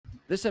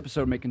This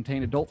episode may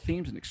contain adult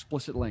themes and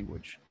explicit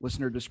language.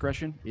 Listener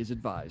discretion is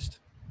advised.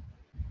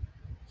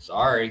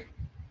 Sorry.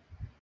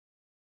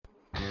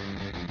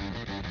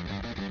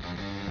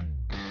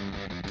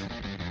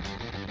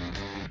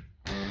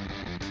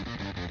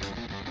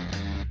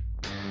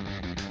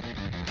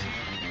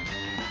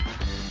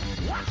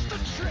 What's the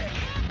trick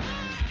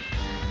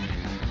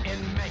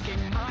in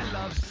making my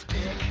love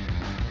stick?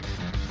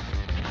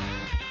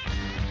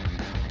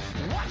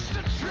 What's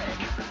the trick?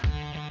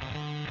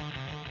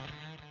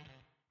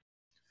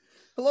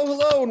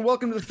 Hello, and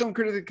welcome to the Film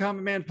Critic and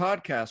Common Man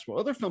podcast. While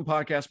other film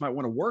podcasts might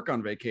want to work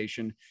on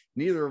vacation,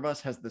 neither of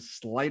us has the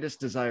slightest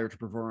desire to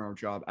perform our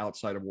job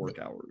outside of work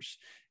hours.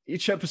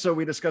 Each episode,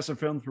 we discuss a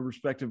film from the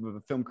perspective of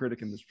a film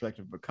critic and the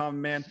perspective of a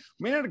common man.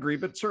 We may not agree,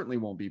 but it certainly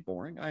won't be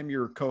boring. I'm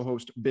your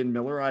co-host, Ben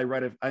Miller.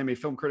 I'm a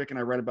film critic, and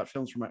I write about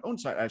films for my own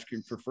site, Ice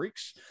Cream for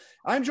Freaks.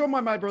 I'm joined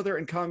by my brother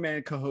and common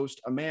man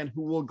co-host, a man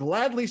who will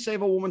gladly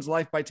save a woman's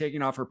life by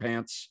taking off her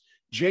pants.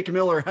 Jake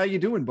Miller, how you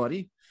doing,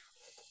 buddy?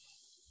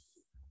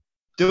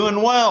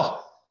 Doing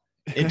well.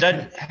 It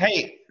doesn't.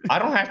 Hey, I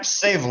don't have to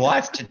save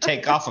life to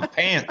take off a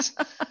pants.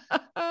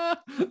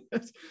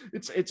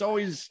 It's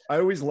always, I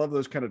always love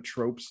those kind of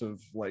tropes of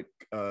like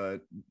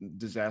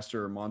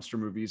disaster or monster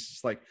movies.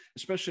 It's like,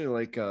 especially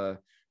like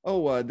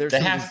there's They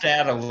have to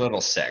add a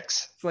little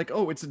sex. It's like,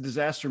 oh, it's a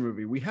disaster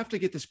movie. We have to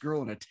get this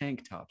girl in a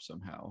tank top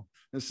somehow.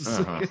 This is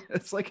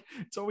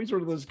it's always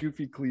one of those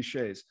goofy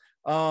cliches.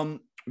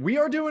 We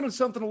are doing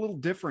something a little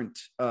different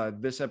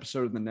this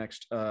episode and the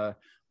next.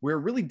 We're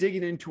really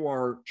digging into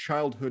our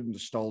childhood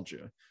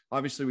nostalgia.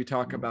 Obviously, we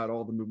talk about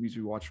all the movies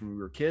we watched when we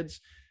were kids.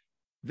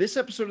 This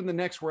episode and the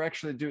next, we're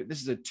actually doing, this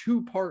is a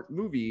two-part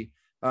movie,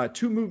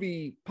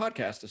 two-movie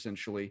podcast,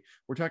 essentially.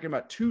 We're talking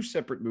about two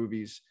separate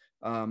movies,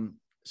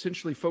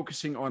 essentially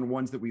focusing on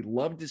ones that we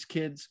loved as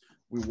kids,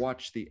 we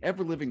watched the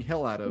ever-living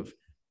hell out of,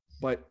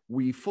 but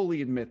we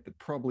fully admit that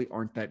probably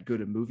aren't that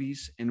good at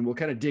movies, and we'll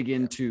kind of dig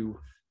into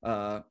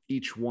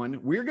each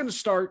one. We're going to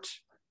start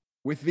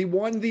with the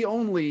one, the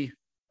only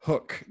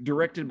Hook,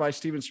 directed by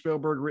Steven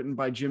Spielberg, written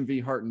by Jim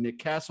V. Hart and Nick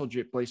Castle,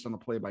 based on the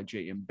play by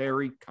J.M.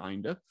 Barrie,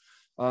 kinda.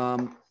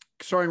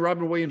 Starring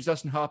Robin Williams,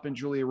 Dustin Hoffman,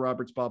 Julia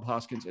Roberts, Bob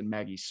Hoskins, and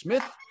Maggie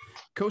Smith.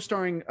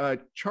 Co-starring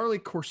Charlie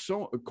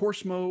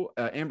Corsmo,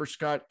 Amber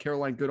Scott,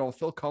 Caroline Goodall,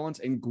 Phil Collins,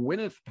 and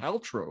Gwyneth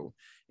Paltrow,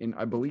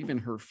 I believe in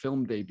her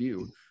film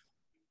debut.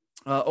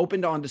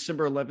 Opened on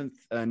December 11th,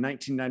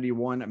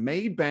 1991,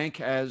 made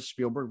bank as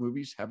Spielberg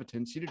movies have a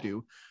tendency to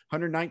do.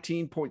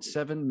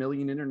 119.7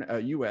 million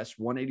US,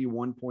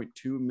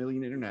 181.2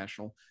 million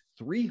international,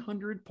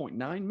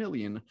 300.9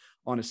 million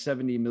on a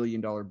 $70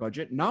 million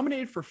budget.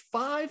 Nominated for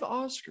 5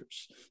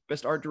 Oscars: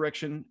 Best Art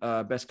Direction,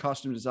 Best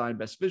Costume Design,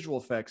 Best Visual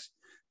Effects,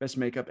 Best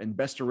Makeup, and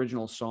Best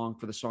Original Song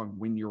for the song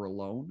 "When You're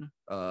Alone,"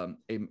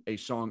 a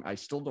song I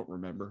still don't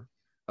remember.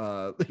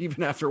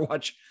 Even after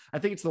watch, I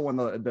think it's the one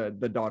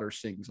the daughter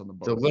sings on the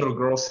boat. The little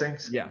girl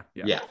sings? Yeah.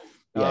 Yeah.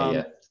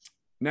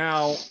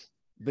 Now,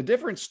 the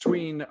difference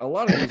between a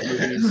lot of these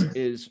movies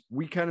is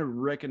we kind of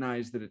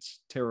recognize that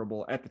it's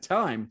terrible. At the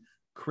time,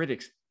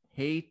 critics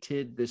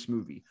hated this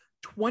movie.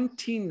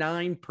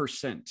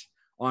 29%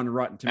 on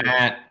Rotten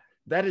Tomatoes.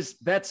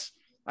 That's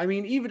I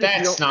mean, even if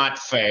you don't, not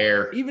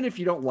fair. Even if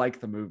you don't like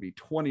the movie,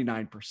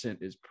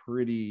 29% is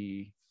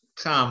pretty.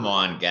 Come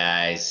on,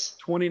 guys.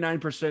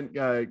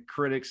 29%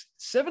 critics,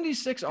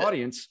 76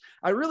 audience.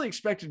 I really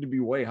expected to be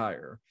way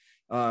higher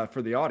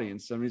for the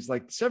audience. I mean, it's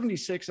like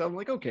 76. I'm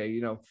like,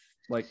 okay,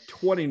 like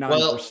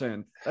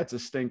 29%. That's a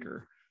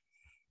stinker.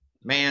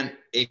 Man,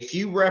 if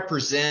you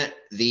represent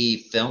the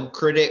film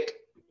critic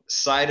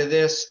side of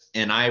this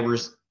and I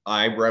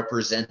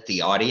represent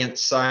the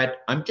audience side,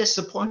 I'm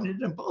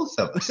disappointed in both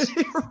of us.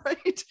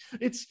 Right?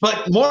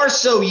 But more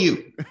so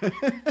you.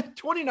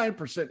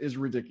 29% is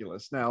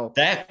ridiculous. Now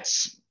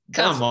that's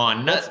tough.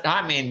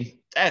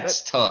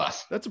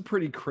 That's a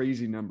pretty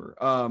crazy number.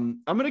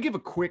 I'm going to give a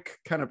quick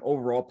kind of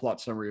overall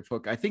plot summary of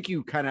Hook. I think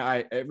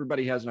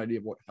everybody has an idea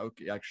of what Hook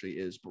actually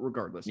is, but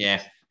regardless.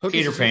 Yeah. Hook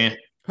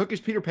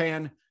is Peter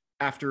Pan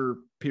after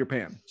Peter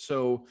Pan.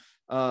 So,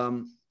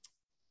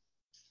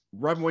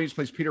 Robin Williams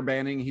plays Peter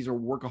Banning. He's a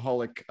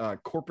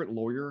workaholic corporate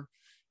lawyer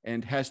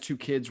and has 2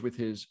 kids with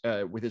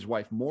his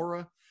wife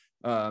Maura,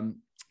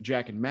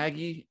 Jack and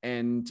Maggie.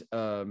 And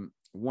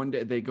one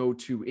day they go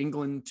to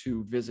England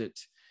to visit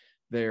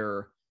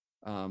their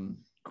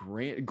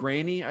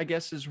granny, I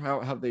guess is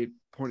how they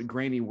pointed,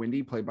 Granny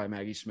Wendy, played by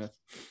Maggie Smith.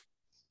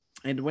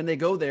 And when they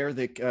go there,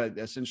 they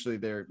essentially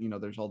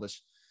there's all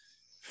this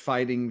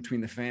fighting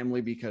between the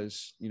family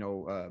because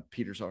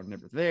Peter's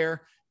never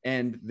there.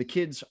 And the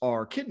kids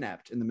are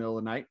kidnapped in the middle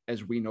of the night,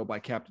 as we know by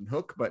Captain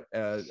Hook, but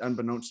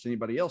unbeknownst to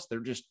anybody else, they're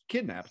just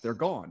kidnapped. They're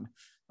gone.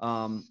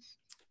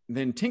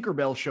 Then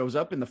Tinkerbell shows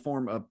up in the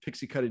form of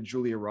pixie-cutted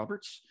Julia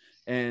Roberts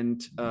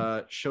and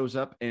shows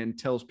up and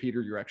tells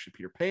Peter, "You're actually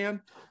Peter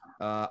Pan.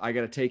 I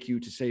got to take you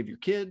to save your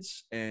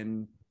kids,"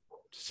 and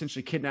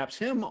essentially kidnaps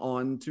him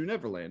on to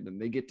Neverland. And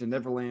they get to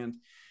Neverland,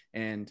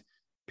 and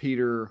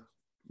Peter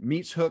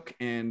meets Hook,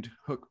 and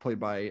Hook,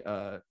 played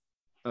by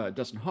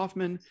Dustin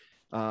Hoffman,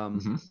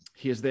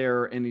 He is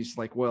there, and he's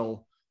like,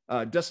 well,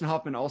 Dustin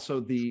Hoffman, also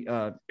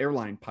the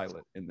airline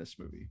pilot in this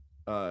movie.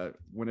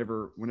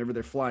 Whenever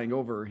they're flying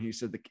over, he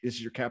said, "This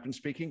is your captain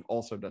speaking."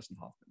 Also, Dustin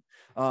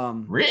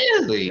Hoffman.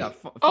 Really? Yeah.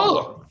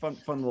 Fun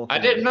little thing. I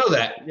didn't know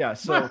that. Yeah.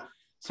 So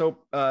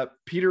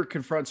Peter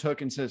confronts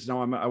Hook and says,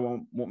 "No, I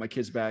won't want my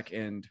kids back."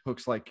 And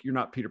Hook's like, "You're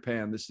not Peter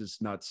Pan. This is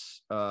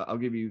nuts. I'll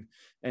give you."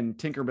 And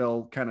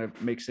Tinkerbell kind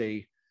of makes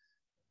a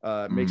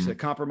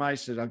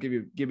compromise. Said, "I'll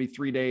give me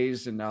 3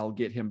 days, and I'll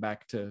get him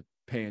back to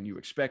Pan you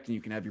expect, and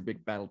you can have your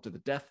big battle to the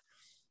death."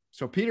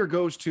 So Peter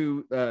goes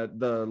to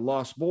the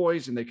Lost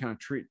Boys, and they kind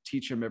of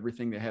teach him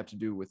everything they have to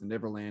do with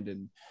Neverland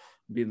and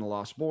being the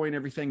Lost Boy and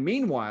everything.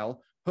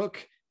 Meanwhile,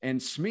 Hook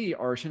and Smee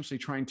are essentially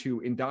trying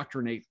to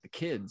indoctrinate the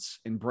kids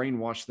and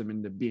brainwash them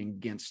into being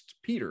against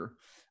Peter.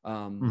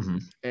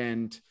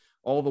 And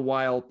all the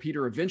while,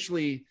 Peter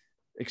eventually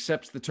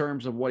accepts the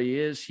terms of what he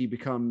is. He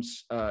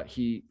becomes,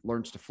 he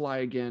learns to fly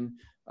again.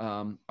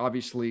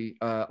 Obviously,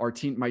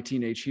 my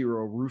teenage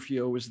hero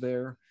Rufio is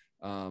there.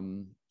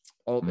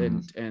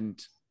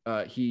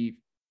 He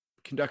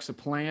conducts a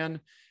plan,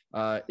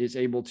 is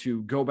able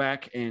to go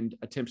back and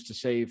attempts to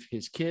save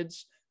his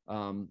kids.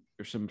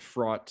 There's some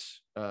fraught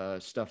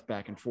stuff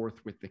back and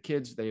forth with the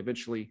kids.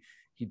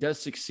 He does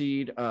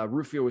succeed.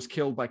 Rufio is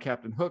killed by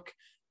Captain Hook.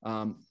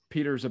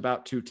 Peter's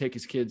about to take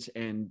his kids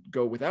and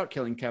go without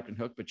killing Captain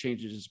Hook, but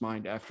changes his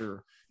mind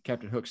after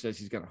Captain Hook says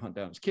he's going to hunt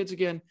down his kids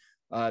again.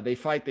 They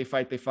fight,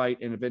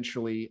 and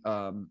eventually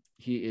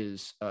he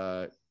is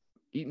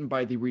eaten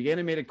by the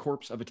reanimated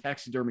corpse of a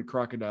taxidermy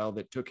crocodile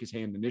that took his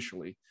hand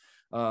initially.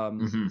 So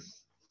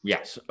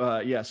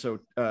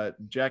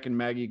Jack and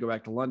Maggie go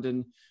back to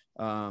London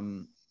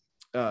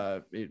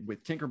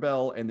with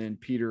Tinkerbell, and then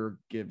Peter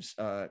gives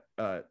the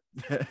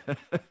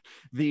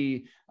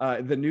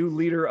new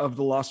leader of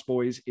the Lost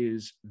Boys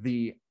is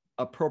the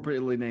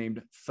appropriately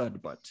named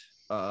Thudbutt,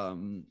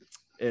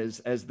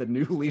 as the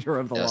new leader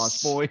of the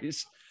Lost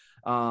Boys.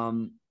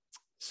 And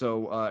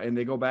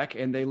they go back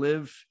and they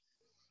live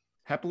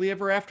happily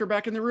ever after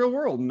back in the real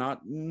world.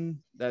 And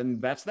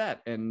that's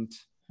that. And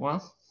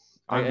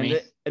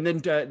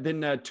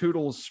then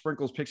Toodles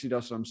sprinkles pixie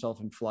dust on himself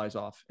and flies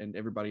off, and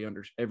everybody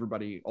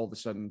all of a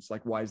sudden it's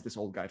like, why is this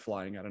old guy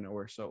flying out of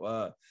nowhere? So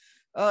a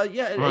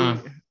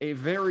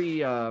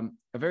very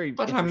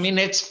but I mean,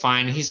 it's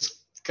fine. He's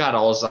got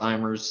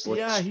Alzheimer's.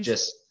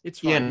 It's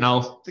fine.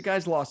 The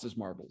guy's lost his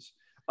marbles.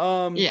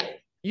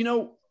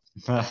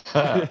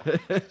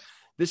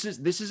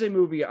 This is a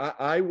movie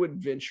I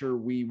would venture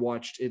we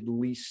watched at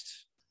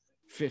least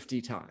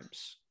 50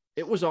 times.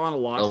 It was on a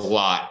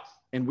lot.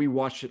 And we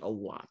watched it a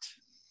lot.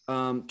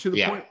 To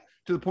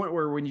the point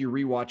where when you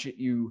rewatch it,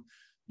 you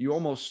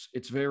almost,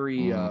 it's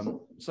very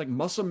it's like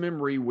muscle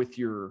memory with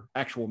your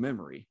actual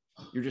memory.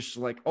 You're just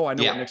like, oh, I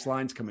know what next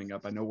line's coming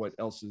up. I know what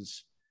else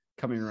is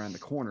coming around the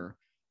corner.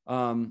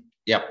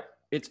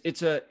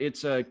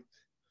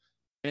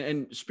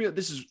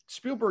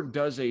 Spielberg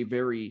does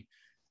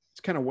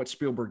it's kind of what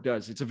Spielberg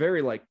does. It's a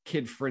very like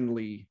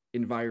kid-friendly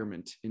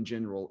environment in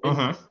general.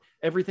 And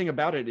everything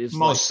about it is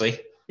mostly.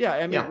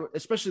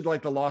 Especially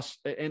like the Lost,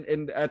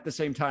 and at the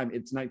same time,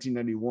 it's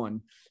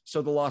 1991,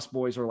 so the Lost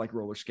Boys are like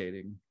roller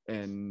skating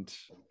and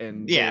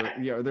they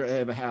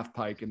have a half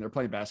pike and they're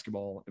playing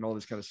basketball and all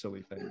these kind of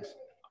silly things.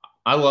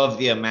 I love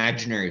the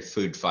imaginary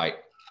food fight.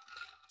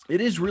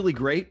 It is really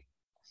great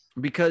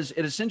because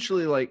it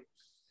essentially like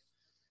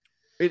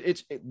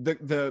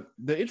the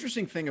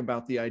interesting thing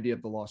about the idea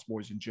of the Lost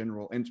Boys in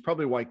general, and it's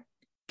probably why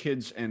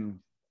kids and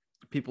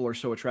people are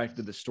so attracted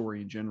to the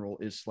story in general,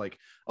 is like,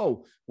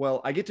 oh, well,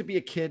 I get to be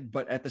a kid,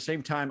 but at the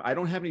same time, I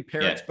don't have any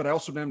parents, but I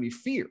also don't have any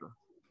fear.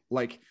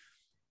 Like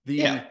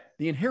the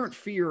inherent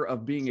fear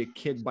of being a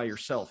kid by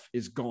yourself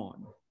is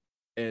gone.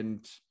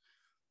 And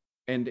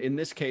in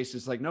this case,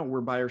 it's like, no,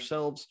 we're by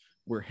ourselves.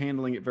 We're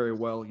handling it very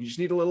well. You just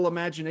need a little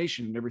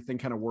imagination and everything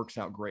kind of works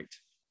out great.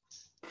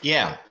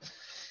 That's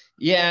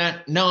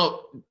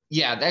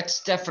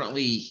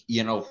definitely,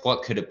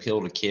 what could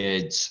appeal to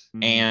kids.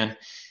 And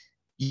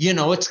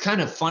it's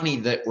kind of funny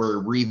that we're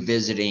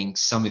revisiting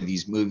some of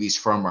these movies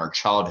from our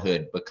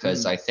childhood,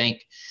 because I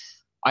think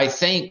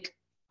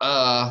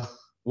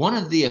one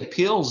of the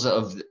appeals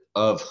of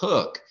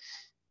Hook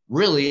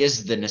really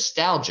is the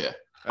nostalgia.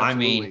 Absolutely. I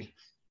mean,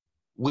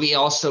 we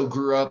also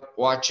grew up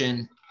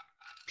watching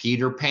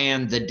Peter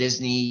Pan, the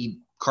Disney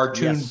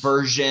cartoon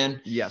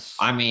version. Yes.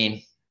 I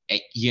mean,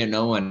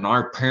 and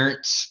our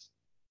parents,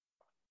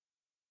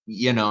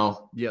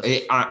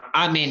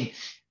 I mean,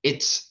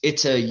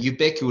 it's a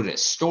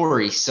ubiquitous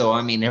story. So,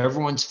 I mean,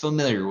 everyone's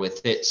familiar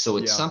with it. So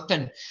it's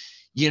something,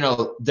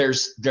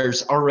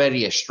 there's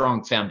already a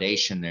strong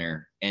foundation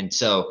there. And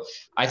so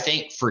I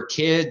think for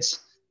kids,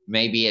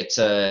 maybe it's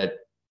a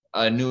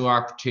new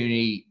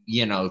opportunity,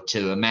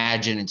 to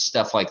imagine and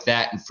stuff like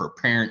that. And for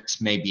parents,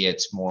 maybe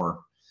it's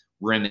more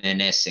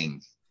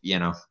reminiscing,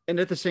 And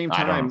at the same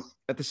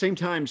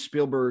time,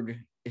 Spielberg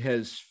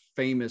has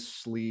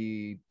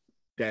famously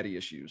daddy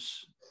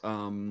issues.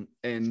 And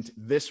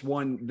this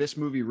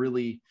movie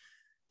really,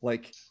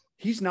 like,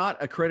 he's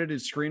not a credited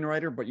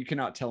screenwriter, but you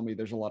cannot tell me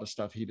there's a lot of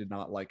stuff he did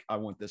not like. I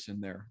want this in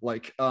there.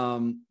 Like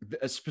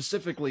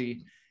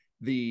specifically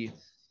the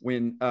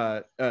banning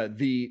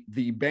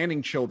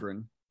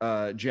children,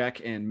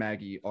 Jack and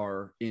Maggie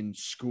are in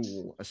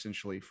school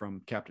essentially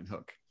from Captain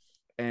Hook.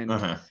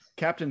 And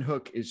Captain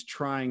Hook is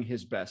trying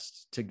his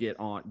best to get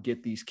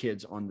these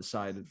kids on the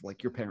side of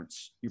like, your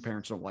parents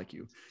don't like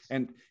you.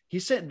 And he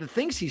said the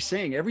things he's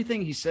saying,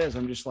 everything he says,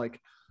 I'm just like,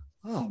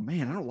 oh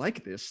man, I don't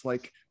like this.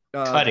 Like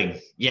cutting.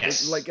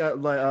 Yes. Like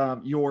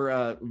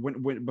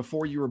when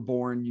before you were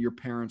born, your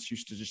parents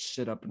used to just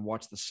sit up and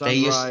watch the sunrise.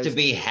 They used to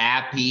be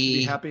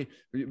happy.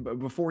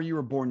 Before you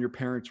were born, your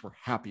parents were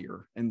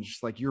happier, and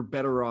just like, you're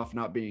better off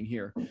not being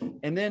here.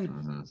 And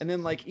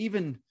then like,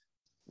 even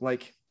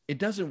like, it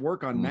doesn't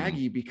work on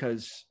Maggie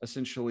because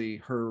essentially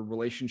her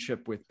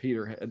relationship with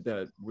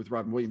with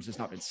Robin Williams has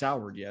not been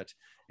soured yet.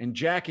 And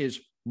Jack is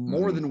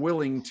more than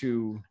willing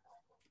to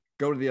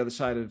go to the other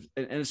side of,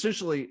 and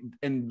essentially,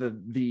 and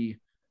the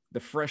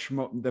fresh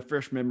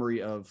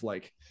memory of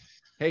like,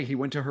 hey, he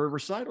went to her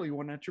recital, you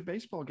went at your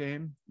baseball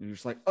game. And you're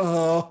just like,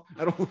 oh,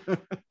 I don't.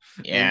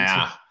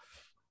 Yeah.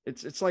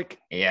 It's like,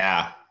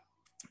 yeah.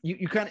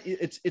 You kind of,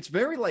 it's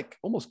very like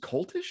almost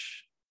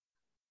cultish.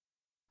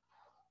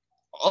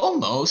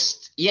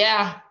 Almost.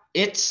 Yeah.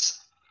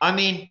 I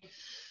mean,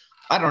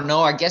 I don't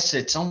know. I guess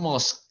it's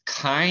almost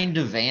kind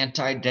of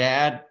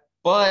anti-dad,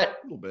 but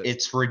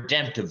it's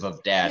redemptive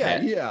of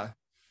dad. Yeah.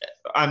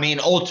 I mean,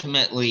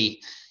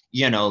 ultimately,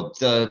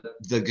 the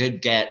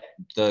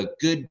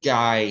good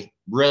guy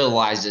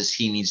realizes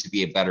he needs to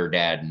be a better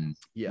dad. And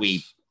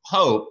we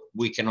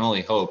can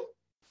only hope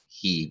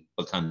he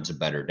becomes a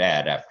better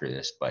dad after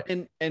this. But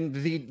and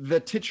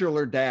the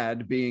titular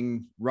dad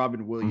being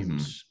Robin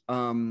Williams,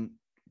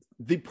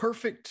 the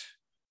perfect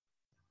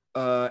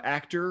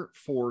actor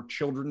for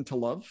children to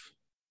love.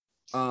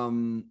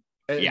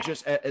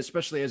 Just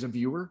especially as a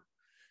viewer,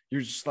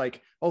 you're just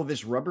like, oh,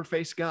 this rubber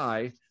faced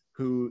guy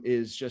who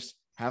is just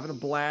having a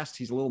blast.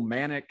 He's a little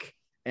manic,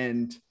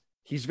 and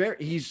he's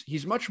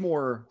much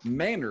more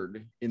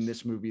mannered in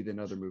this movie than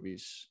other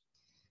movies.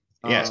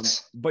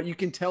 Yes. But you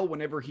can tell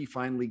whenever he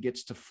finally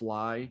gets to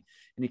fly,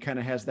 and he kind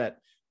of has that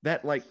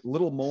like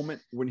little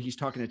moment when he's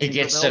talking to Tinkerbell. He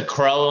gets to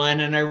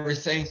crowing and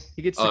everything.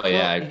 He gets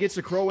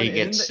to crowing.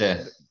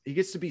 He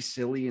gets to be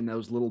silly in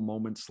those little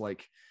moments,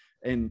 like,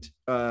 and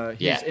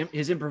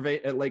his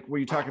improv, like when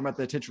you're talking about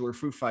the titular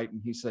Foo fight,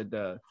 and he said,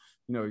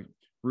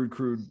 rude,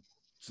 crude,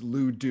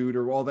 lewd dude,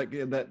 or all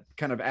that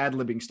kind of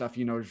ad-libbing stuff,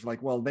 just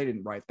like, well, they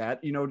didn't write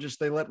that,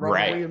 just they let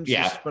Robin Williams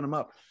just spin him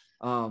up.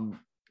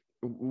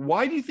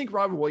 Why do you think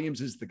Robin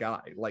Williams is the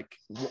guy? Like,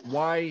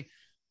 why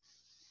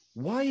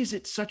is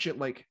it such a,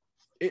 like,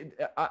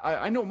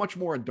 I know much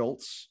more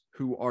adults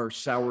who are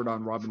soured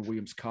on Robin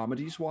Williams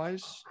comedies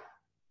wise,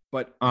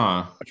 but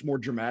much more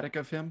dramatic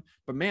of him.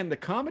 But man, the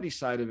comedy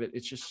side of it,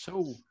 it's just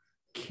so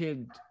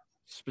kid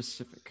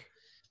specific.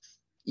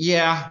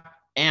 Yeah.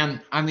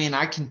 And I mean,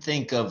 I can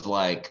think of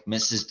like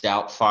Mrs.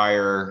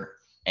 Doubtfire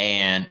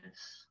and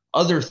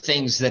other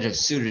things that have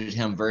suited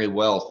him very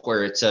well,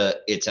 where it's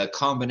a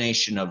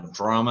combination of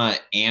drama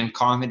and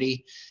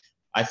comedy.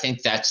 I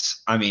think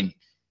that's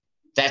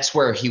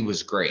where he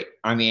was great.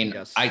 I mean,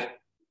 yes.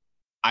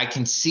 I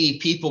can see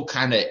people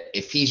kind of,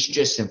 if he's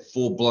just in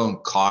full-blown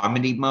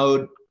comedy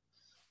mode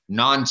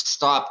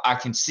nonstop, I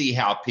can see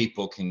how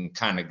people can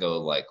kind of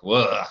go like,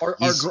 whoa,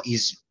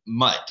 he's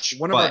much.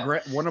 One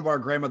of our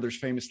grandmothers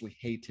famously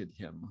hated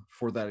him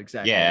for that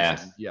exact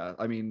reason. Yeah.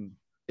 I mean,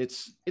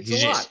 it's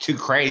he's a lot. Just too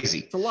crazy.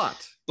 It's a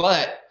lot.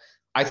 But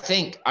I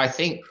think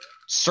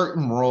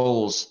certain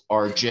roles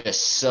are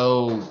just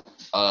so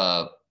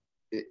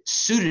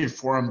suited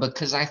for him,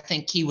 because I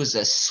think he was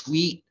a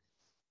sweet,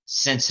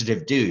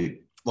 sensitive dude.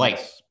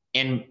 Like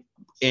in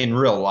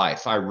real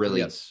life, I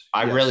really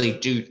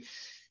do.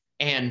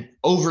 And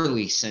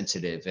overly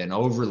sensitive and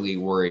overly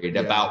worried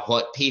about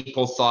what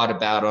people thought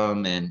about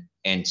him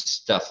and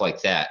stuff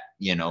like that,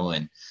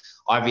 and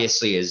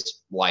obviously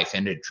his life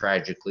ended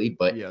tragically,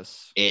 but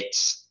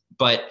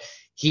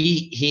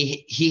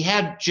he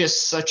had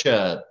just such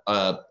a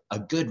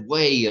good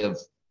way of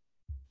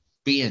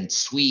being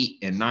sweet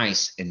and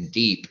nice and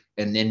deep,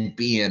 and then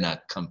being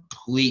a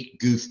complete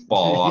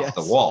goofball off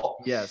the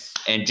wall. Yes.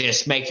 And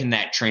just making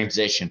that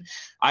transition.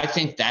 I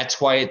think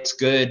that's why it's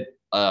good,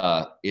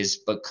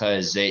 is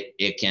because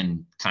it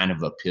can kind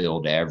of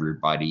appeal to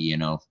everybody.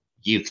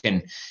 He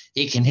can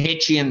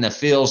hit you in the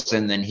feels,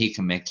 and then he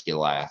can make you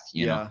laugh,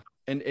 you know?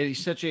 And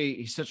he's such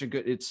a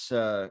good, it's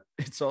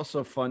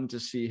also fun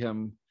to see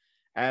him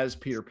as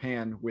Peter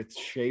Pan with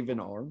shaven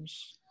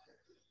arms,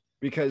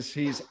 because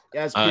he's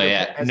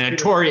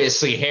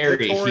notoriously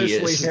hairy.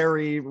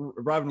 Hairy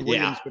Robin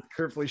Williams with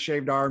carefully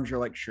shaved arms. You're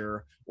like,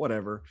 sure,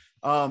 whatever.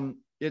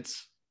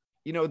 It's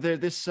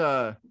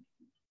a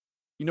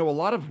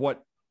lot of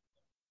what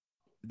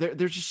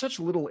there's just such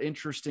little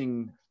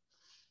interesting,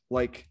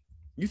 like,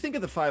 you think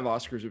of the 5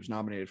 Oscars it was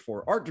nominated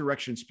for, art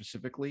direction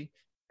specifically,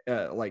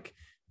 like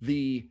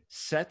the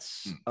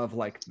sets of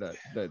like the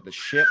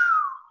ship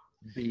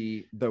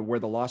the where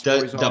the Lost the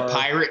Boys the are,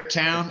 pirate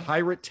town. the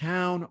pirate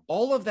town,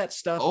 all of that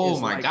stuff. Oh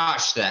is my like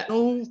gosh, that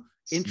so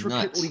it's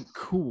intricately nuts.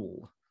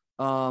 cool.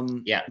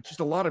 Yeah. Just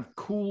a lot of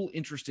cool,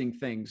 interesting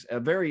things. A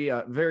very,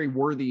 very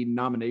worthy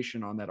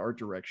nomination on that art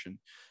direction.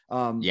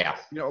 Yeah.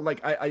 You know,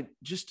 like I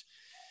just,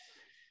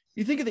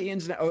 you think of the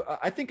ins and outs.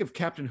 I think of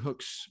Captain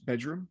Hook's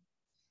bedroom.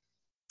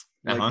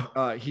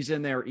 Like he's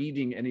in there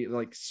eating, and he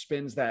like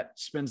spins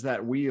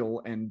that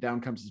wheel, and down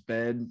comes his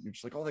bed. You're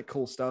just like all that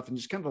cool stuff, and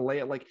just kind of lay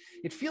it. Like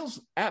it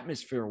feels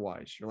atmosphere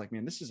wise. You're like,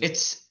 man, this is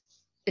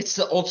it's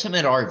the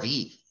ultimate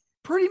RV.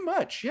 pretty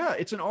much, yeah.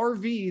 It's an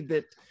RV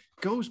that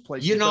goes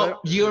places. You know,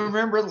 you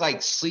remember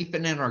like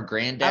sleeping in our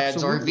granddad's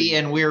Absolutely. RV,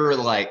 and we were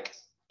like,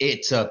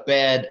 it's a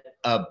bed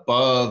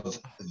above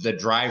the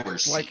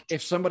driver's seat. Like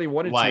if somebody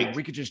wanted Like- to,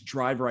 we could just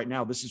drive right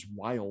now. This is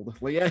wild.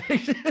 Like, yeah.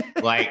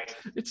 Like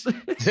it's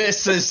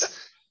this is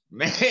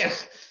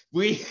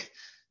we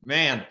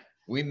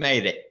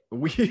made it.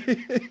 we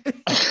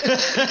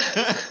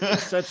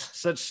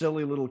such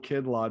silly little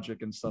kid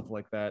logic and stuff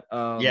like that.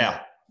 Yeah.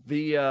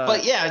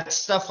 But yeah, it's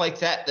stuff like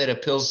that that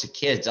appeals to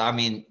kids. I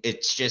mean,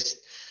 it's just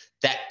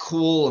that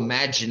cool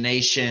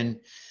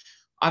imagination.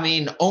 I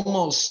mean,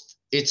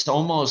 it's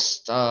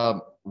almost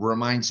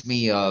reminds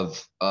me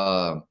of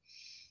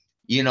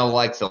you know,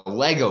 like the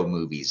Lego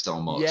movies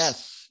almost.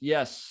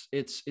 yes.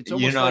 It's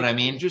almost, you know like what I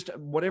mean? just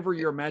whatever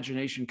your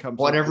imagination comes up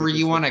Whatever with,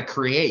 you want to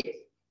create.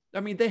 I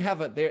mean, they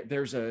have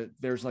there's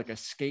like a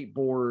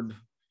skateboard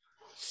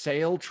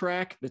sail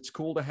track that's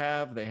cool to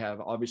have. They have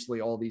obviously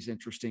all these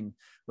interesting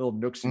little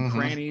nooks and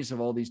crannies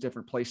of all these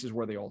different places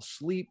where they all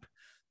sleep,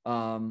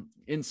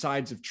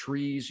 insides of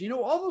trees, you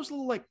know, all those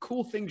little like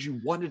cool things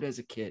you wanted as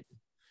a kid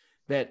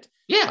that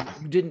you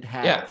didn't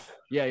have.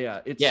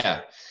 Yeah.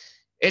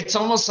 It's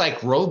almost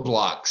like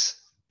Roblox.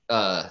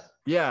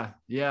 Yeah.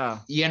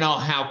 You know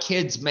how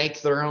kids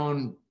make their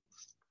own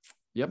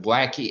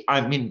wacky.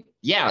 I mean,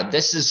 yeah,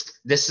 this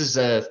is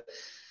a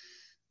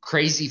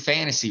crazy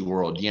fantasy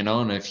world, you know.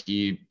 And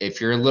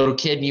if you're a little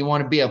kid and you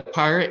want to be a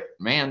pirate,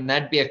 man,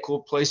 that'd be a cool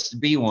place to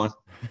be one.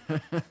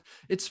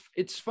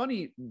 It's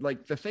funny,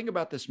 like the thing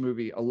about this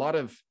movie,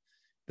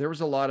 there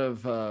was a lot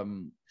of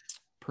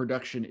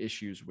production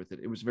issues with it.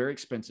 It was very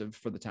expensive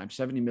for the time.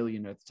 70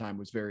 million at the time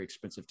was very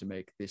expensive to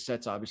make. The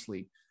sets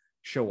obviously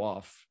show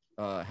off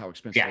how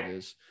expensive it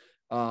is.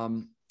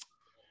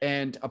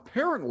 And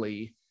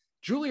apparently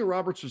Julia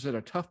Roberts was at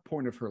a tough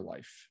point of her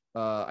life.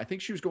 I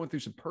think she was going through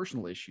some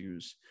personal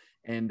issues,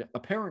 and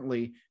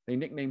apparently they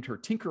nicknamed her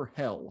Tinker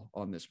Hell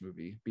on this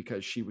movie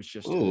because she was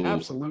just an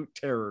absolute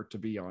terror to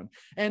be on.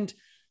 And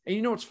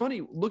you know, it's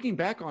funny looking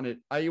back on it.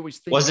 I always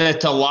think, was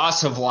it the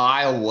loss of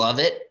Lyle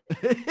Lovett?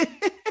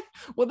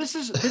 Well,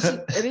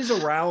 it is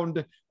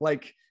around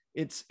like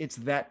it's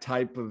that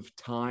type of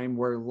time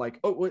where like,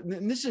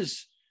 and this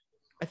is,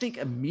 I think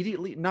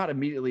not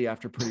immediately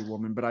after Pretty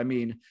Woman, but I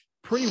mean,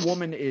 Pretty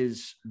Woman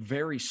is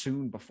very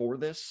soon before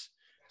this.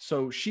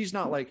 So she's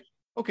not like,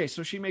 okay,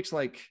 so she makes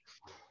like,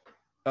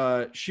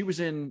 she was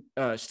in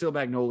Steel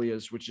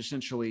Magnolias, which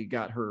essentially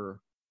got her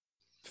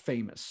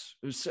famous.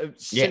 It was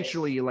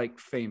essentially like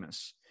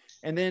famous.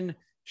 And then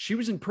she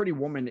was in Pretty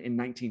Woman in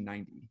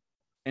 1990.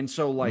 And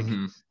so like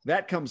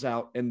that comes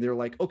out and they're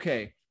like,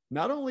 okay,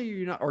 not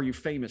only are you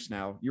famous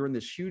now, you're in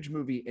this huge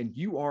movie and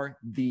you are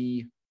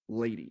the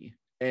lady.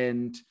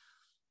 And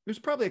there's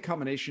probably a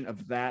combination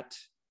of that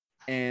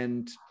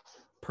and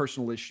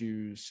personal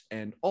issues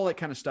and all that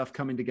kind of stuff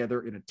coming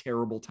together in a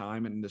terrible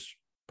time in this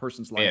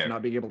person's life,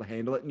 not being able to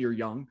handle it. And you're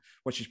young.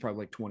 Well, she's probably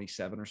like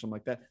 27 or something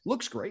like that.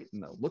 Looks great.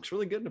 And though looks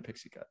really good in a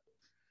pixie cut.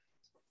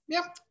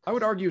 Yep. I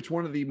would argue it's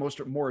one of the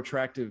more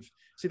attractive.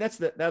 See, that's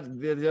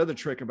the other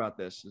trick about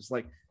this is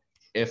like,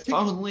 if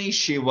only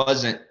she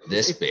wasn't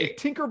this big. If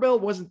Tinkerbell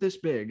wasn't this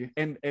big,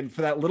 and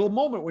for that little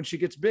moment when she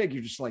gets big,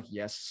 you're just like,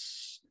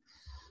 yes.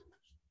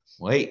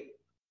 Wait.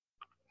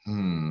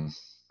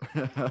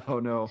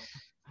 Oh no.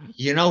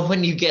 You know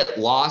when you get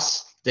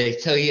lost, they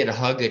tell you to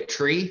hug a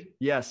tree?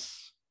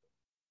 Yes.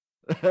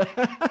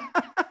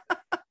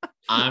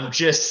 I'm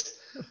just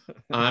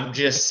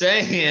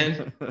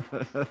saying.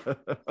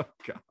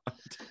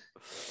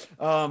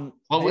 God.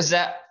 What was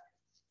that?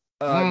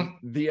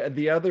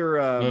 The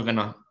other moving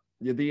on.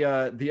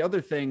 The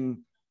other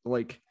thing,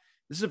 like,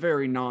 this is a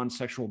very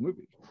non-sexual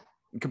movie,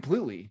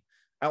 completely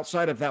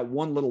outside of that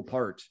one little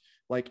part.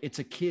 Like, it's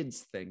a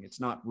kid's thing. It's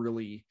not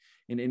really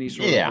in any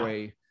sort of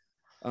way.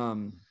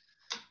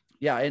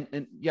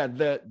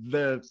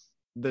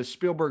 The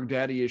Spielberg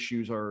daddy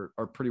issues are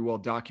pretty well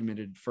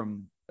documented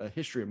from a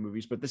history of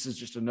movies, but this is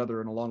just another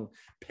in a long.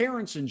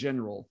 Parents in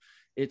general,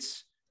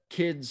 it's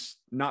kids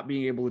not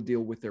being able to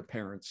deal with their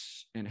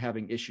parents and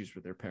having issues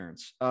with their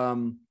parents.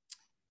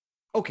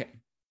 Okay,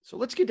 so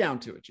let's get down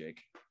to it,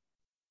 Jake.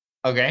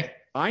 Okay.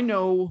 I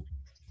know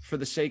for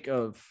the sake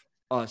of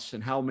us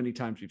and how many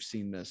times we've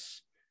seen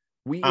this,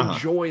 we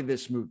enjoy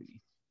this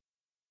movie.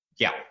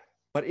 Yeah.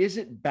 But is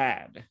it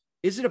bad?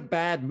 Is it a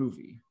bad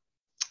movie?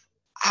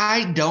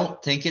 I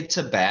don't think it's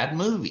a bad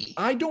movie.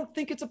 I don't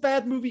think it's a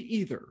bad movie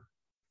either.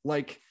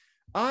 Like,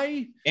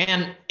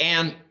 and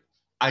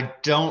I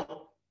don't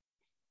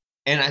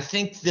And I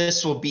think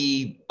this will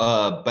be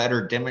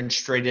better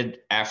demonstrated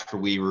after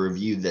we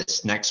review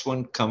this next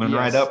one coming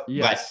right up.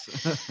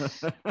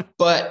 Yes.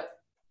 But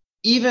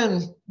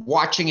even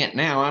watching it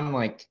now, I'm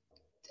like,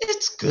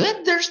 it's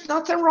good. There's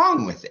nothing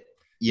wrong with it.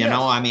 You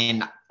know, I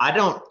mean, I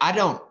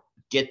don't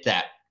get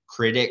that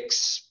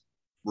critics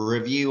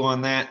review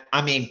on that.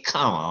 I mean,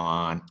 come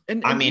on.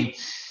 And I mean,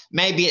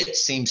 maybe it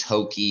seems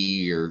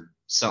hokey or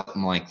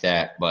something like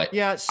that, but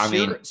yeah, I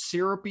mean,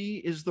 syrupy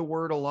is the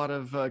word a lot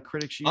of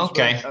critics use.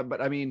 Okay.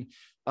 But I mean,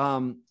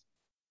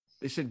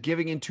 they said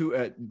giving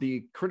into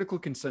the critical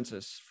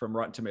consensus from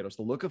Rotten Tomatoes,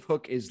 the look of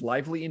Hook is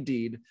lively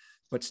indeed,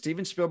 but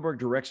Steven Spielberg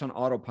directs on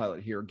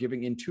autopilot here,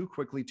 giving in too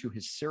quickly to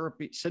his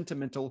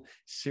sentimental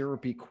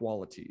syrupy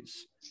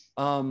qualities.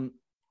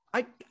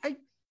 I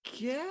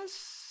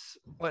guess,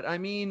 but I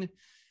mean,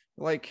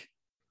 like,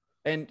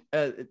 and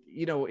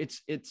you know,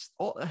 it's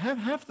all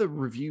half the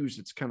reviews.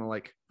 It's kind of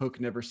like Hook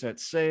never set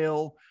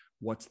sail.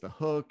 What's the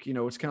hook? You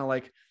know, it's kind of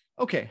like,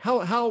 okay,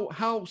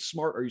 how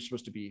smart are you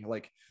supposed to be?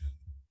 Like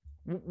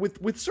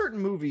with certain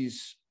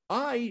movies,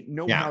 I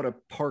know how to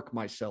park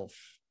myself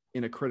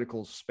in a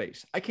critical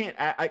space. I can't.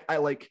 I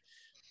like.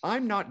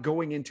 I'm not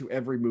going into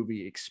every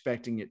movie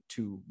expecting it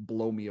to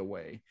blow me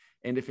away.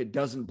 And if it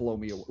doesn't blow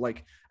me away,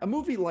 like a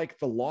movie like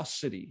The Lost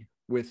City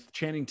with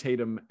Channing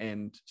Tatum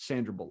and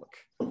Sandra Bullock,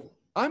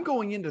 I'm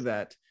going into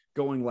that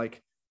going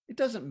like, it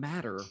doesn't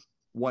matter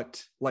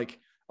what, like,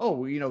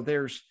 oh, you know,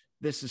 this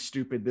is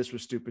stupid. This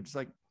was stupid. It's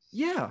like,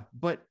 yeah,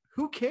 but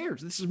who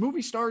cares? This is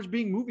movie stars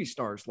being movie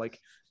stars. Like,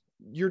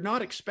 you're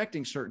not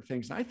expecting certain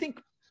things. And I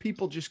think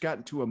people just got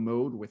into a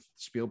mode with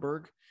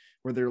Spielberg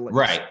where they're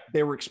like,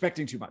 they were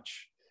expecting too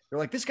much. They're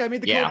like, this guy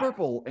made The Color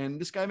Purple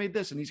and this guy made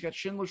this and he's got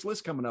Schindler's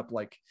List coming up.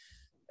 Like,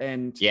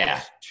 and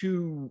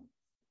to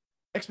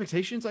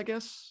expectations, I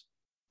guess.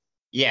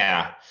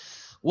 Yeah.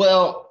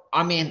 Well,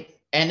 I mean,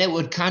 and it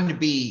would kind of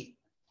be,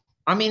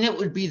 I mean, it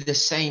would be the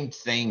same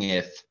thing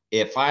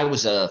if I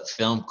was a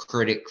film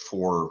critic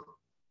for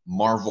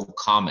Marvel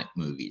comic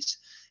movies.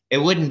 It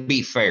wouldn't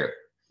be fair.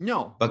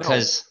 No.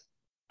 Because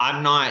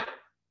I'm not,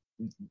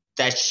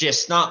 that's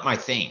just not my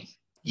thing,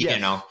 you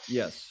know?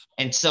 Yes.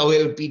 And so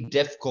it would be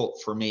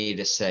difficult for me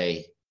to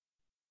say,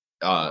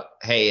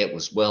 hey, it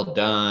was well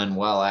done,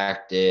 well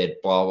acted,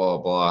 blah, blah,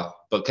 blah.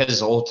 Because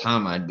the whole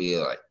time I'd be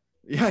like,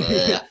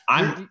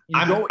 I'm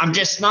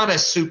just not a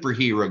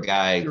superhero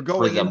guy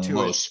for the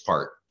most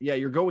part. Yeah,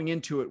 you're going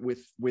into it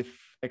with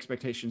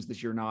expectations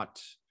that you're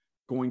not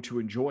going to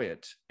enjoy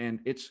it. And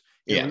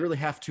you really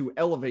have to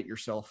elevate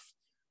yourself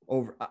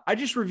over. I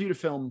just reviewed a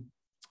film,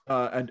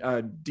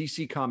 a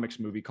DC Comics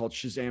movie called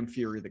Shazam!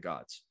 Fury of the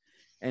Gods.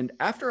 And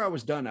after I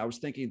was done, I was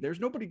thinking, there's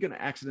nobody going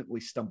to accidentally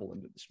stumble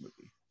into this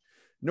movie.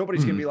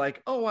 Nobody's going to be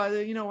like, oh,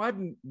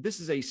 this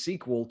is a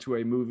sequel to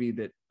a movie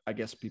that I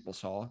guess people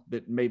saw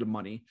that made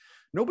money.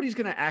 Nobody's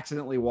going to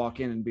accidentally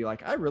walk in and be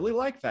like, I really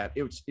like that.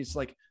 It's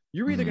like,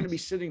 you're either going to be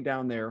sitting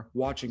down there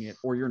watching it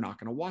or you're not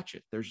going to watch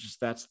it.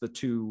 That's the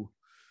two.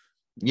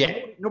 Yeah.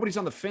 Nobody's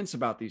on the fence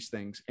about these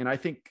things. And I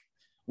think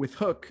with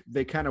Hook,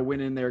 they kind of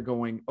went in there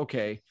going,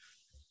 okay,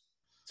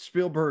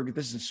 Spielberg,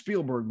 this is a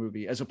Spielberg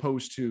movie as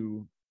opposed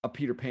to a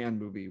Peter Pan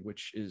movie,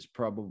 which is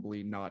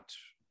probably not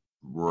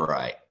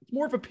right. It's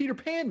more of a Peter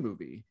Pan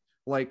movie.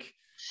 Like,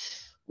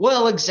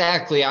 well,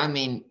 exactly. I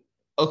mean,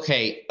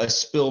 okay, a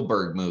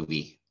Spielberg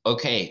movie.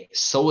 Okay,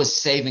 so is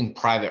Saving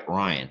Private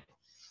Ryan.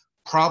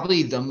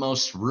 Probably the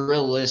most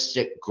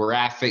realistic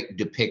graphic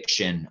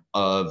depiction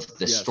of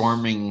the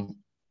storming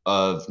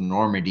of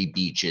Normandy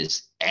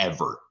beaches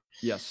ever.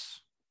 Yes.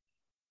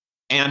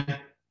 And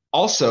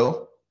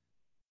also,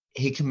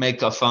 he can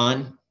make a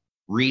fun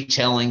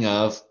retelling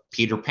of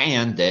Peter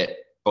Pan that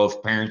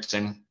both parents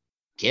and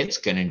kids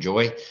can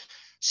enjoy.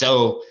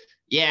 So,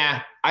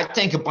 yeah, I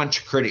think a bunch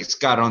of critics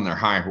got on their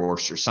high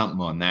horse or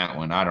something on that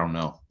one. I don't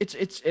know. It's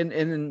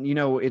you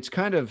know, it's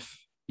kind of,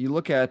 you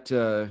look at,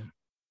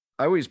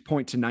 I always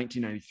point to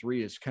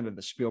 1993 as kind of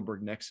the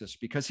Spielberg nexus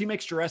because he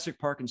makes Jurassic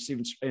Park and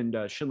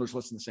Schindler's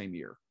List in the same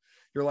year.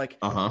 You're like,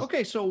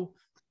 okay, so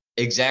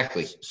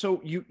exactly.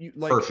 So you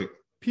like perfect.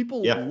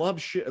 People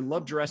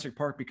love Jurassic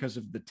Park because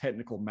of the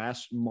technical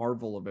mass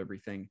marvel of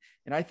everything,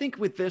 and I think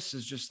with this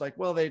is just like,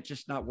 well, they're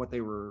just not what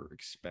they were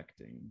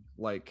expecting.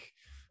 Like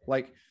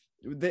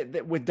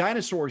with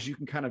dinosaurs, you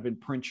can kind of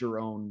imprint your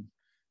own.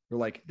 You're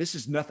like, this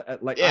is nothing.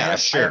 Like,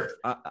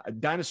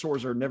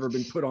 dinosaurs are never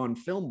been put on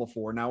film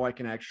before. Now I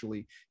can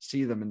actually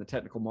see them in the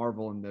technical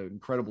marvel and the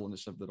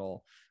incredibleness of it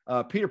all.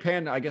 Peter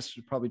Pan, I guess,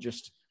 probably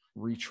just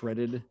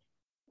retreaded.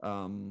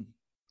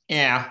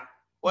 Yeah,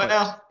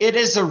 well, it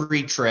is a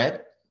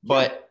retread,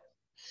 but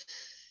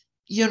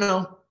you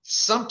know,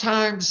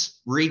 sometimes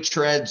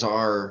retreads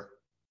are,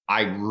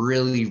 I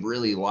really,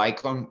 really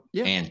like them,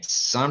 and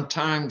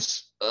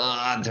sometimes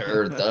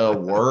they're the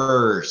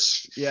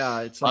worst.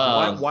 Yeah, it's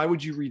like, why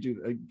would you redo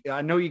that?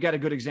 I know you got a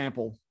good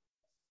example.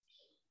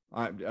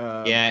 Go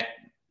ahead.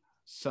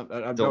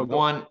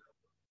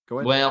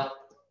 Well,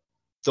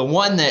 the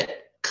one that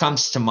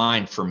comes to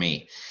mind for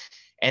me,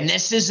 and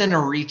this isn't a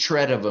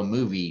retread of a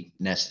movie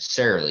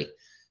necessarily,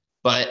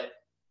 but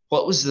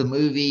what was the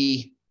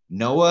movie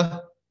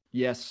Noah?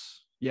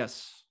 Yes.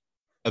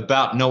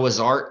 About Noah's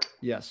Ark?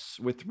 Yes,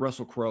 with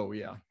Russell Crowe,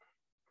 yeah.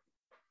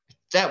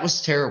 That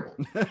was terrible.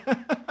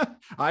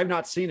 I've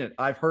not seen it.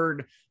 I've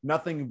heard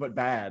nothing but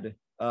bad.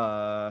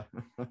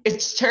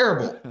 It's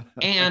terrible.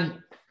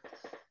 And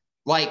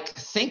like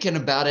thinking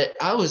about it,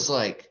 I was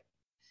like,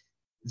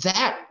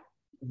 that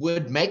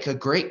would make a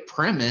great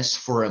premise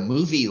for a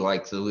movie,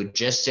 like the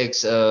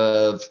logistics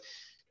of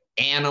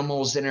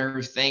animals and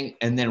everything.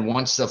 And then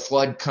once the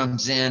flood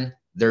comes in,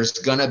 there's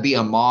gonna be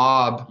a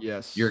mob.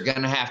 Yes. You're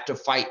gonna have to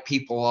fight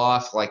people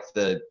off, like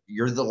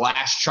you're the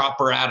last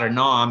chopper out of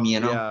Nam, you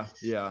know?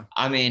 Yeah.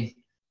 I mean,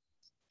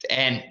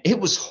 and it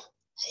was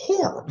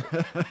horrible.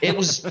 It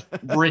was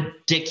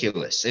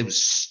ridiculous. It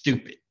was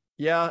stupid.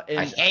 Yeah. And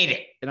I hate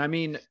it. And I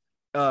mean,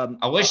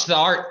 I wish the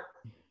art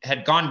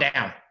had gone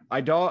down.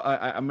 I'm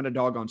going to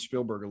dog on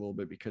Spielberg a little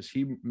bit because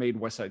he made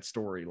West Side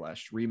Story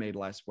remade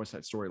West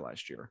Side Story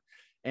last year.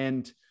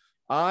 And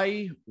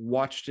I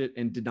watched it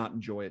and did not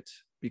enjoy it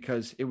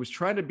because it was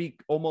trying to be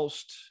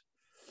almost,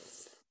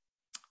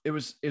 it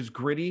was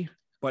gritty,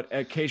 but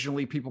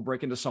occasionally people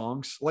break into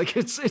songs. Like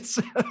it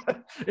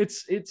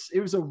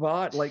was a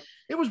lot, like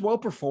it was well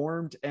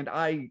performed. And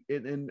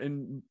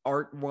and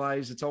art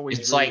wise, it's always,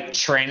 it's really, like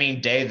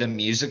Training Day, the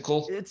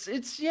musical. It's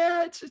just,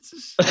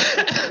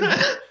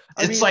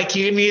 it's like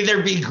you can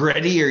either be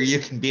gritty or you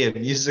can be a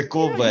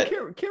musical, yeah, but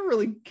you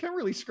can't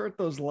really skirt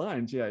those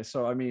lines. Yeah.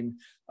 So, I mean,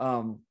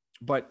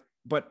 but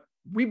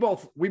we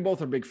both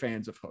are big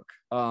fans of Hook.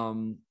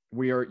 You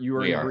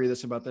already agree with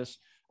us about this.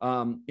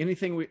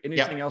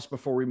 Anything else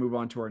before we move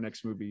on to our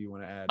next movie you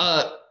want to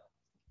add?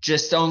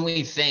 Just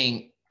only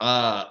thing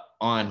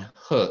on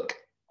Hook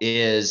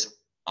is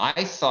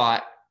I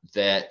thought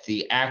that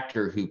the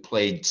actor who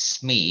played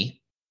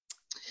Smee,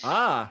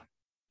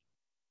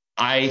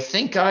 I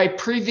think I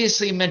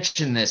previously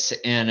mentioned this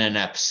in an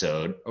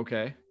episode.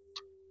 Okay.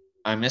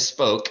 I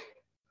misspoke,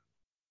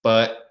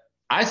 but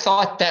I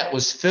thought that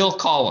was Phil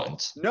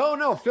Collins.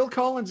 No. Phil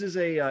Collins is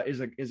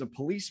a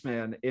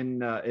policeman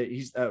in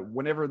he's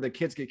whenever the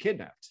kids get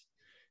kidnapped.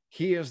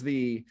 He is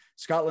the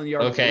Scotland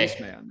Yard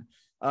policeman.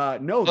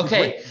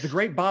 The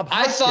great Bob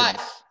Hoskins.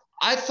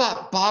 I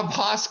thought Bob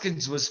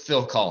Hoskins was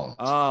Phil Collins.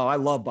 Oh, I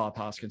love Bob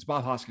Hoskins.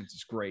 Bob Hoskins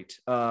is great.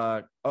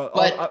 But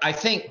I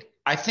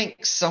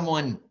think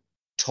someone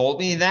told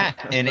me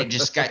that and it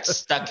just got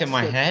stuck in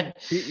my head.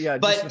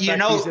 But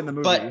he's in the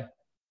movie.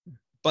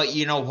 But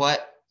you know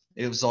what?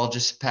 It was all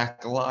just a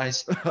pack of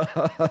lies.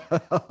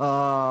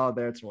 Oh,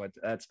 that's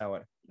how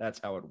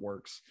it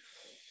works.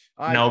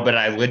 But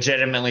I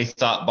legitimately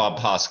thought Bob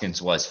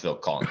Hoskins was Phil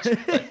Collins.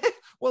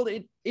 Well,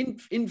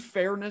 in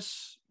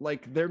fairness,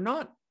 like they're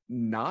not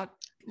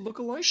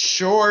look-alike.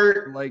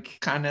 Short, like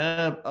kind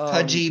of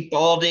pudgy,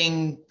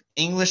 balding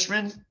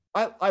Englishman.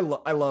 I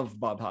love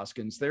Bob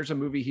Hoskins. There's a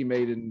movie he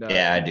made in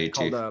I do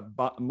called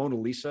too. Mona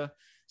Lisa.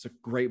 It's a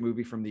great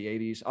movie from the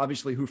 80s.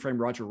 Obviously, Who Framed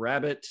Roger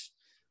Rabbit.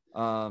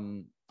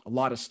 A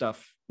lot of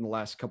stuff in the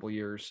last couple of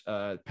years.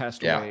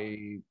 Passed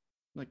away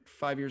like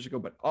 5 years ago,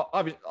 but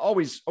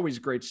always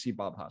great to see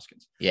Bob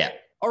Hoskins. Yeah.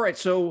 All right,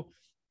 so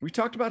we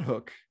talked about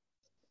Hook.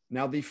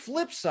 Now the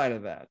flip side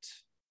of that,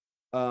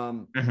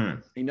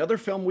 another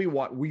film we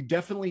watched. We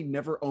definitely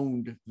never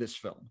owned this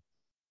film.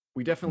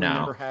 We definitely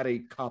never had a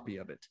copy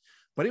of it,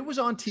 but it was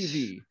on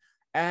TV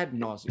ad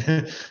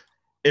nauseum.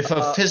 If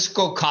a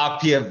physical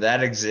copy of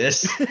that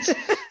exists,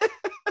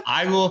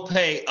 I will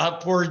pay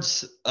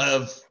upwards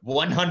of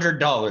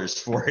 $100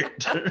 for it.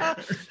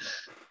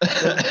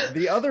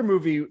 The other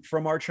movie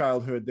from our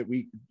childhood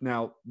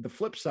the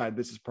flip side,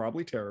 this is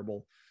probably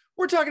terrible.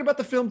 We're talking about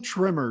the film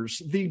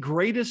Tremors, the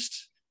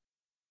greatest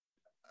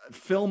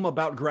film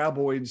about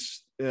graboids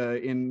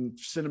in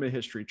cinema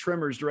history.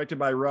 Tremors, directed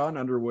by Ron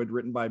Underwood,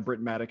 written by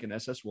Britt Maddock and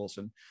S.S.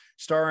 Wilson,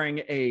 starring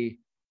a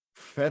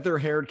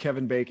feather-haired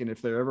Kevin Bacon,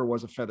 if there ever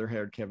was a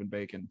feather-haired Kevin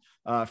Bacon,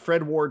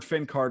 Fred Ward,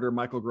 Finn Carter,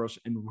 Michael Gross,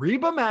 and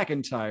Reba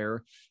McEntire,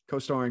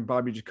 co-starring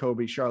Bobby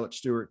Jacoby, Charlotte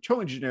Stewart,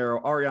 Tony Gennaro,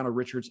 Ariana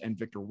Richards, and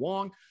Victor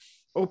Wong.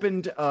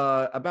 Opened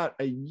about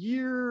a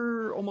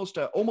year, almost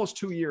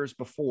 2 years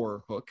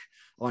before Hook,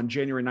 on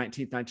January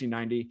 19th,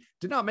 1990.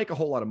 Did not make a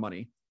whole lot of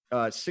money.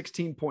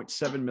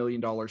 $16.7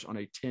 million on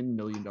a $10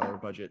 million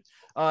budget.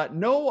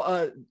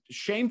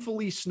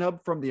 Shamefully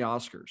snubbed from the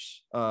Oscars,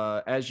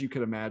 as you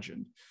could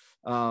imagine.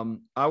 I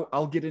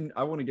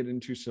want to get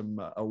into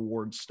some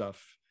award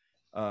stuff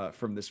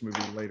from this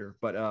movie later,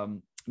 but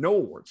no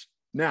awards.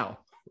 Now,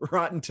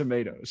 Rotten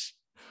Tomatoes.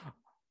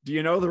 Do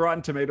you know the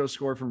Rotten Tomatoes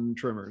score from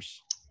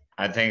Tremors?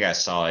 I think I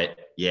saw it.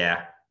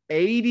 Yeah.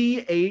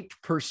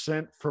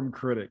 88% from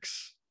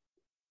critics,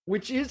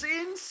 which is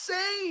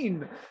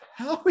insane.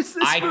 How is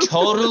this? I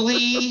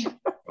totally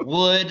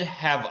would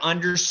have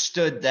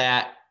understood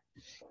that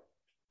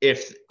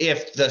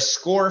if the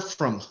score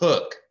from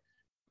Hook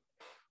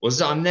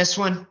was on this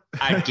one,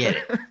 I'd get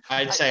it.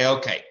 I'd say,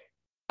 okay.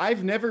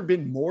 I've never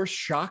been more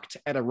shocked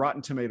at a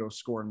Rotten Tomatoes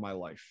score in my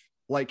life.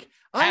 Like,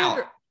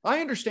 I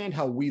understand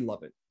how we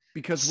love it.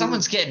 because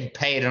someone's getting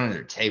paid under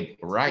the table,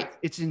 right?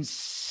 It's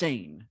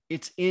insane.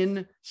 It's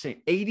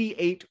insane.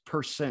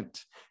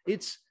 88%.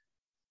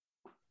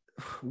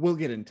 We'll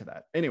get into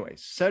that. Anyway,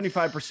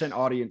 75%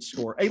 audience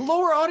score, a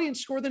lower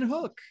audience score than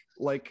Hook.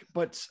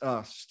 But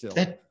still.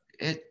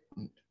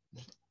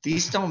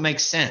 These don't make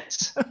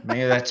sense.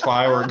 Maybe that's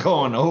why we're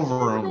going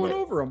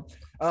over them.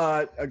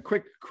 A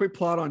quick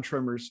plot on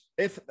Tremors.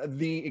 If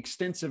the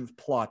extensive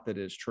plot that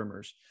is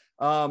Tremors.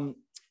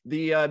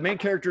 The main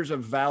characters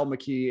of Val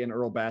McKee and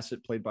Earl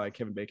Bassett, played by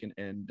Kevin Bacon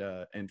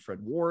and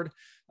Fred Ward.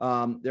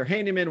 They're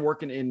handymen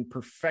working in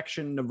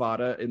Perfection,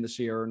 Nevada, in the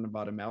Sierra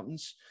Nevada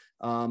mountains.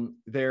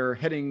 They're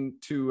heading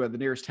to the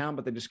nearest town,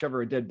 but they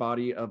discover a dead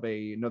body of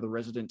another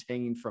resident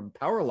hanging from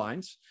power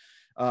lines.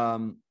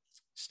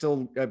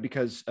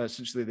 Because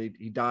essentially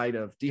he died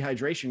of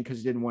dehydration because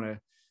he didn't want to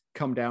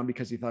come down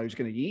because he thought he was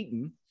going to get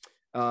eaten.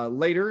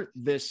 Later,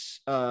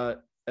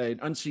 an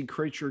unseen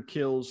creature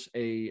kills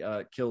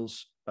a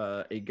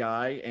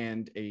guy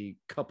and a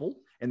couple,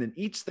 and then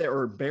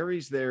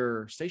buries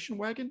their station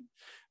wagon.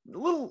 A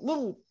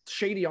little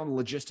shady on the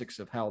logistics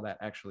of how that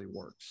actually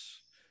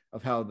works,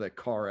 of how the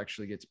car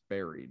actually gets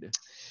buried.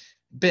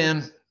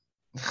 Ben,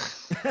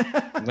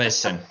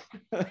 listen.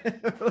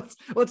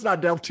 let's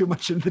not delve too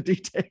much into the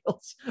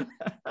details.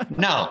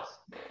 No,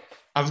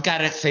 I've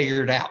got it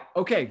figured out.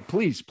 Okay,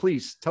 please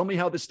tell me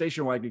how the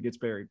station wagon gets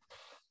buried.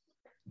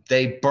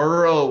 They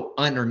burrow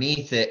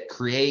underneath it,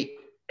 create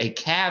a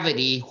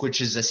cavity,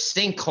 which is a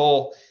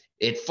sinkhole.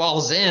 It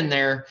falls in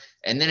there,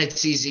 and then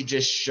it's easy to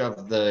just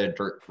shove the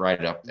dirt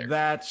right up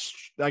there.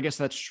 I guess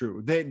that's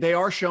true. They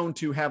are shown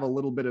to have a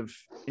little bit of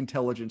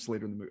intelligence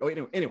later in the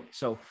movie. Anyway,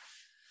 so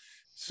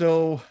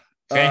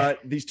okay.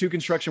 These two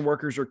construction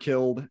workers are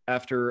killed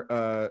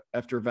after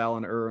Val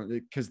and Earl,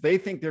 because they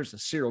think there's a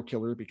serial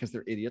killer because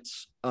they're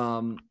idiots.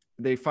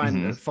 They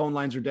find the phone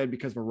lines are dead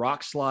because of a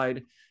rock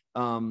slide.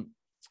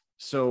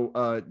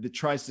 So it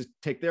tries to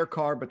take their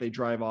car, but they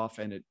drive off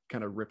and it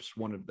kind of rips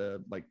one of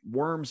the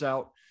worms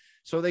out.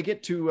 So they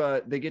get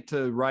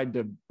to ride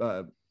to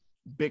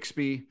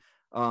Bixby,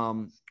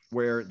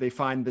 where they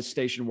find the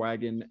station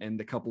wagon and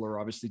the couple are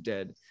obviously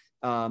dead.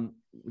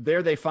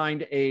 There they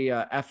find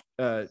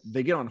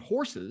they get on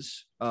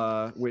horses,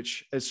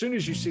 which as soon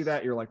as you see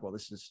that, you're like, well,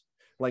 this is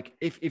like,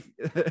 if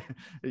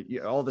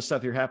all the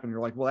stuff here happened, you're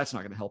like, well, that's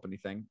not going to help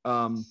anything.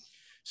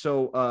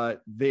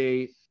 So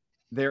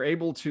they're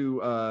able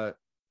to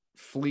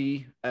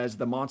flee as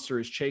the monster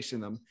is chasing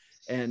them.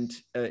 And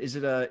is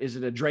it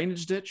a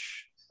drainage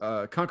ditch,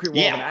 concrete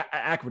wall, and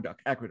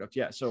aqueduct?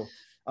 Yeah. So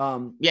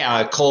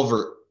a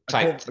culvert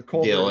type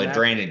deal, a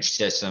drainage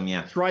system.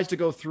 Yeah. Tries to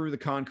go through the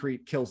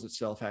concrete, kills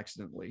itself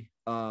accidentally.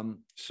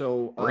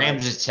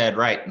 Rams its head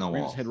right in the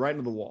wall. Head right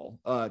into the wall.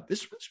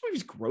 This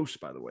movie's gross,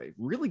 by the way,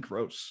 really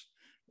gross.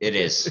 It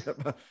is.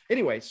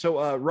 Anyway, so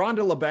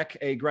Rhonda LeBeck,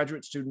 a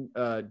graduate student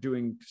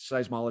doing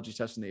seismology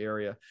tests in the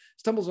area,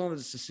 stumbles on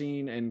this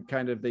scene and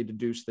they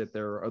deduce that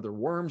there are other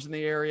worms in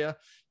the area.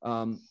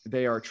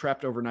 They are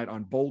trapped overnight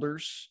on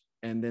boulders,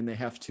 and then they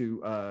have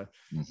to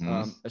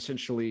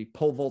essentially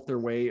pole vault their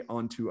way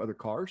onto other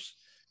cars,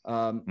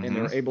 and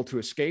they're able to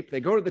escape. They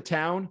go to the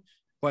town,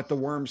 but the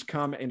worms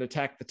come and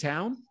attack the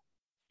town,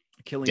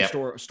 killing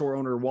store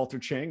owner Walter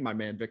Chang, my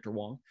man Victor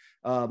Wong.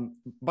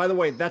 By the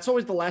way, that's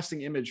always the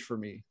lasting image for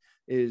me,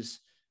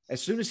 is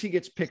as soon as he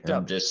gets picked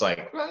up, just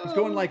like he's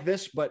going like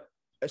this, but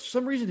for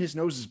some reason his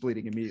nose is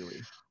bleeding immediately.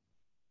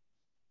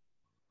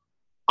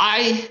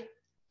 I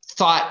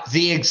thought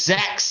the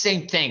exact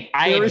same thing.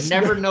 I had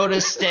never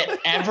noticed it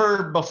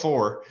ever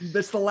before.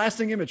 That's the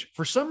lasting image.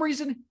 For some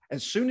reason,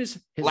 as soon as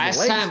his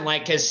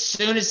as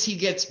soon as he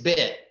gets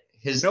bit,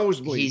 his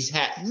nose bleeds.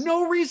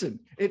 No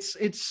reason. It's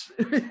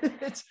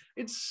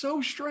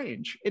so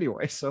strange.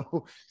 Anyway,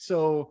 so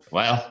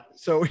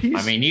he's.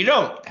 I mean,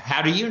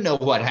 how do you know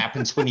what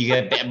happens when you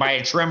get bit by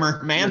a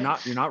tremor, man?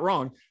 You're not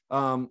wrong.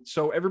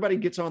 So everybody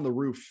gets on the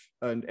roof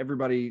and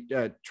everybody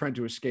trying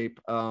to escape.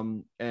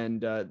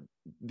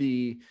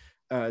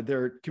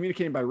 They're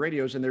communicating by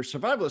radios, and their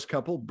survivalist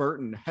couple, Bert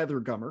and Heather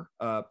Gummer,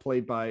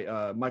 played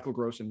by Michael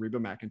Gross and Reba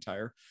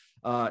McEntire,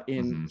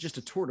 in just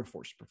a tour de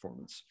force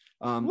performance.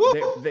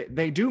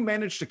 They do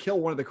manage to kill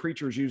one of the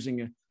creatures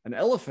using an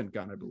elephant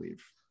gun, I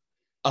believe.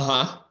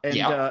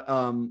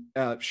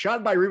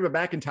 Shot by Reba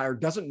McEntire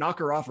doesn't knock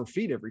her off her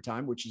feet every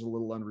time, which is a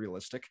little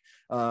unrealistic.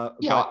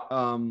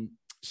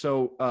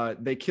 So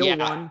they kill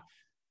one.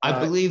 I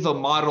believe a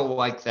model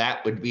like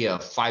that would be a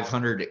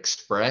 500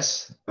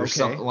 Express or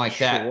something like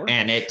that.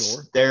 And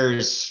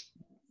there's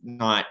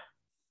not,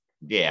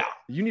 you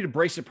need to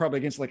brace it probably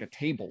against like a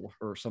table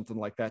or something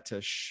like that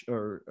it's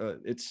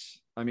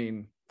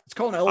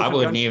called an elephant. I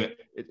wouldn't even,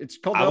 it's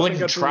called. I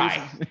wouldn't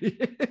try.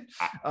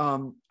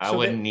 I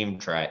wouldn't even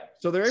try it.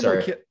 So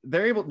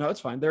no, it's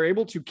fine. They're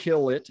able to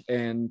kill it,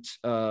 and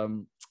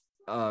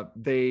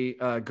they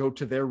go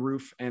to their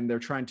roof, and they're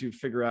trying to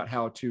figure out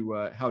how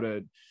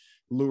to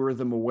lure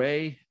them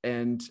away.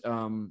 And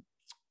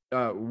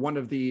one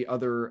of the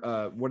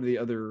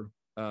other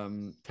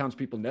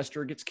townspeople,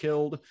 Nestor, gets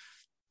killed.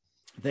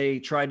 they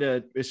tried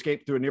to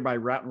escape through a nearby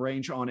mountain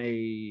range on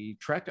a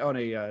tractor.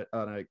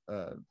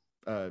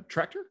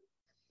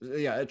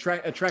 Yeah, a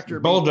tractor,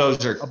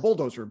 bulldozer, a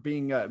bulldozer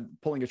being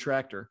pulling a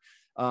tractor.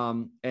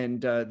 And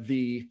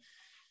the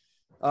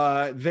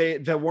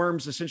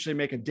worms essentially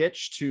make a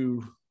ditch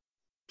to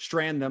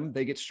strand them.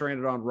 They get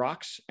stranded on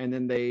rocks, and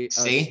then they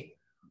see,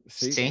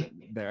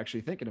 they're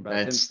actually thinking about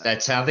it.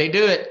 That's how they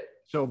do it.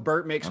 So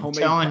Bert makes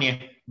homemade. Telling you,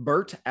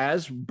 Bert,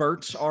 as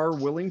Berts are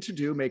willing to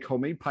do, make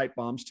homemade pipe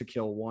bombs to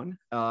kill one.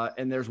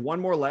 And there's one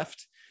more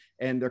left,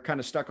 and they're kind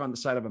of stuck on the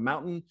side of a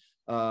mountain.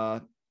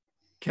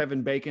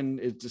 Kevin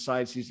Bacon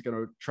decides he's going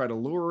to try to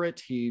lure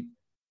it. He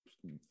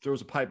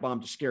throws a pipe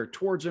bomb to scare it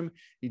towards him.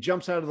 He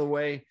jumps out of the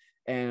way,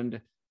 and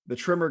the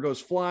trimmer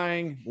goes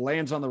flying,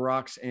 lands on the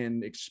rocks,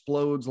 and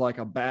explodes like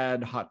a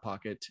bad Hot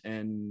Pocket.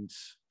 And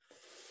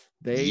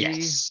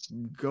they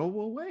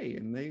go away,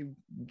 and they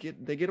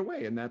get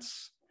away, and that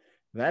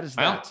is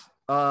that.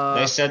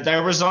 They said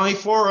there was only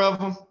 4 of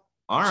them.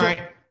 All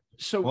right.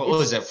 So what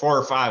was it, 4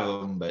 or 5 of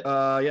them? But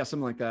yeah,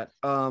 something like that.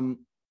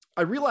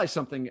 I realized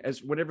something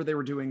as whenever they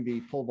were doing the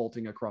pole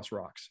vaulting across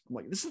rocks. I'm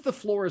like, this is the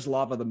floor is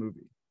lava, the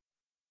movie.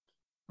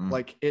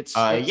 Like it's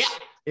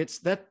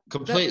that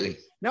completely.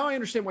 Now I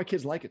understand why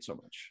kids like it so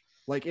much.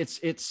 Like it's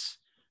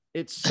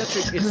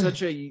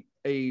such a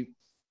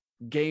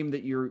game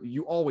that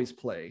you always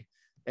play.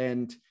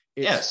 And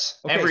it's,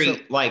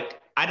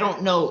 I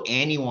don't know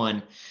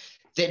anyone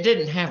that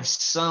didn't have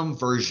some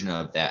version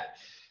of that.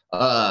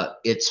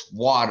 It's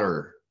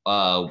water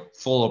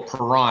full of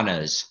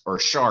piranhas or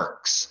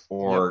sharks,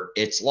 or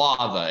it's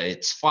lava,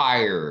 it's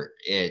fire,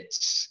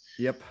 it's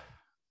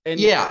and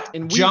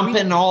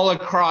jumping all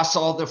across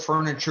all the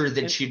furniture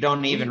that you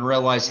don't even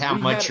realize how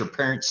much your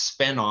parents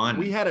spent on.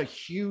 We had a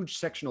huge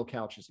sectional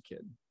couch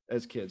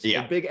as kids,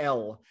 a big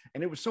L,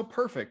 and it was so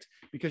perfect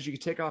because you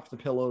could take off the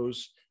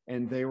pillows,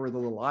 and they were the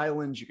little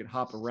islands you could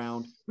hop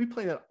around. We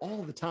play that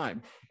all the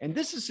time, and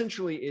this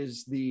essentially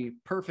is the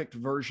perfect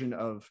version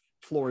of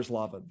Floor is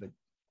Lava.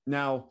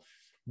 Now,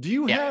 do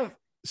you have,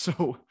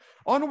 so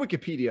on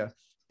Wikipedia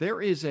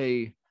there is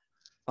a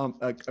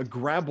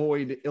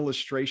graboid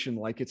illustration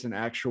like it's an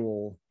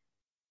actual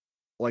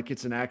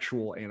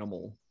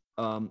animal.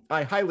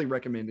 I highly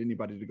recommend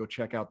anybody to go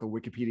check out the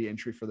Wikipedia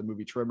entry for the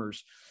movie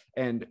Tremors,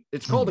 and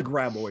it's called a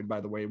graboid,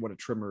 by the way, what a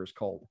trimmer is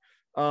called.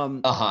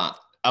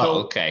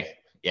 Okay.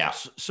 Yeah.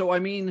 So I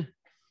mean,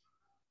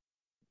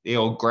 the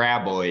old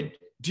graboid.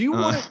 Do you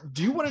want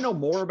to know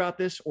more about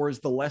this, or is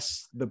the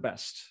less the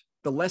best?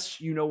 The less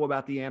you know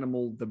about the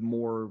animal, the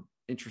more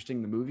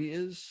interesting the movie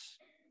is?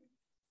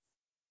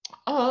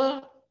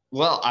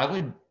 Well, I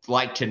would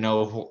like to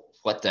know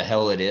what the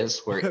hell it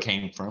is, where it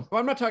came from. Well,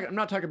 I'm not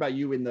talking about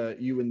you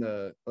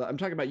I'm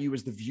talking about you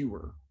as the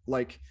viewer.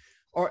 Like,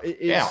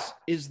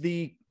 is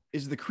the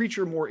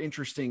creature more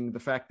interesting? The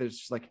fact that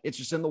it's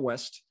just in the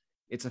West,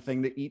 it's a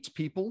thing that eats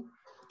people,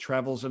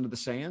 travels under the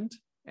sand,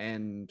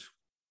 and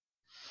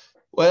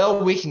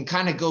well, we can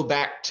kind of go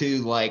back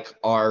to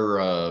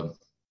our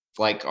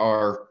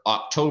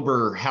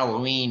October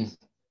Halloween,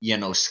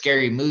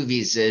 scary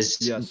movies.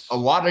 Is a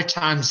lot of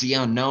times the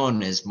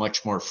unknown is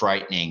much more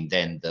frightening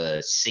than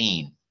the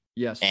seen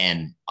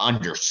and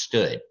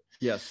understood.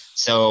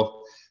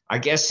 So I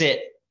guess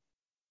it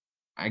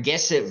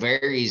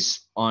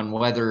varies on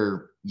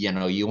whether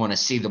you want to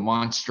see the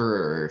monster,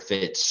 or if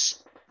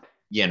it's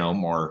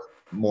more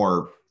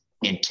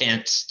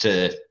intense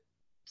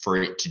for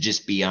it to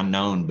just be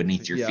unknown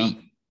beneath your feet.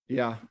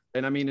 Yeah.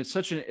 And I mean, it's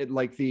such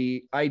like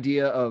the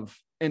idea of,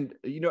 and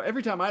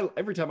every time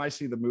I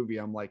see the movie,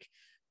 I'm like,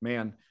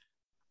 man,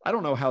 I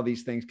don't know how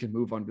these things can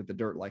move under the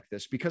dirt like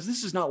this, because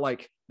this is not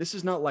like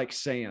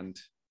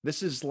sand.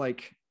 This is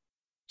like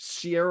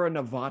Sierra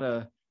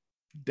Nevada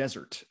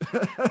desert.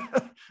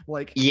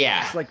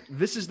 It's like,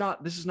 this is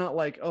not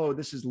like, oh,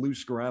 this is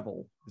loose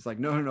gravel. It's like,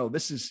 no,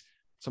 this is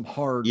some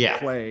hard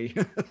clay.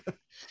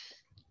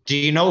 Do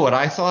you know what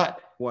I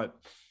thought? What?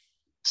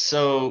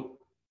 So,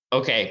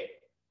 okay,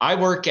 I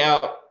work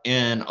out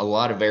in a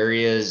lot of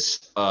areas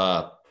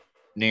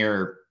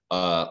near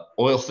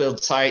oil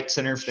field sites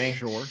and everything.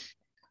 Sure.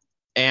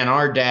 And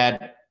our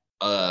dad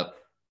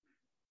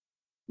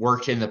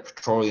worked in the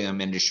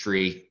petroleum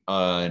industry,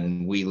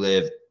 and we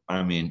lived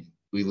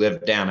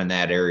down in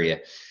that area.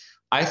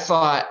 I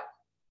thought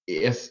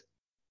if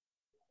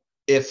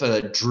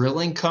a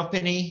drilling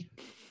company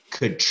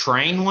could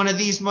train one of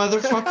these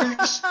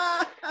motherfuckers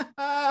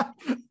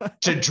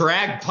to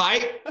drag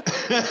pipe,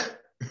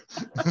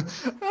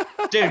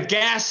 dude,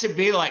 gas would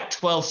be like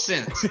 12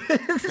 cents.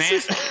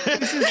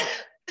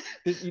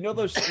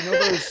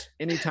 Those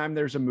anytime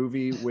there's a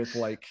movie with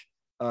like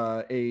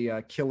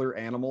a killer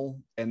animal,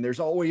 and there's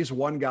always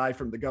one guy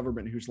from the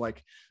government who's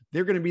like,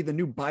 they're going to be the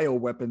new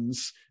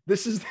bioweapons.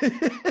 This is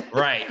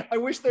right. I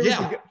wish there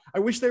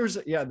was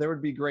there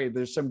would be great.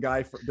 There's some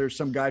guy from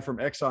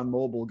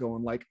ExxonMobil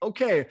going like,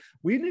 okay,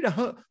 we need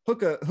to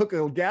hook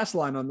a gas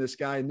line on this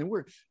guy, and then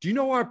do you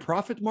know our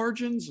profit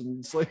margins? And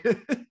it's like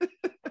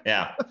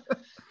yeah.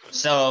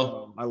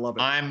 So I love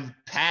it. I'm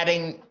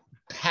patenting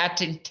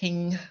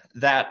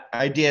that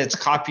idea. It's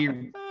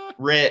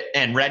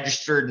and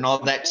registered and all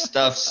that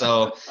stuff.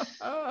 So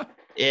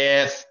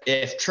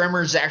if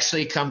Tremors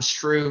actually comes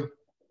true,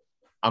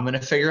 I'm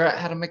gonna figure out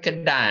how to make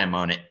a dime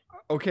on it.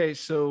 Okay,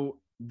 so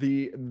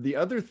the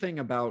other thing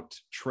about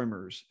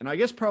Tremors, and I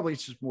guess probably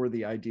it's just more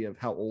the idea of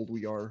how old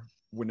we are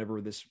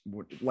whenever this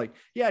would, like,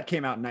 yeah, it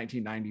came out in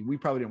 1990. We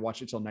probably didn't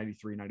watch it until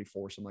 93,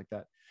 94, something like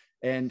that.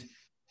 And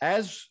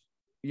as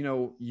you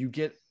know, you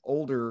get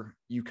older,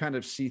 you kind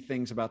of see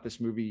things about this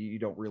movie you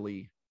don't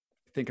really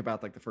think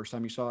about like the first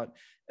time you saw it,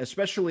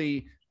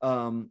 especially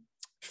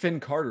Finn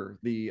Carter,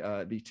 the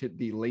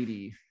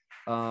lady,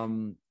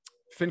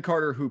 Finn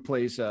Carter, who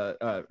plays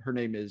her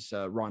name is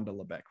Rhonda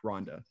Lebeck.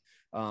 Rhonda,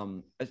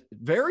 a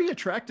very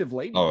attractive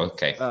lady. Oh,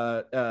 okay.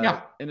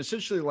 Yeah, and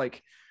essentially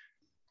like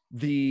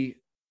the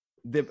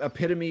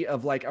epitome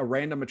of like a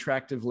random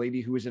attractive lady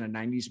who is in a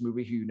 90s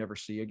movie who you never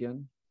see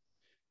again.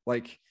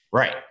 Like,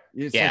 right.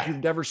 It's like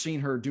you've never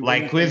seen her do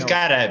like we've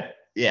got to,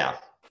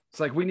 It's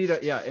like we need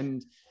a,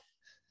 and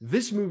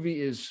this movie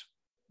is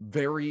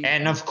very,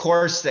 and of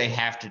course they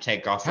have to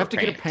take off have to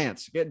get a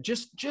pants. Yeah,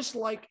 just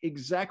like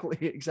exactly.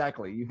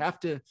 You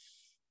have to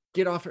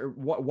get off.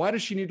 Why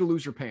does she need to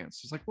lose her pants?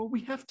 It's like, well,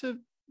 we have to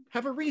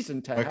have a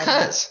reason to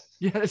because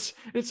yes,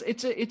 it's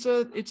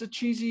a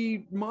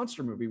cheesy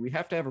monster movie. We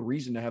have to have a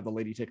reason to have the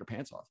lady take her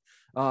pants off.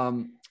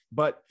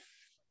 But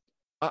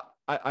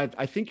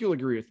I think you'll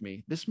agree with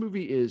me. This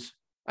movie is,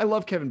 I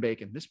love Kevin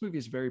Bacon. This movie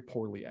is very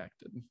poorly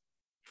acted.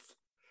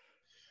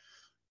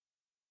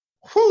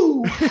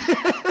 Whew.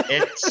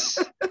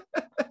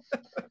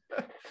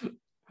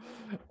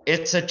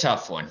 It's a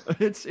tough one.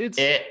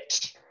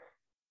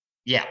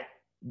 Yeah.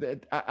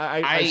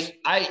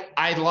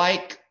 I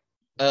like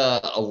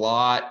a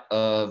lot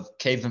of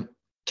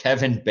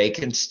Kevin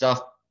Bacon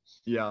stuff.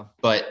 Yeah.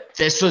 But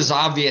this was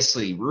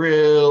obviously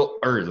real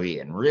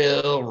early and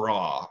real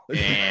raw,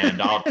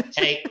 and I'll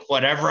take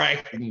whatever I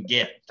can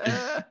get.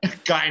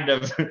 Kind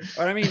of.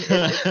 I mean,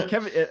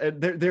 Kevin,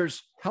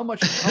 there's how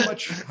much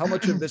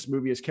of this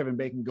movie is Kevin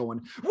Bacon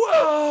going,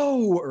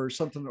 whoa, or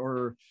something,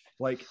 or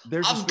like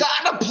there's I've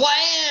got a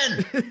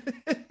plan.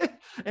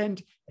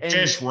 and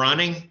just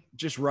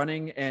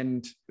running,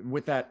 and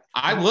with that,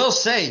 I will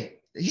say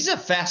he's a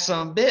fast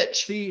son of a bitch.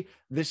 See,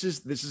 this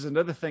is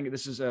another thing.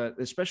 This is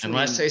especially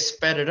unless they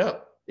sped it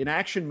up. In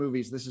action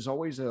movies, this is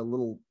always a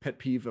little pet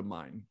peeve of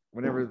mine.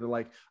 Whenever they're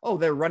like, oh,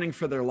 they're running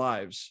for their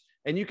lives,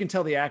 and you can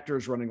tell the actor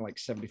is running like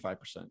 75%.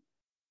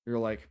 You're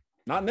like,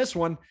 not in this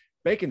one.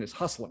 Bacon is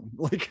hustling.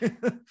 Like,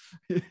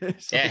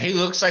 yeah, he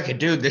looks like a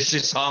dude that's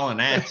just hauling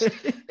ass.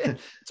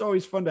 It's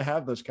always fun to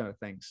have those kind of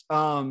things.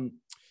 So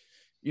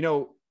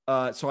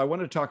I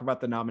wanted to talk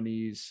about the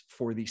nominees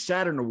for the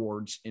Saturn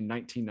Awards in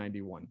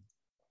 1991.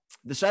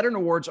 The Saturn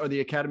Awards are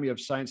the Academy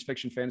of Science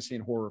Fiction, Fantasy,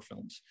 and Horror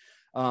Films.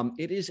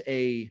 It is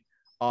a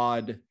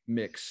odd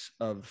mix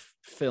of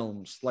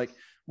films. Like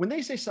when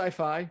they say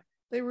sci-fi,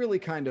 they really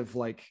kind of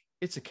like,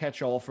 it's a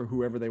catch-all for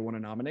whoever they want to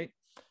nominate.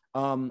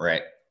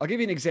 Right. I'll give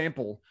you an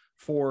example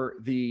for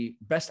the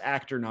Best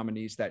Actor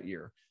nominees that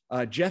year.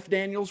 Jeff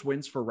Daniels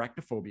wins for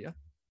Arachnophobia,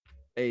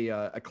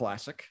 a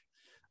classic.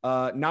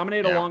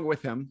 Nominated along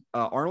with him,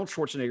 Arnold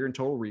Schwarzenegger in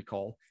Total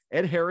Recall,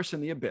 Ed Harris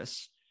in The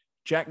Abyss,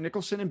 Jack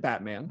Nicholson in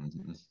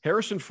Batman,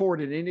 Harrison Ford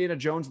in Indiana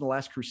Jones and the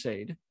Last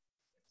Crusade,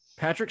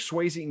 Patrick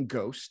Swayze in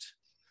Ghost,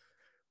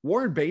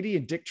 Warren Beatty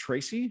and Dick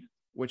Tracy,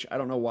 which I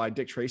don't know why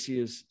Dick Tracy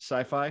is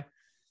sci-fi.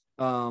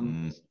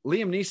 Liam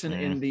Neeson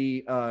in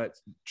the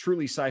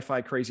truly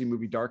sci-fi crazy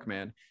movie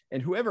Darkman,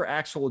 and whoever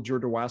Axel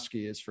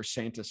Jodorowsky is for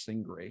Santa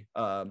Stingray.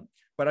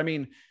 But I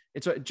mean,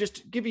 it's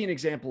just give you an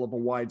example of a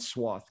wide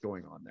swath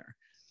going on there.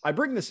 I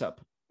bring this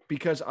up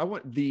because I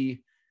want the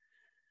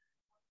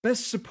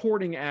Best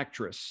Supporting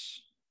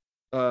Actress,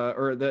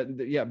 or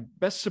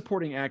Best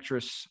Supporting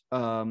Actress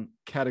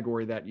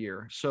category that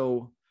year.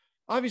 So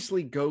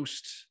obviously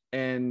Ghost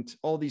and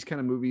all these kind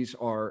of movies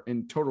are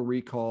in Total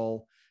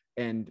Recall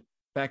and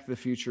Back to the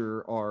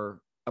Future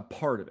are a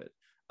part of it.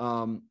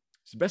 So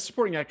Best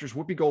Supporting Actress,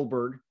 Whoopi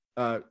Goldberg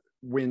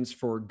wins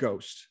for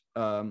Ghost.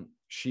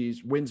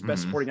 She wins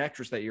Best Supporting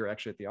Actress that year,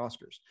 actually, at the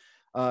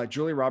Oscars.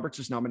 Julia Roberts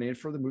is nominated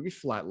for the movie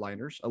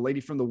Flatliners, A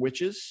Lady from the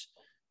Witches,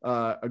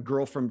 a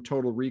girl from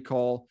Total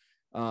Recall,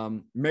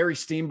 Mary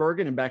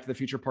Steenburgen in Back to the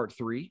Future Part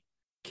 3,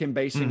 Kim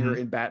Basinger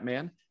in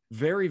Batman.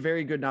 Very,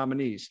 very good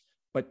nominees.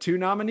 But two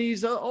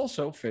nominees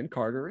also, Finn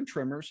Carter in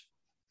Tremors,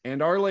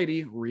 and Our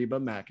Lady, Reba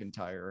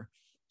McEntire.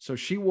 So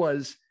she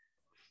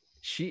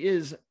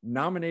is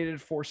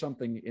nominated for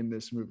something in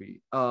this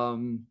movie.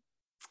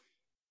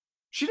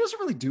 She doesn't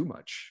really do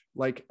much.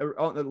 Like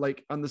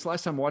on this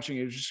last time watching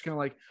it, it's just kind of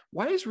like,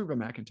 why is Reba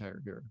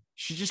McEntire here?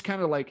 She just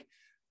kind of like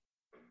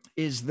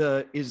is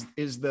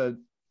the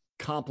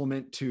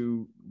compliment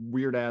to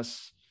weird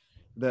ass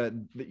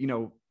the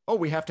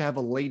we have to have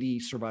a lady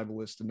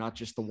survivalist and not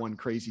just the one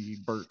crazy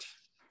Bert.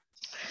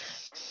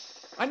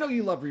 I know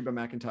you love Reba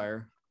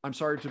McEntire. I'm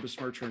sorry to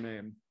besmirch her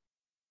name.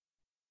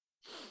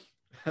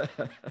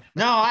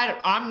 No,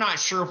 I'm not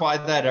sure why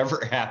that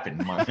ever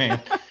happened, my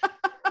man.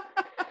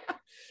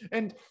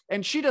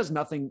 and she does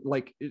nothing.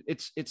 Like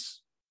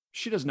it's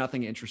She does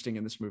nothing interesting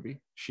in this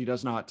movie. She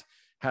does not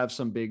have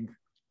some big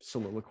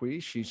soliloquy.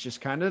 She's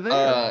just kind of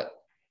there.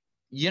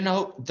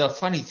 The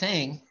funny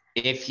thing,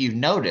 if you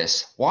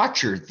notice,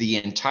 watch her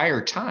the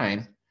entire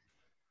time,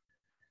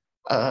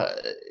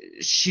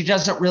 she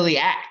doesn't really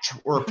act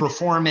or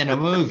perform in a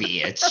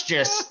movie. It's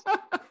just...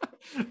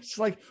 It's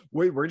like,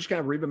 wait, we're just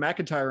going to Reba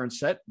McEntire on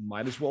set.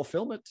 Might as well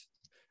film it.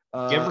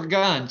 Give her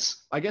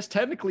guns. I guess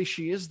technically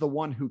she is the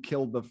one who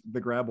killed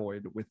the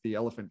graboid with the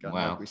elephant gun,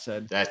 like we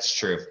said. That's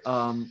true.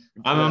 I'm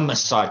a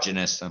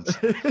misogynist.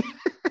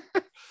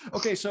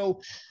 Okay, so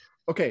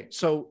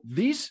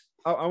these,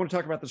 I want to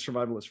talk about the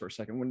survivalists for a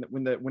second.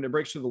 When it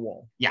breaks through the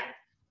wall. Yeah.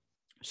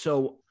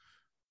 So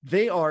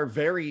they are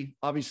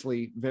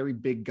obviously very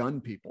big gun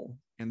people,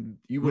 and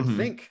you would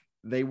think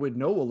they would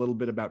know a little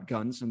bit about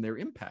guns and their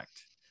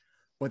impact.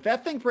 But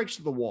that thing breaks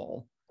through the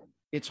wall.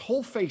 Its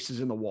whole face is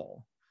in the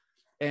wall.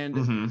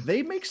 And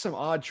they make some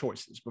odd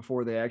choices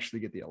before they actually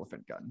get the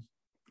elephant gun.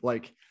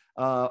 Like,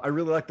 I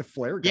really like the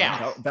flare gun.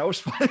 Yeah. That was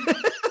fun.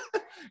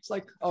 It's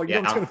like, oh, you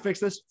know what's going to fix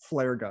this?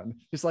 Flare gun.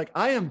 It's like,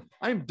 I'm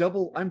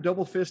double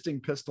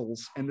fisting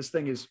pistols, and this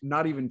thing is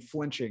not even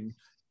flinching.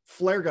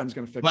 Flare gun's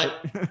going to fix it.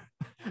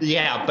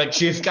 Yeah,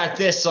 but you've got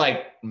this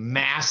like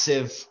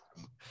massive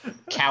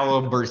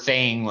caliber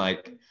thing.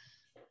 Like,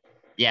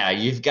 yeah,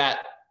 you've got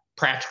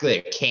practically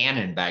a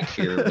cannon back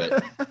here,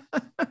 but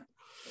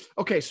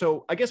okay,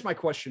 so I guess my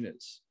question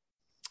is,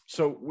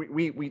 so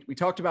we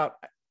talked about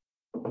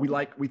we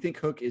think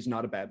Hook is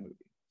not a bad movie.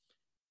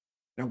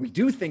 Now we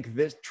do think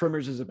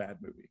Tremors is a bad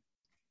movie.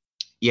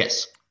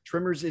 Yes.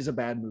 Tremors is a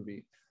bad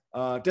movie.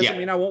 Doesn't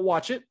mean I won't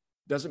watch it.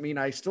 Doesn't mean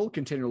I still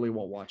continually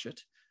won't watch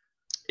it.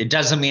 It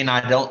doesn't mean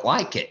I don't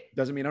like it.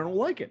 Doesn't mean I don't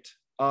like it.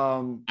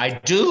 I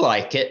do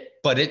like it,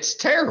 but it's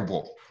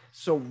terrible.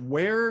 So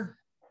where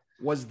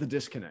was the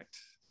disconnect?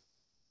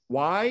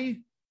 Why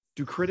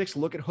do critics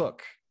look at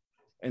Hook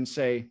and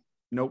say,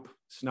 nope,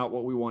 it's not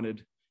what we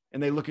wanted?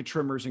 And they look at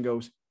Tremors and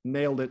goes,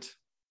 nailed it.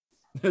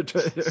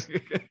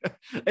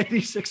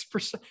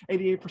 86%,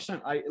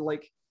 88%. I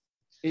like,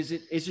 is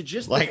it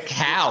just like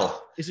how?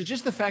 Is it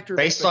just the factor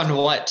based on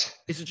what?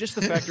 Is it just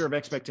the factor of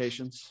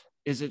expectations?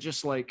 Is it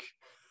just like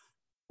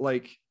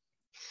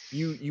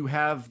you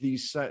have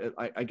these,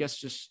 I guess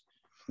just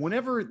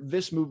whenever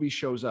this movie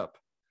shows up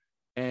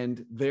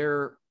and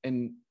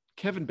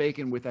Kevin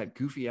Bacon with that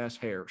goofy ass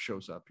hair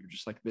shows up, you're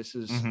just like, this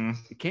is,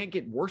 it can't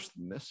get worse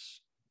than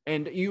this.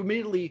 And you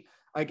immediately,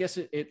 I guess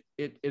it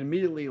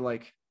immediately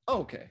like,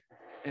 oh, okay.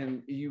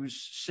 And you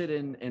sit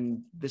in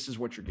and this is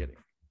what you're getting.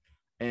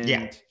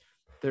 And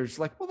there's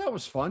like, well, that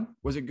was fun.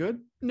 Was it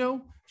good?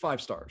 No,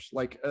 5 stars.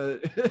 Like,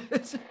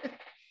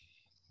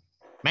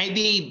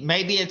 maybe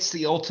it's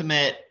the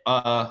ultimate,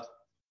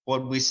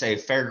 what would we say,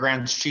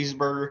 Fairgrounds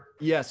cheeseburger?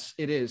 Yes,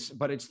 it is.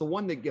 But it's the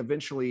one that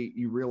eventually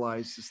you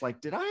realize it's like,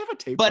 did I have a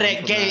tape? But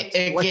it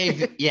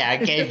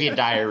gave you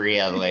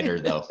diarrhea later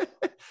though.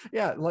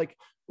 Yeah, like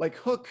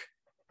Hook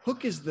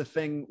is the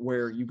thing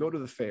where you go to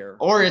the fair.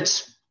 Or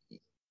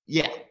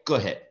go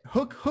ahead.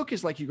 Hook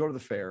is like you go to the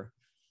fair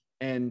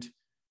and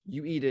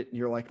you eat it and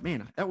you're like,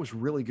 man, that was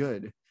really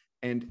good.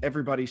 And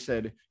everybody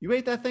said, you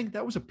ate that thing?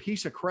 That was a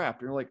piece of crap.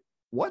 And you're like,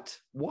 what?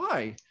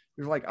 Why?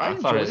 You're like, I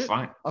thought it was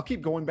fine. I'll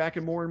keep going back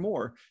and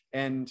more.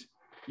 And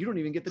you don't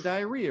even get the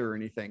diarrhea or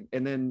anything.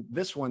 And then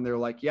this one, they're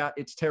like, yeah,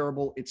 it's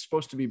terrible. It's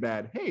supposed to be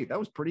bad. Hey, that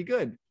was pretty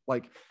good.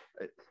 Like,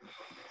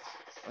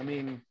 I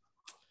mean,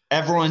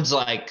 everyone's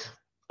like,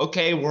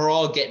 okay, we're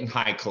all getting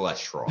high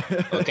cholesterol.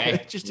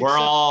 Okay.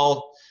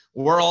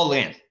 we're all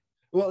in.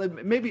 Well,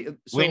 maybe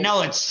we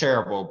know it's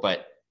terrible,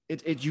 but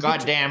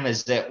goddamn,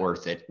 is that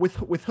worth it?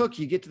 With Hook,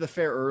 you get to the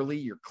fair early.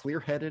 You're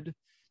clear-headed.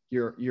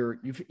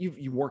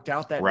 You've worked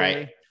out that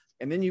day,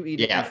 and then you eat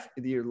it.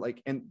 You're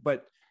like,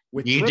 but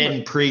with you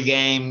didn't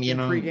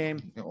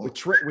pregame,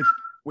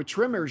 with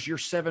Tremors, you're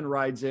 7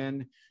 rides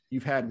in.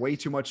 You've had way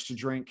too much to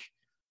drink.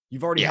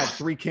 You've already had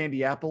 3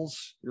 candy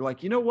apples. You're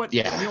like, you know what?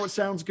 Yeah. You know what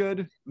sounds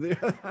good?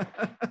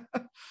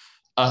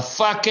 A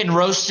fucking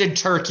roasted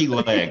turkey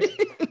leg.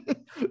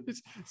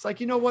 It's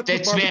like, you know what?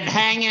 That's been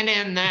hanging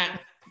in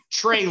that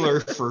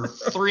trailer for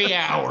 3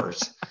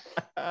 hours.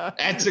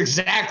 That's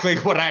exactly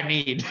what I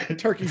need. The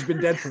turkey's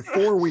been dead for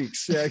 4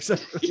 weeks. Yeah,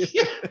 exactly.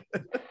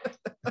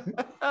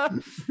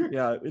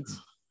 Yeah,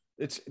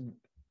 it's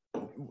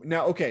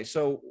now okay.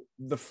 So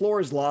the floor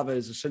is lava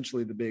is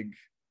essentially the big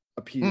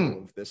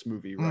appeal of this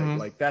movie, right?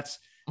 Like that's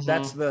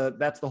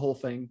the whole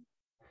thing.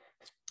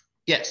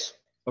 Yes.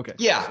 Okay.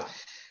 Yeah. So.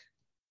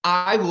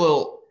 I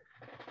will.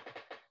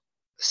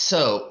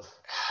 So,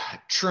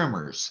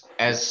 Tremors,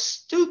 as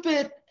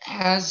stupid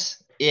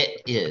as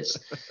it is,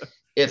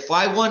 if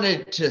I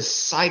wanted to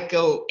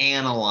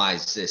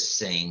psychoanalyze this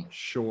thing,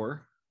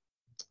 sure,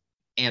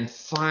 and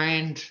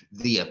find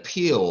the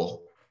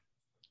appeal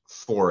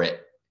for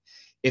it,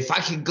 if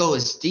I could go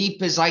as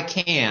deep as I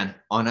can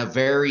on a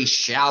very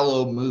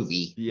shallow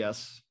movie,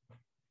 yes,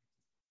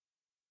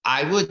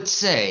 I would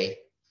say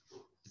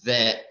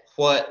that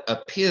what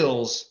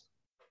appeals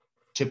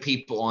to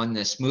people on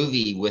this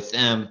movie with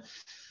them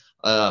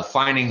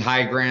finding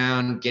high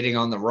ground, getting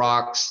on the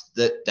rocks,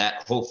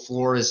 that whole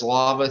floor is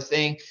lava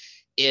thing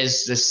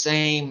is the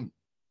same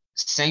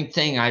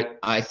thing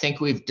I think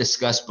we've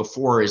discussed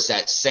before, is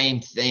that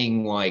same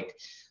thing like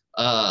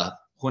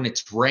when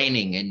it's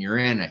raining and you're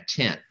in a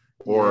tent,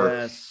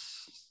 or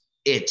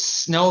it's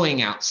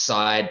snowing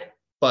outside,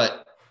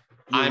 but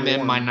I'm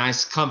in my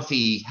nice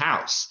comfy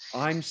house.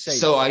 I'm safe.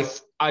 So I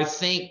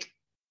think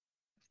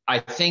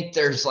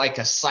there's like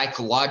a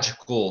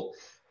psychological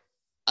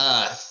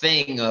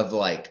thing of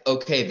like,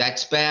 okay,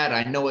 that's bad.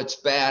 I know it's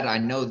bad. I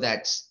know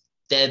that's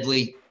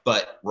deadly,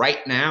 but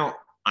right now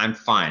I'm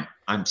fine.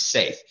 I'm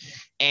safe.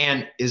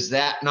 And is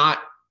that not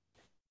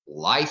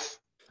life?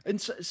 And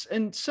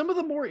some of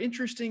the more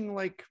interesting,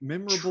 like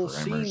memorable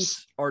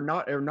scenes are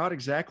not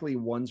exactly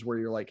ones where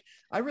you're like,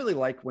 I really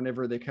like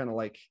whenever they kind of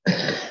like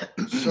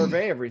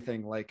survey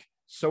everything. Like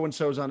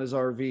so-and-so's on his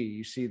RV.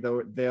 You see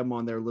them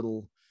on their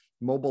little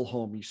mobile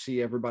home. You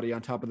see everybody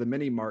on top of the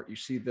mini mart. You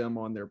see them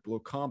on their little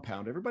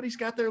compound. Everybody's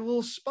got their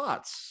little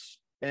spots.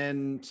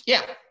 And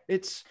yeah,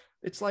 it's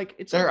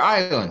like they're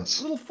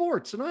islands, little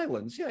forts and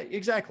islands. Yeah,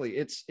 exactly.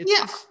 It's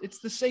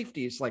the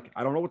safety. It's like,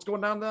 I don't know what's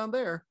going down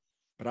there,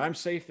 but I'm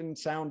safe and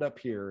sound up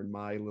here in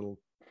my little.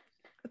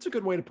 That's a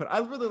good way to put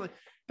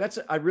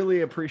it. I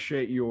really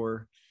appreciate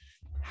your.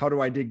 How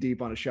do I dig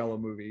deep on a shallow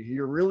movie?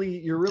 You're really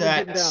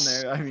getting down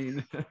there.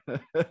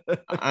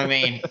 I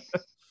mean,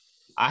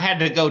 I had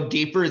to go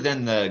deeper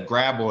than the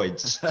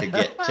graboids to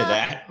get to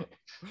that,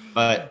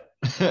 but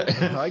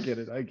I get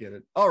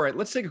it. All right,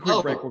 let's take a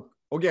quick break.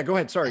 Oh yeah, go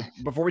ahead. Sorry.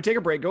 Before we take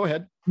a break, go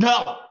ahead.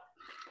 No,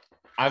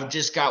 I've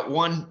just got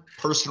one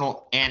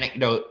personal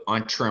anecdote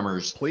on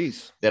Tremors,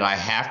 please, that I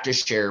have to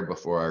share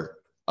before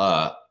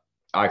I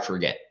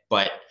forget.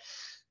 But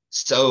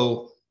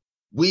so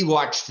we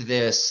watched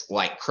this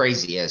like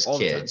crazy as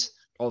kids.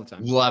 All the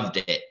time. Loved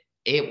it.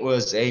 It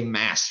was a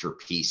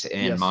masterpiece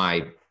in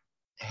my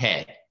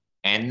head.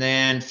 And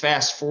then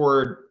fast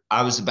forward,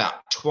 I was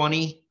about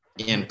 20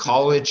 in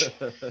college,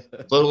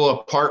 little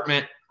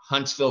apartment,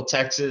 Huntsville,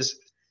 Texas.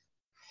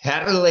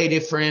 Had a lady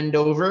friend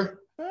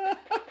over.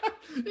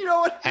 You know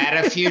what?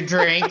 Had a few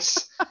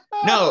drinks.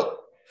 No,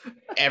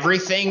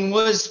 everything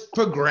was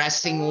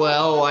progressing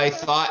well, I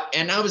thought.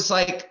 And I was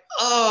like,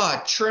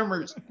 oh,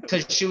 Tremors.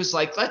 Because she was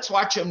like, let's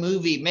watch a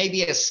movie,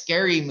 maybe a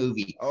scary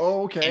movie.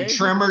 Oh, okay. And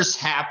Tremors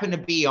happened to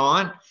be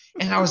on.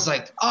 And I was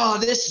like, oh,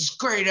 this is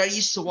great. I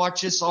used to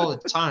watch this all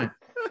the time.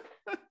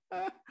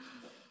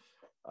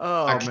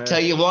 Oh, I can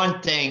tell you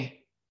one thing.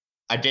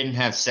 I didn't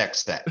have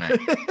sex that night.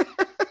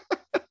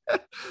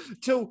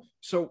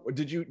 So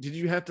did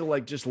you have to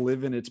like just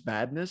live in its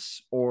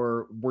badness,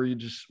 or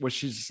was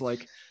she just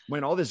like,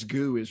 man, all this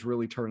goo is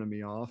really turning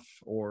me off?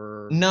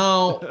 Or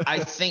no, I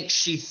think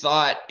she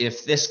thought,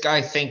 if this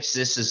guy thinks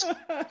this is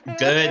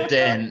good,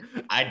 then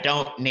I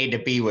don't need to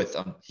be with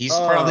him. He's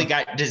probably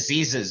got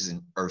diseases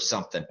or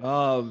something.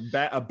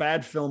 A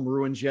bad film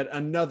ruins yet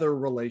another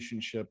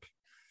relationship.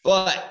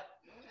 But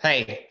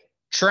hey,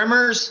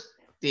 Tremors,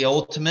 the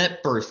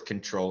ultimate birth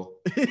control.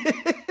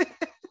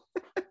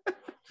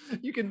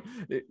 You can,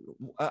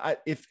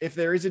 if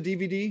there is a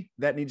DVD,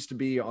 that needs to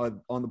be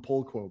on the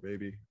pull quote,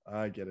 baby.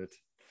 I get it.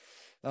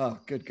 Oh,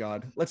 good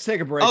God. Let's take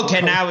a break.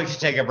 Okay, now we can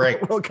take a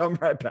break. We'll come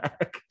right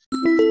back.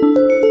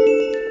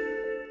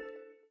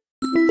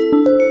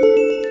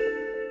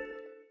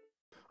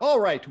 All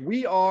right,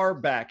 we are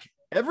back.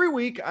 Every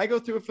week, I go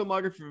through a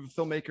filmography of a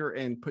filmmaker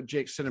and put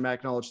Jake's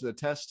cinematic knowledge to the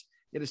test.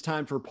 It is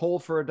time for Poll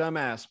for a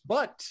Dumbass.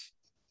 But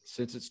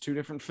since it's two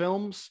different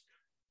films,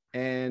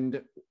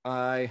 and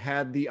I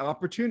had the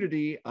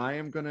opportunity, I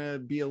am going to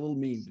be a little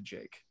mean to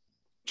Jake.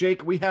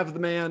 Jake, we have the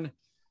man,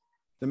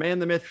 the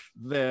myth,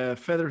 the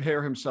feathered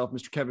hair himself,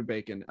 Mr. Kevin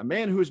Bacon, a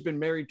man who has been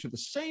married to the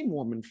same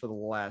woman for the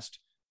last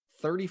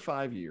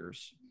 35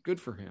 years.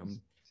 Good for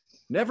him.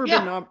 Never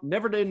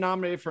been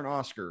nominated for an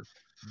Oscar.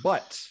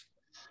 But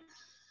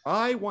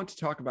I want to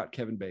talk about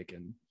Kevin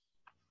Bacon.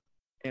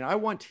 And I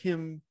want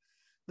him,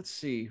 let's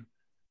see,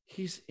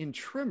 he's in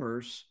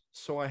Tremors,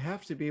 so I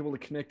have to be able to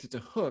connect it to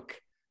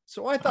Hook.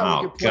 So I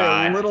thought we could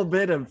play a little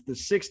bit of the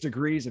 6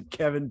 degrees of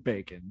Kevin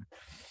Bacon.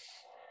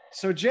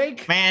 So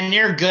Jake, man,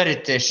 you're good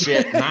at this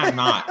shit, and I'm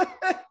not.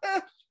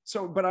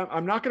 So, but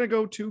I'm not going to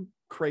go too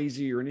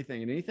crazy or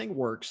anything, and anything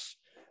works.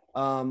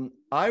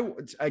 I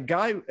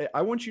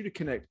want you to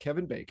connect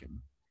Kevin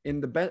Bacon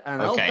in the best,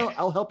 and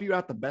I'll help you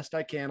out the best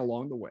I can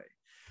along the way.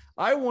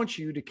 I want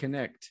you to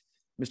connect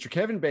Mr.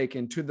 Kevin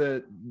Bacon to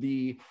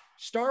the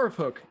star of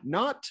Hook,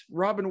 not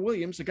Robin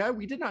Williams, a guy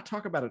we did not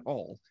talk about at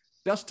all,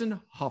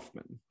 Dustin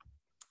Hoffman.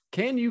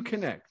 Can you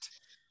connect?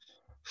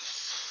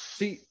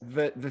 See,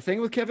 the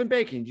thing with Kevin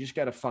Bacon, you just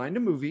got to find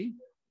a movie and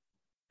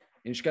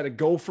you just got to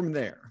go from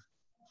there.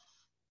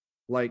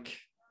 Like,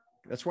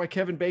 that's why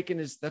Kevin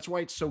Bacon that's why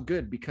it's so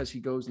good, because he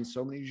goes in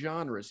so many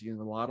genres. He's in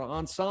a lot of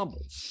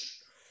ensembles.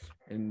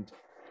 And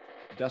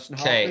Dustin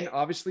Hoffman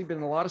obviously been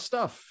in a lot of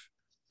stuff.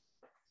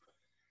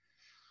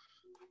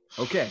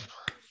 Okay,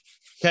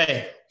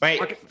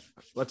 wait.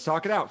 Let's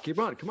talk it out. Keep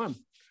on. Come on.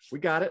 We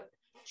got it.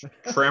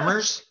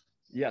 Tremors?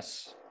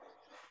 Yes.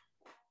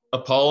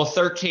 Apollo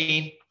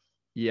 13.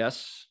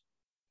 Yes.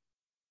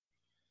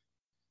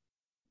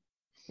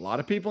 A lot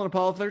of people in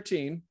Apollo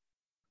 13.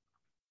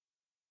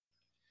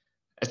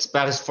 That's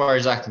about as far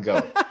as I can go.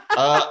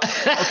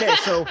 Okay,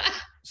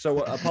 so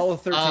Apollo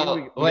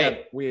 13.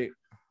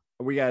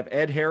 We have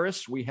Ed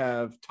Harris. We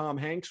have Tom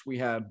Hanks. We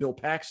have Bill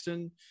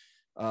Paxton.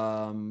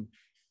 Who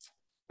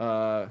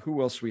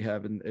else we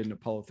have in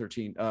Apollo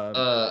 13?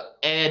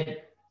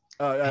 Ed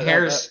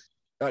Harris.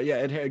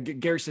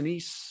 Gary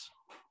Sinise.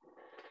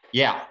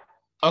 Yeah.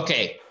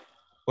 Okay.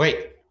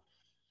 Wait.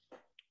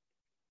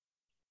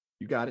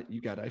 You got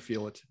it. I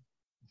feel it.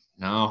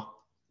 No.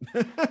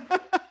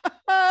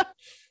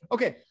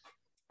 Okay.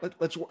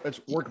 Let's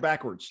work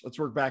backwards.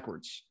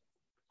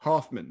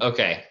 Hoffman.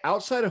 Okay.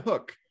 Outside of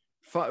Hook,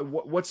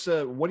 what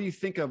do you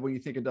think of when you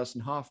think of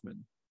Dustin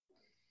Hoffman?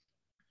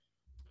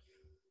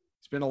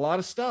 It's been a lot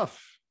of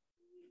stuff.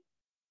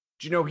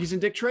 Do you know he's in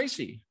Dick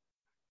Tracy?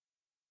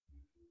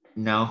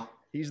 No.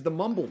 He's the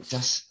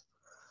Mumbles.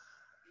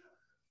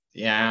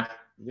 Yeah.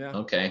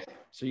 Okay.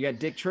 So you got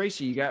Dick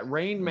Tracy, you got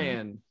Rain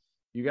Man,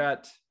 you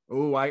got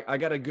I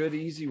got a good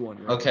easy one.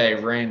 Right okay,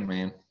 now. Rain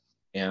Man.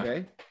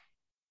 Yeah.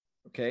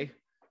 Okay.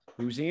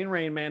 Who's he in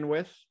Rain Man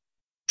with?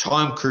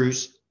 Tom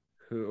Cruise.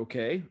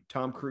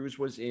 Tom Cruise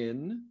was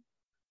in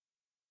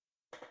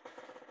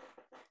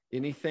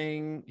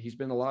anything. He's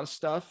been in a lot of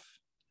stuff.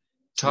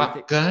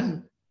 Top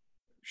Gun.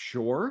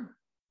 Sure.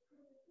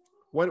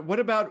 What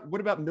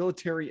about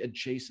military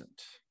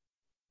adjacent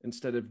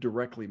instead of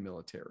directly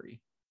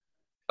military?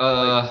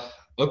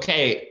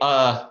 Okay.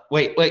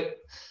 Wait.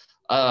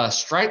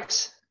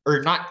 Stripes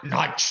or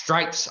not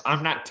stripes.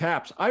 I'm not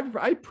Taps. I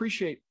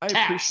appreciate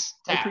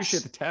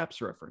the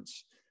Taps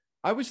reference.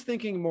 I was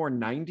thinking more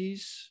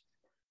 90s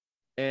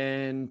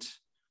and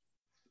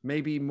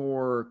maybe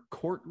more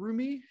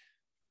courtroomy.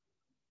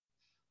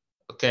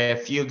 Okay, A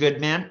Few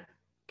Good Men.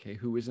 Okay,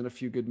 who is in A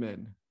Few Good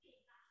Men?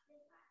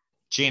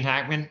 Gene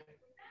Hackman.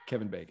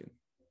 Kevin Bacon.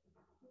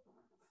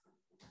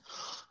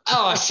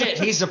 Oh shit,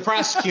 he's a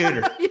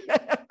prosecutor.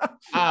 Yeah.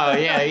 Oh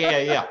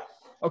yeah.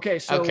 Okay,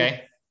 so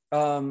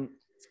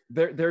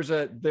there's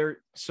a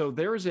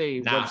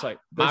website.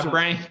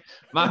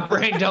 My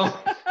brain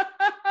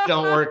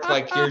don't work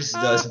like yours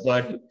does,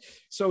 bud.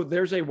 So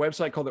there's a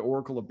website called the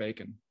Oracle of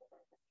Bacon.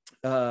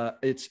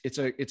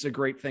 It's a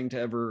great thing to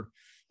ever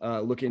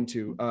look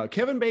into.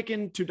 Kevin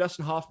Bacon to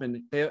Dustin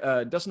Hoffman.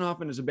 Dustin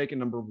Hoffman is a Bacon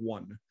number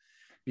 1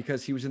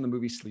 because he was in the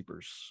movie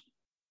Sleepers.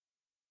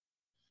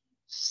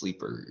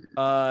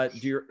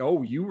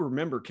 You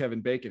remember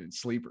Kevin Bacon in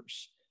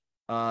Sleepers?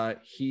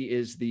 He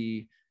is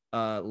the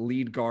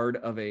lead guard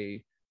of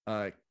a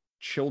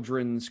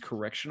children's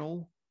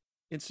correctional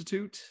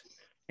institute,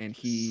 and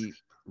he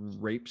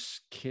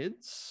rapes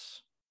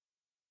kids,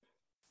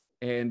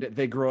 and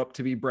they grow up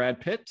to be Brad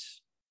Pitt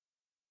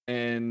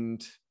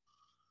and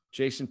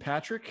Jason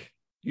Patrick.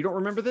 You don't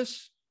remember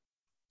this?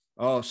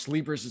 Oh,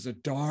 Sleepers is a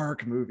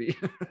dark movie.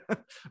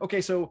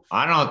 Okay, so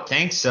I don't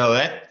think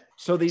so.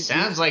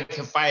 Sounds like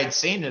if I had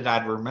seen it,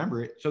 I'd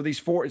remember it. So these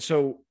four, it's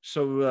kind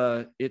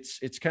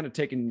of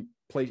taken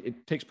place.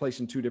 It takes place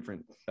in 2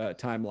 different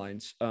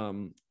timelines.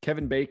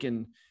 Kevin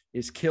Bacon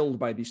is killed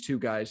by these 2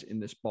 guys in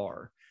this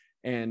bar,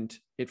 and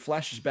it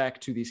flashes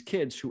back to these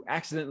kids who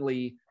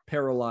accidentally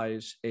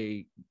paralyze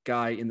a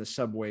guy in the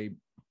subway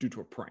due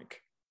to a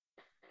prank.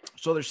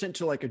 So they're sent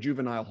to like a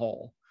juvenile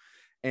hall,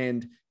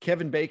 and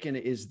Kevin Bacon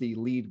is the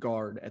lead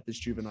guard at this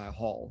juvenile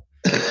hall.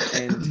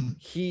 And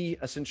he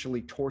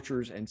essentially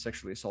tortures and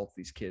sexually assaults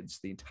these kids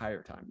the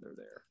entire time they're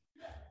there.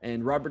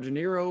 And Robert De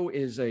Niro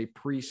is a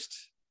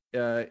priest,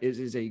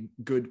 is a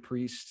good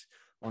priest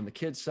on the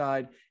kids'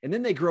 side. And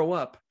then they grow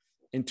up,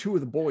 and 2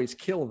 of the boys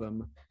kill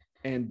them,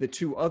 and the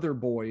 2 other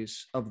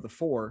boys of the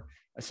 4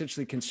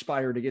 essentially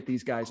conspire to get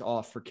these guys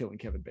off for killing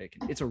Kevin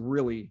Bacon. It's a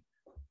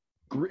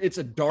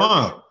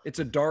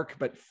dark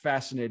but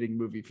fascinating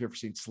movie if you've ever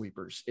seen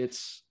Sleepers.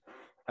 It's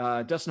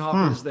Dustin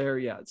Hoffman is there,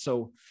 yeah.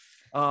 So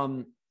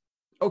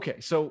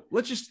okay, so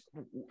let's just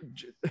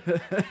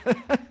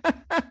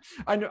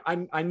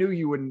I knew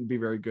you wouldn't be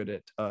very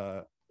good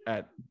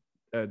at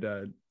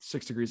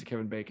 6 Degrees of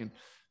Kevin Bacon.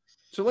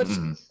 So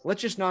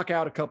let's just knock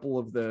out a couple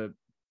of the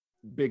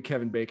big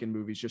Kevin Bacon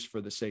movies just for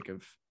the sake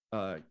of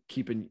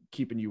keeping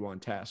you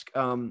on task.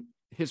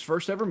 His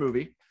first ever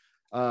movie,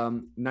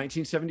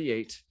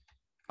 1978.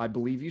 I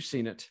believe you've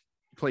seen it.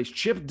 He plays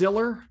Chip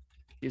Diller.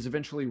 He is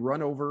eventually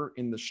run over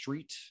in the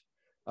street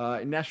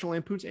in National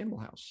Lampoon's Animal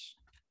House.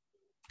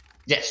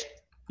 Yes.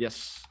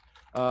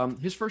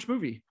 His first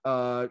movie,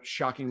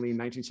 shockingly, in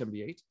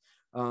 1978,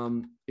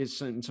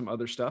 is in some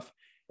other stuff.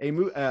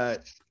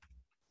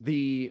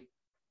 The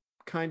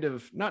kind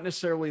of, not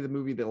necessarily the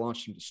movie that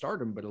launched him to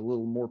stardom, but a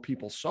little more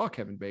people saw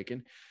Kevin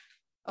Bacon.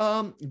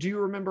 Do you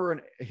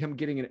remember him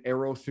getting an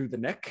arrow through the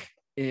neck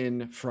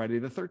in Friday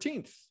the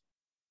 13th?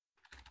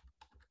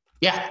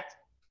 Yeah.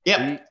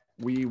 Yep.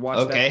 We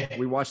watched that.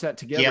 We watched that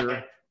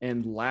together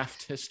and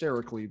laughed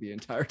hysterically the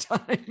entire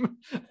time.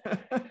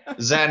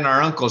 Is that in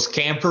our uncle's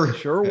camper?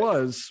 Sure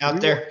was. Out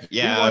there?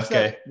 Yeah,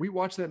 okay. We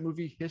watched that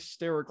movie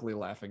hysterically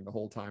laughing the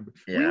whole time.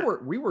 Yeah.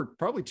 We were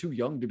probably too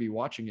young to be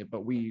watching it,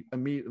 but we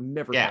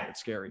never found it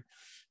scary.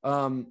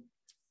 That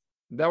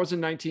was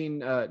in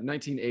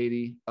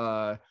 1980.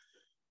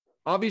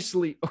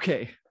 Obviously,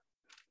 okay.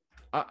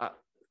 I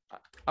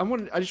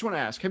just want to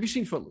ask, have you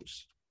seen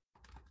Footloose?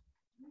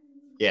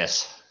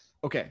 Yes.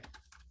 Okay.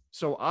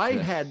 So I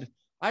had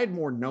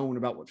more known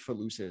about what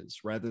Footloose is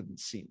rather than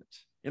seen it.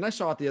 And I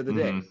saw it the other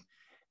day.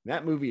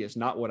 That movie is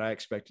not what I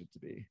expected it to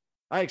be.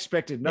 I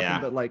expected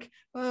nothing but like,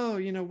 oh,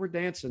 we're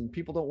dancing.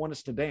 People don't want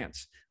us to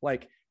dance.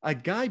 Like a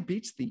guy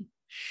beats the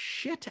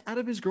shit out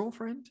of his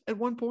girlfriend at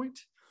one point.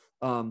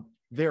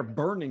 They're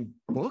burning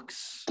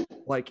books.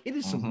 Like it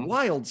is some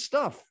wild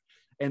stuff.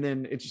 And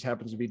then it just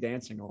happens to be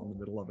dancing all in the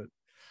middle of it.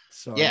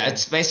 So yeah,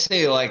 it's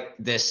basically like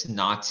this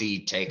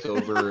Nazi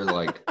takeover,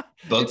 like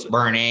book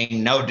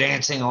burning, no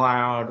dancing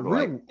allowed.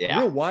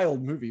 Real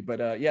wild movie. But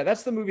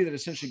that's the movie that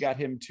essentially got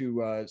him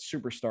to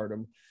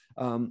superstardom.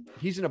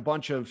 He's in a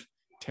bunch of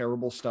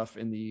terrible stuff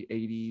in the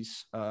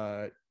 80s.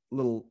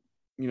 Little,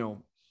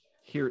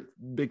 here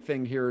big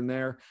thing here and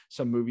there.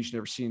 Some movies you've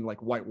never seen,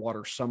 like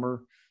Whitewater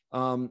Summer.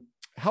 How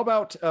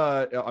about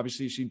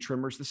obviously you've seen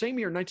Tremors the same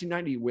year,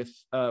 1990, with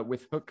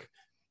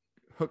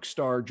Hook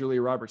star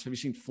Julia Roberts. Have you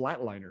seen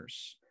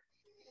Flatliners?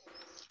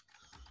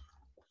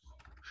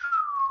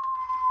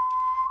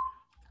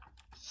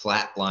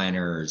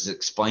 Flatliners,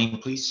 explain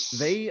please.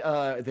 They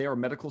are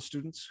medical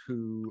students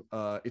who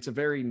it's a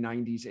very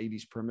 90s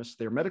 80s premise.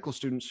 They're medical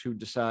students who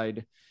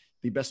decide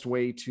the best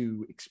way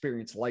to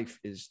experience life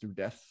is through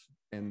death,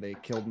 and they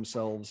kill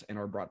themselves and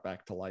are brought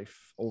back to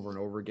life over and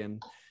over again.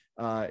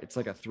 It's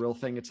like a thrill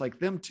thing. It's like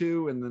them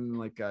too, and then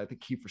like I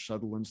think Kiefer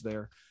Sutherland's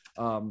there.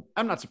 I'm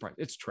not surprised.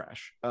 It's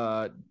trash.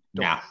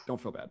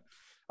 Don't feel bad.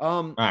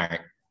 All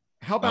right.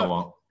 How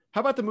about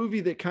the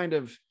movie that kind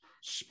of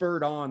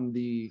spurred on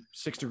the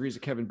 6 Degrees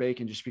of Kevin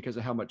Bacon just because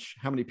of how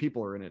many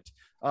people are in it?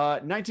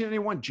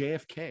 1991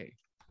 JFK.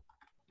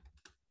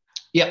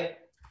 Yep.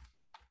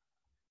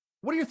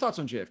 What are your thoughts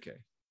on JFK?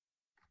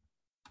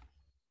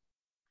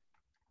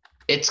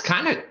 It's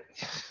kind of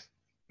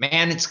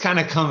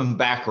coming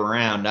back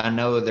around. I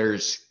know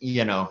there's,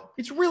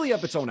 it's really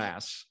up its own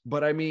ass,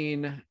 but I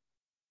mean,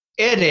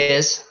 it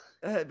is.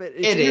 But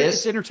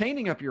it's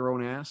entertaining up your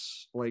own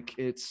ass. Like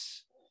it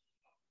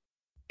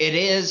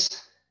is.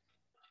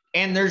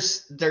 And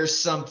there's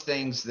some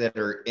things that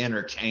are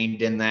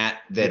entertained in that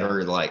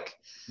are like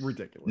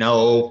ridiculous.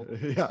 No.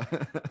 Yeah.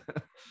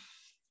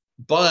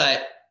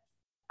 But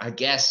I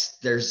guess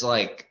there's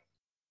like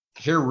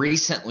here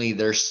recently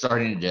they're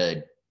starting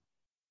to,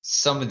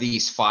 some of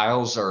these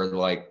files are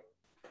like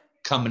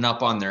coming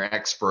up on their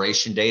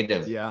expiration date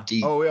of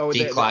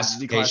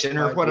declassification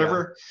or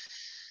whatever. Yeah.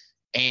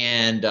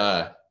 And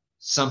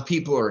some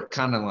people are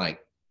kind of like,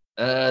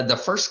 the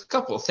first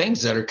couple of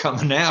things that are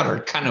coming out are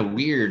kind of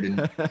weird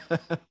and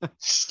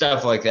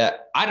stuff like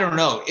that. I don't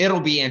know. It'll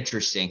be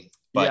interesting.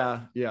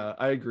 But yeah,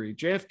 I agree.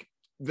 JFK,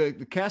 the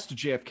cast of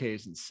JFK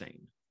is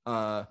insane.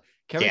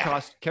 Kevin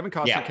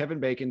Costner, Kevin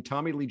Bacon,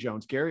 Tommy Lee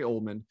Jones, Gary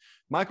Oldman,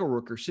 Michael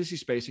Rooker, Sissy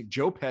Spacek,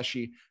 Joe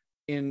Pesci.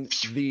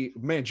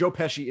 Joe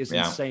Pesci is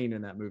insane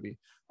in that movie.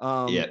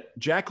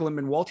 Jack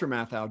Lemmon, Walter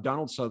Matthau,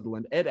 Donald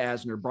Sutherland, Ed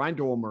Asner, Brian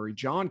Doyle Murray,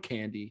 John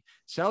Candy,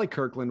 Sally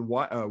Kirkland,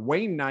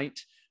 Wayne Knight,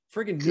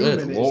 friggin'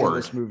 Newman is in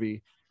this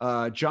movie.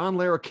 John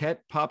Larroquette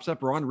pops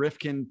up, Ron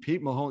Rifkin,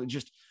 Pete Mahoney,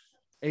 just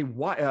a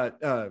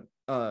Warden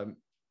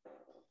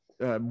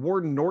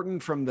Norton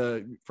from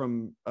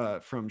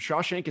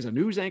Shawshank is a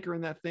news anchor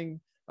in that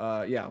thing.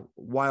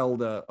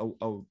 Wild, a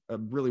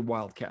really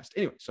wild cast.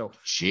 Anyway, so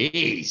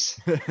jeez.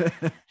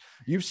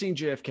 You've seen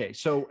JFK.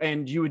 So,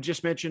 and you had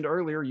just mentioned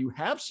earlier, you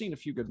have seen A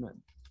Few Good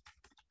Men.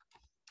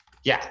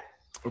 Yeah.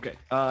 Okay.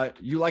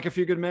 You like A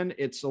Few Good Men?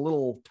 It's a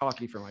little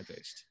talky for my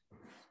taste.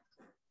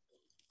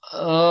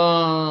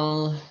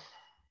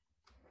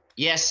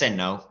 Yes and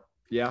no.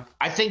 Yeah.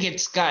 I think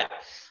it's got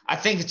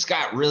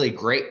really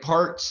great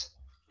parts.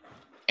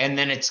 And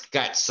then it's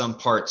got some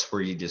parts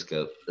where you just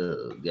go,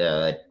 oh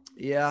God.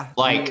 Yeah.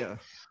 Like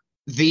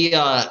the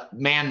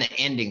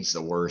ending's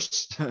the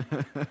worst.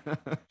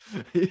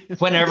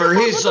 Whenever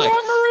he's like,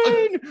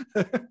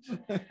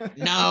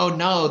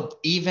 no,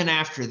 even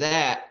after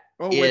that.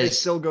 Oh, when they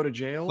still go to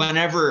jail?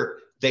 Whenever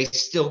they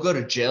still go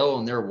to jail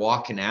and they're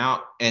walking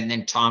out, and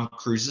then Tom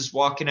Cruise is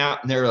walking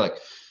out, and they're like,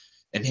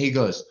 and he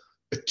goes,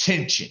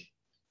 attention,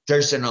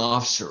 there's an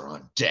officer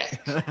on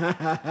deck.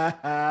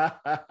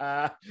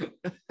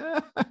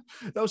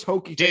 Those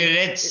hokey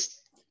things.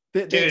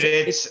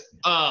 It's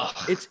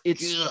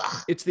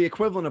the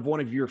equivalent of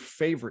one of your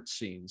favorite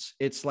scenes.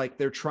 It's like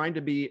they're trying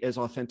to be as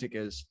authentic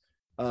as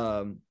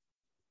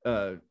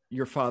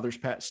your father's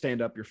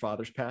Stand Up, Your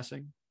Father's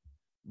Passing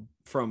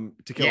from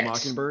To Kill a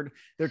Mockingbird.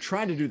 They're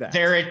trying to do that.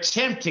 They're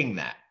attempting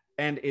that.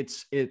 And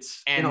it's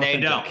and they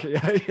don't.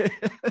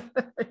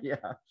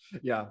 Yeah,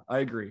 I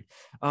agree.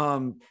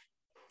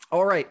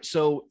 All right.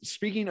 So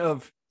speaking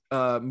of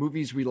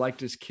movies we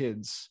liked as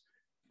kids,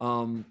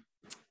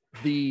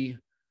 The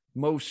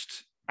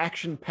most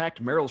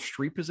action-packed Meryl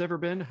Streep has ever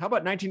been. How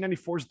about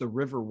 1994's The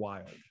River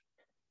Wild?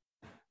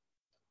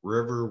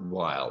 River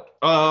Wild.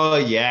 Oh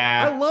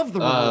yeah. I love The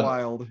River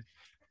Wild.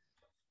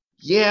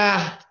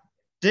 Yeah.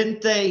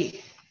 Didn't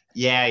they?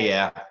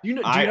 Yeah. Do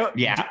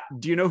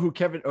you know who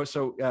Kevin? Oh,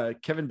 so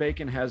Kevin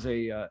Bacon has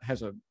a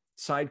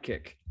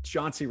sidekick,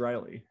 John C.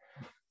 Reilly.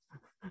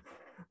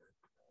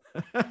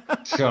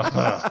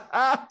 God,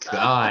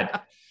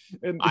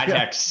 I'd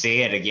have to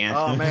see it again.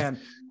 Oh man,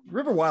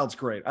 River Wild's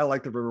great. I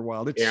like The River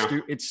Wild.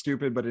 It's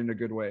stupid, but in a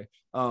good way.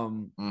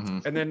 And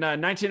then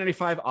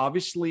 1995,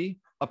 obviously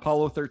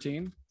Apollo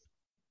 13.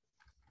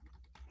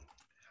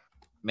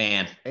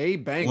 Man, a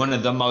bang. One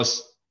of the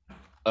most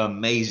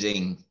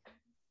amazing.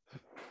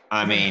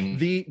 I mean,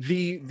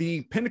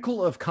 the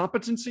pinnacle of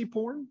competency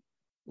porn,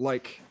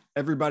 like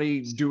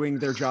everybody doing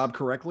their job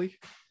correctly,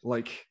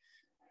 like.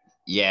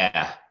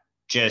 Yeah,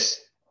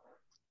 just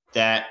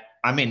that.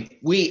 I mean,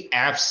 we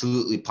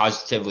absolutely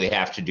positively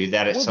have to do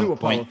that at some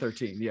point. We'll do Apollo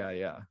 13.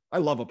 Yeah. I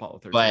love Apollo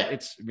 13. But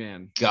it's,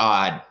 man.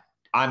 God,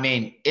 I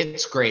mean,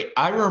 it's great.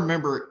 I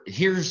remember,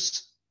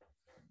 here's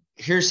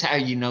how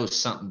you know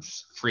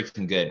something's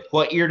freaking good.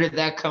 What year did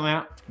that come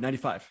out?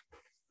 95.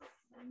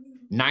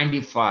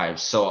 95.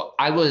 So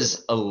I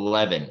was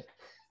 11.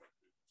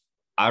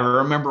 I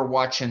remember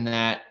watching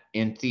that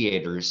in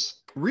theaters.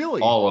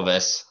 Really? All of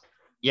us.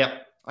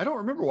 Yep. I don't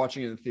remember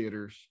watching it in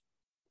theaters.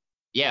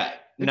 Yeah.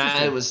 No,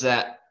 it was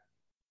that.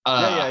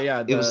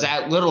 Yeah. It was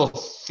that little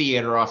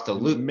theater off the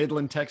loop.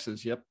 Midland,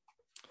 Texas. Yep.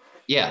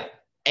 Yeah.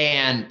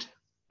 And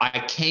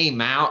I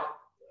came out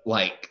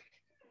like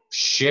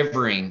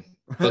shivering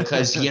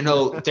because,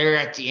 they're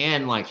at the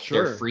end, like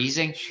they're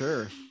freezing.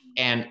 Sure.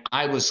 And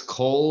I was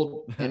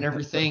cold and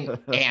everything.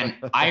 And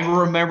I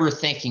remember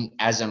thinking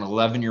as an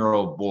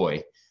 11-year-old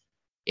boy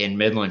in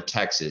Midland,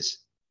 Texas,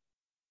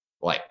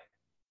 like,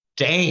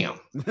 damn,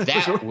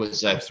 that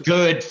was a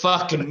good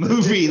fucking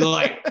movie.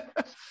 Like,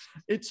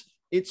 it's.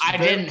 I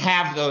didn't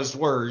have those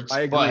words.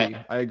 I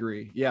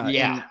agree. Yeah.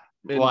 Yeah.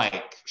 And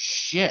like,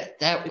 shit,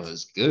 that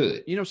was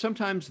good.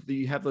 Sometimes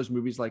you have those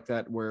movies like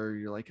that where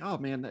you're like, oh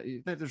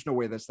man, there's no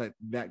way that's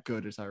that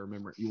good as I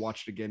remember it. You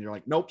watch it again, you're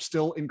like, nope,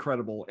 still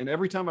incredible. And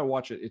every time I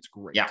watch it, it's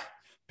great. Yeah.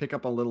 Pick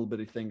up on little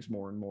bitty things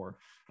more and more,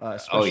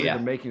 especially the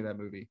making of that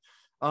movie.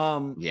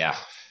 Yeah.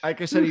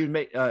 Like I said,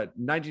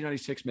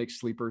 1996 makes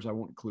Sleepers. I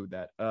won't include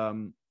that.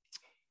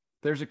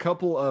 There's a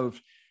couple of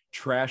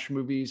trash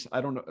movies. I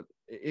don't know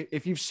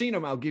if you've seen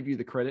them. I'll give you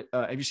the credit.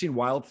 Have you seen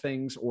Wild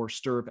Things or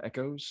Stir of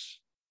Echoes?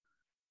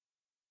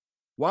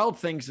 Wild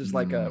Things is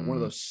like one of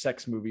those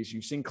sex movies.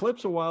 You've seen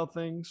clips of Wild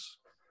Things,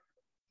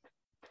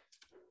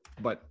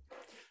 but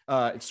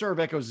Stir of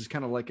Echoes is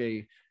kind of like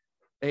a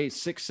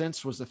Sixth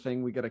Sense was the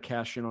thing. We got to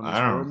cash in on these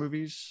horror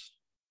movies,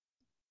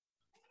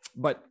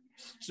 but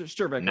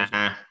Stir of Echoes.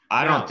 Nah,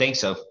 I don't think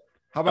so.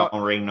 How about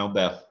don't ring no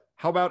bell?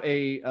 How about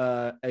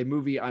a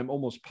movie? I'm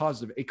almost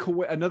positive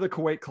another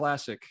Kuwait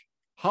classic,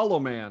 Hollow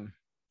Man.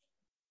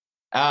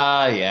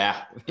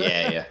 Yeah.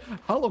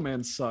 Hollow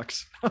Man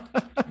sucks.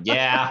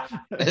 Yeah,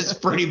 it's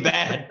pretty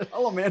bad.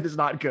 Hollow Man is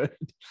not good.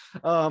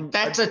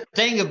 That's a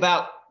thing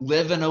about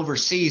living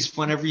overseas.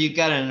 Whenever you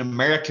got an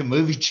American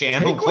movie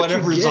channel,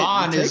 whatever's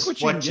on is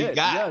what you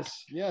got.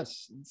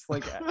 Yes. It's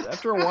like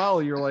after a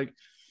while, you're like,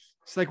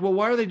 it's like, well,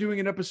 why are they doing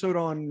an episode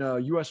on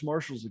U.S.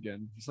 Marshals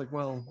again? It's like,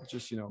 well,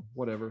 just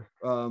whatever.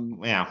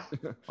 Yeah.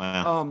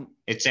 Wow.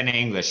 It's in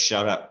English.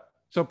 Shut up.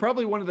 So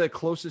probably one of the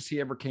closest he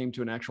ever came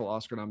to an actual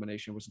Oscar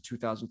nomination was in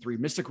 2003,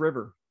 Mystic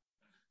River.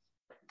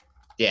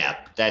 Yeah,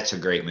 that's a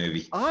great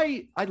movie.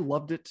 I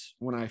loved it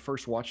when I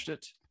first watched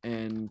it,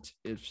 and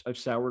I've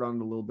soured on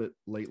it a little bit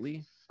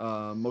lately.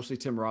 Mostly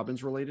Tim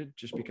Robbins related,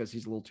 just because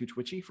he's a little too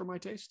twitchy for my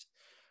taste.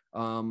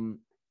 I'd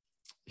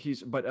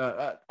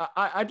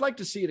like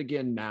to see it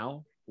again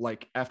now,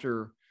 like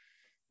after.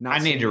 I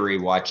need to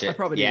rewatch it.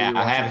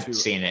 I haven't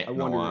seen it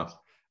in a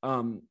while.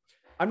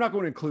 I'm not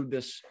going to include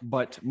this,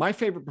 but my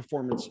favorite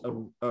performance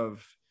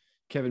of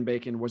Kevin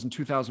Bacon was in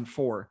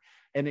 2004,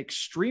 an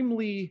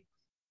extremely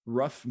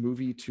rough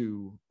movie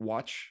to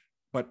watch,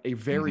 but a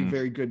very,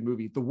 very good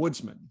movie, The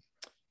Woodsman.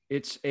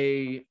 It's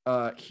he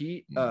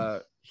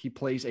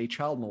plays a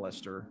child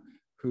molester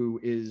who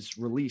is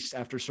released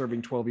after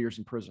serving 12 years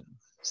in prison.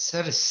 Is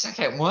that a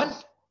second one?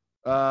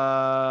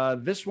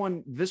 This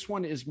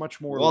one is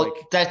much more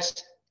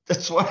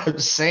that's what I'm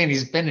saying.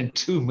 He's been in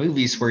 2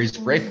 movies where he's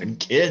raping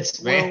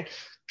kids, man.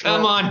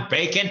 Come on,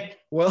 Bacon.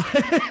 Well,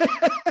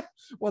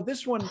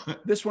 this one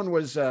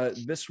was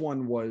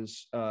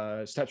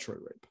statutory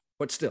rape,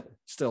 but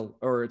still,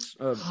 or it's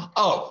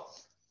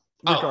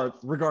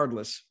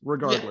regardless.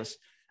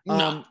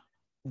 Yeah.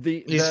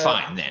 He's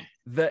fine then.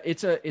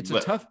 It's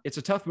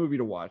a tough movie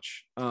to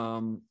watch.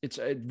 It's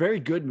a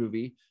very good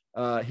movie.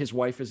 His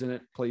wife is in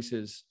it, plays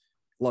his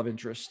love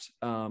interest.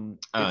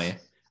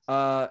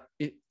 I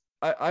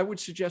would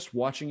suggest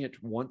watching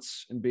it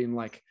once and being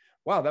like,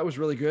 wow, that was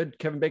really good.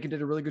 Kevin Bacon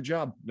did a really good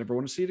job. Never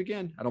want to see it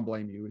again. I don't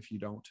blame you if you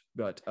don't,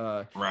 but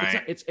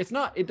right.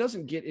 It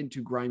doesn't get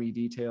into grimy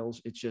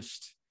details. It's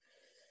just,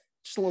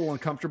 just a little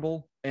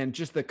uncomfortable, and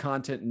just the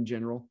content in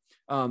general.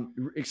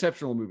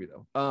 Exceptional movie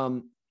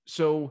though.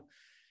 So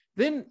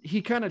then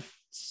he kind of,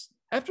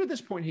 after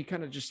this point, he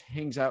kind of just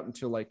hangs out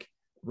into like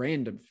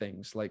random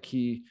things. Like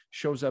he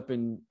shows up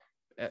in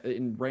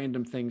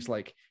random things,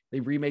 like they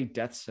remade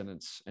Death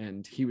Sentence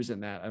and he was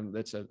in that.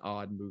 That's an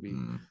odd movie.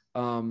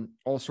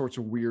 All sorts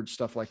of weird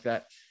stuff like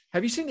that.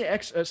 Have you seen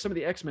some of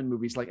the X-Men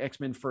movies, like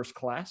X-Men First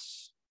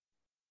Class?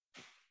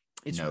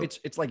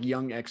 It's like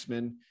young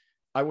X-Men.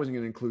 I wasn't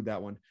going to include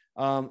that one.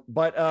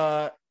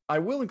 But I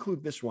will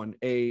include this one,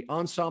 a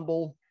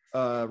ensemble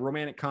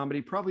romantic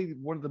comedy, probably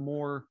one of the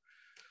more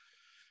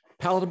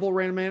palatable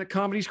romantic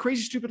comedies,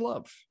 Crazy Stupid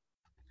Love.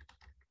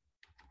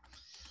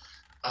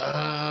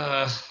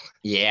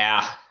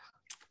 Yeah.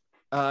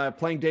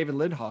 Playing David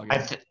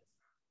Lindhagen.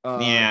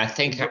 I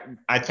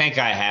think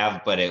I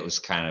have, but it was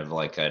kind of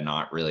like a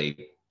not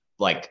really,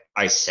 like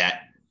I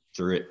sat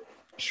through it.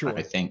 Sure.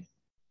 I think.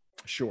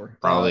 Sure.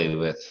 Probably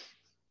with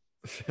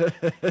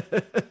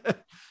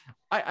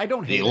I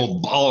don't hate the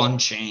old ball and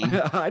chain.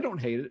 I don't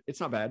hate it. It's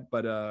not bad,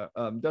 but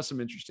does some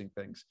interesting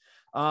things.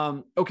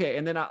 Okay,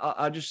 and then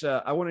I just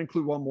I want to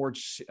include one more.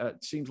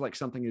 Seems like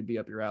something that'd be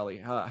up your alley.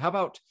 How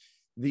about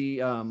the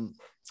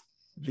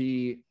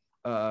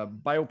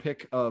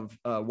biopic of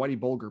Whitey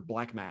Bulger,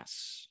 Black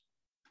Mass?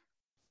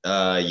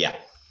 Yeah.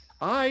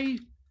 I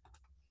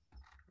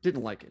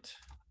didn't like it.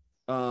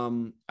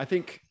 I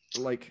think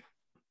like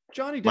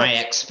Johnny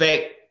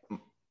Depp.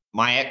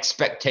 My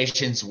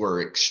expectations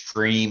were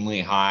extremely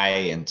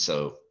high, and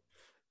so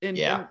and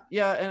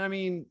I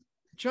mean,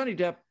 Johnny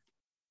Depp,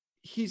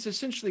 he's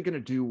essentially going to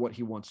do what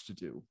he wants to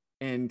do,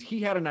 and he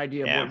had an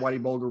idea of what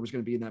Whitey Bulger was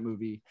going to be in that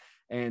movie,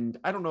 and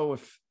I don't know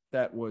if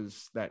that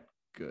was that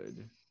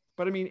good,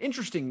 but I mean,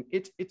 interesting.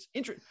 It's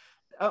interesting.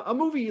 A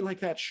movie like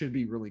that should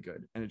be really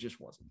good, and it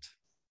just wasn't.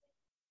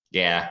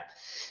 Yeah.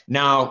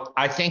 Now,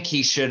 I think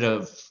he should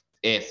have,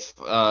 if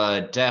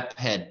Depp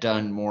had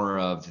done more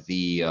of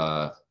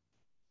the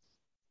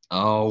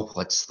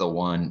what's the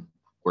one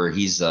where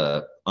he's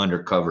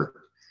undercover?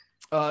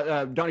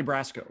 Donnie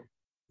Brasco.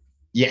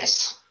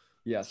 Yes.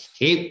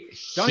 Donnie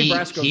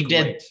Brasco.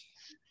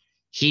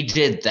 He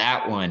did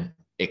that one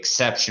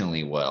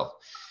exceptionally well.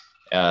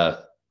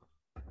 But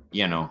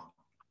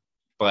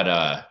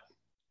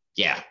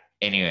yeah.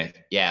 Anyway,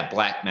 yeah,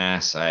 Black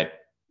Mass.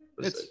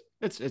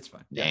 It's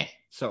fine. Yeah.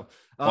 So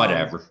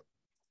whatever.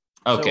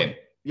 Okay.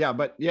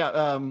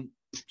 So,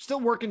 still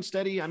working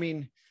steady. I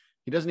mean,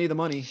 he doesn't need the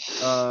money.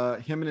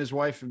 Him and his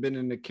wife have been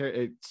in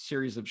a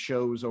series of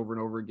shows over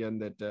and over again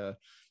that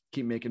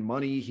keep making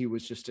money. He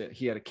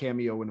had a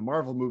cameo in a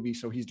Marvel movie,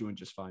 so he's doing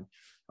just fine.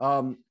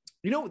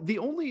 The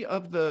only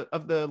of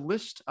the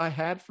list I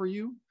had for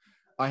you,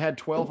 I had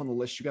 12 on the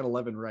list. You got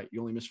 11 right. You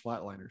only missed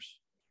Flatliners.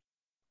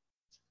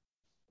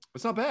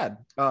 It's not bad.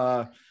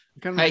 I'm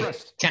kind of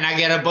impressed. Can I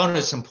get a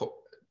bonus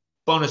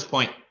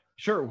point?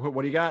 Sure.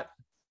 What do you got?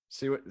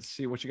 See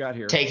what you got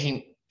here.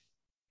 Taking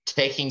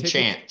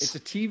Chance. It's a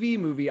TV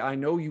movie. I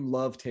know you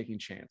love Taking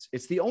Chance.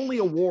 It's the only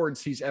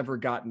awards he's ever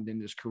gotten in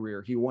his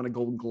career. He won a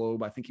Golden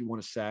Globe. I think he won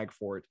a SAG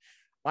for it.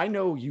 I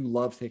know you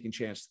love Taking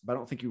Chance, but I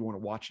don't think you want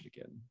to watch it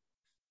again.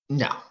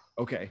 No.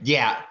 Okay.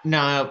 Yeah.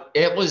 No.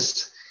 It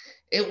was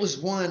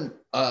one.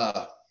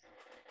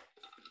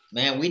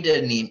 Man, we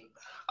didn't even.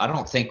 I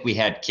don't think we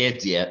had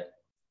kids yet.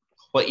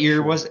 What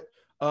year was it?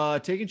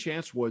 Taking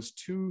Chance was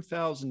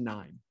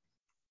 2009.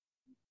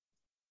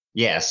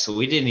 Yeah, so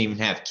we didn't even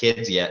have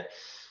kids yet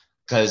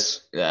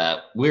because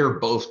we were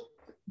both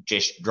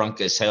just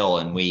drunk as hell,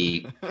 and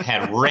we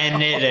had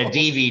rented a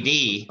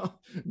DVD.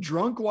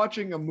 Drunk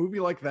watching a movie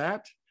like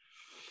that?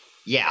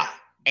 Yeah,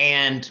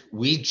 and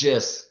we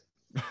just.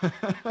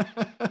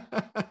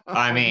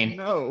 I mean,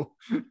 no.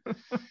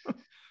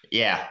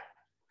 Yeah,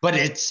 but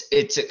it's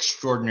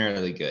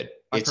extraordinarily good.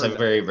 It's a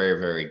very, very,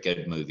 very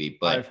good movie.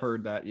 But I've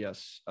heard that.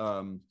 Yes.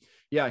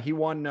 Yeah, he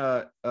won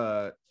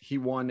a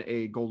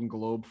Golden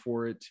Globe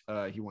for it.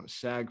 He won a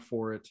SAG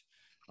for it.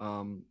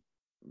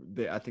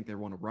 I think they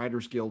won a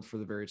Writers Guild for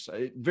the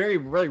very,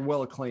 very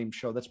well acclaimed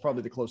show. That's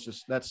probably the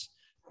closest. That's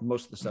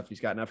most of the stuff he's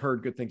got. And I've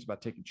heard good things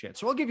about Taking Chance.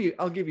 So I'll give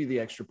you the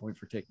extra point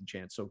for Taking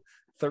Chance. So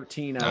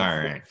 13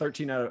 out of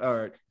 13 out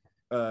of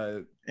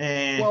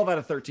 12 out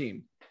of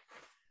 13.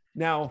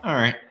 Now, all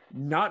right,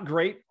 not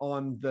great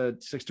on the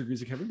 6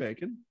 Degrees of Kevin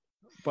Bacon,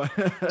 but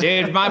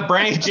dude, my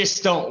brain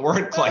just don't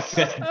work like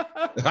that.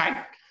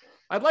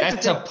 I'd like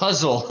that's a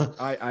puzzle.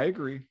 I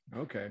agree.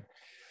 Okay.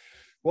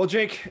 Well,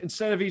 Jake,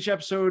 instead of each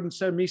episode,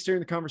 instead of me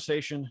steering the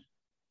conversation,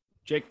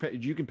 Jake,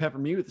 you can pepper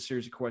me with a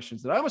series of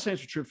questions that I must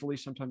answer truthfully.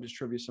 Sometimes it's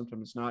trivia,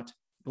 sometimes it's not.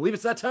 I believe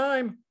it's that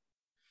time.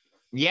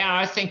 Yeah,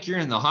 I think you're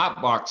in the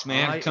hot box,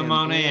 man. Come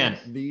on in.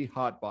 The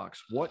hot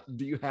box. What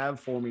do you have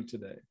for me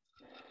today?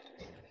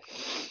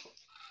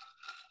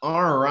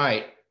 All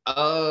right.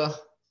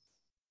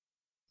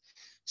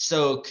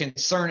 So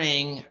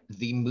concerning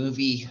the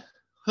movie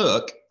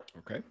Hook.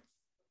 Okay.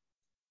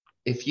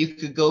 If you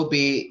could go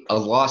be a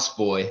lost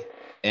boy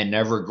and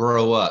never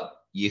grow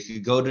up, you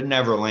could go to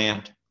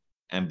Neverland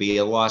and be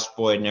a lost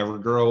boy and never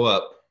grow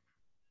up.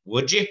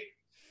 Would you?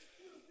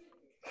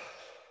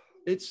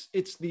 it's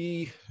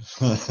the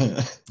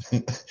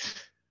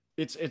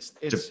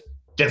it's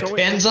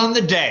Depends on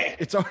the day.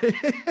 It's always,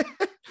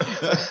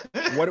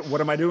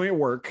 what am I doing at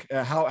work?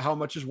 How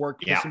much is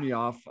work pissing me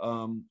off?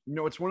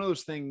 It's one of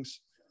those things.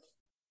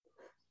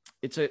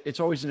 It's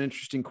always an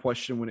interesting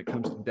question when it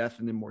comes to death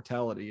and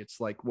immortality. It's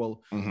like,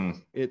 well,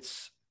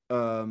 it's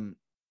I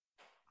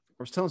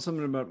was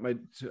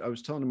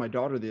telling my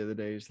daughter the other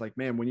day, it's like,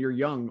 man, when you're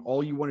young,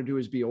 all you want to do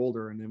is be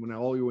older. And then when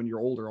you're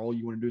older, all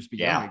you want to do is be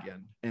young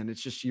again. And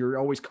it's just, you're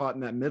always caught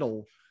in that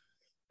middle.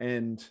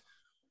 And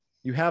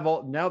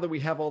now that we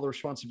have all the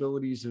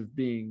responsibilities of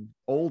being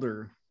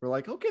older, we're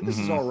like, okay, this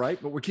is all right,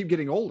 but we keep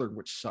getting older,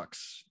 which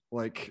sucks.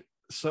 Like,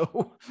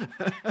 so,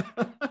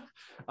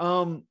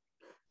 so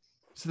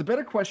the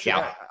better question,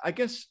 I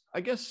guess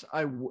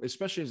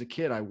especially as a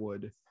kid, I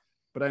would,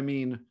 but I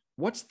mean,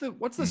 what's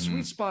the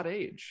sweet spot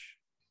age?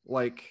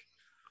 Like,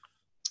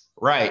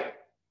 right.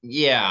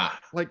 Yeah.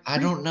 Like, I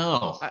don't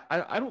know.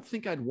 I don't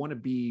think I'd want to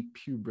be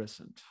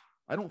pubescent.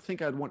 I don't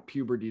think I'd want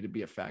puberty to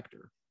be a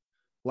factor.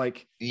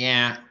 Like,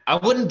 yeah, I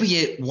wouldn't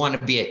want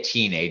to be a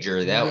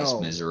teenager. That was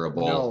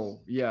miserable.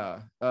 No. Yeah.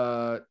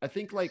 I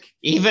think like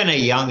even a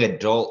young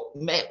adult,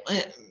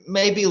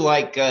 maybe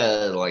like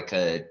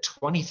a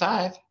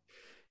 25.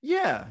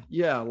 Yeah.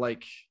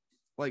 Like,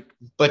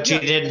 but you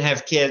didn't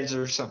have kids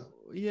or something.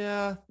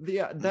 Yeah.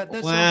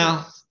 That's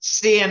well,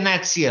 see, and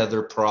that's the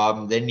other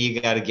problem. Then you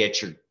got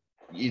to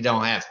you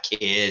don't have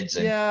kids.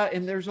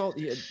 And there's all,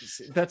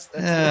 that's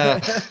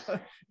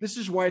this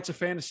is why it's a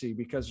fantasy,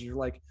 because you're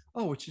like,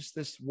 oh, it's just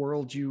this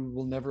world you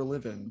will never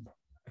live in.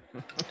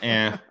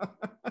 Yeah.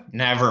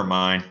 Never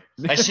mind.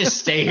 Let's just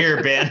stay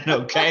here, Ben.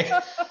 Okay.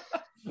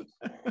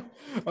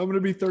 I'm going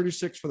to be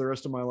 36 for the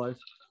rest of my life.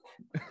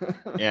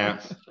 Yeah.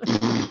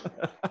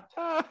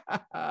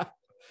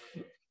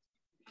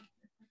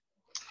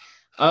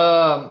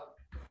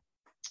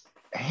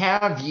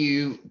 Have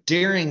you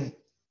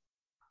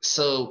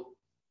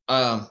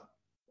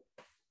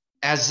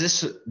as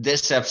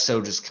this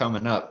episode is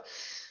coming up,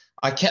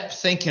 I kept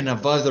thinking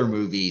of other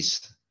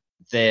movies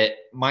that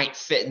might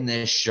fit in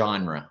this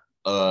genre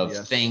of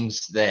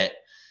things that,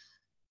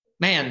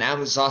 man, that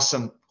was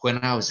awesome when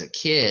I was a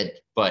kid,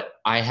 but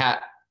I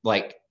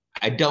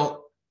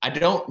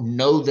don't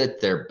know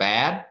that they're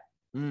bad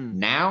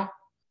now.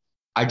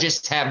 I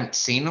just haven't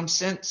seen them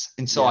since.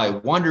 And so I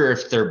wonder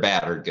if they're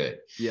bad or good.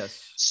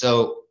 Yes.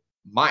 So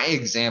my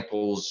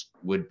examples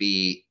would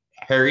be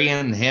Harry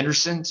and the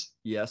Hendersons.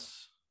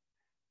 Yes.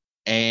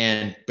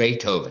 And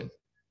Beethoven.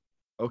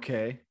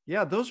 Okay.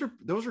 Yeah, those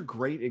are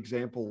great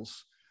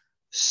examples.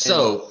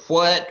 So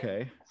what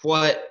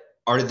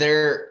have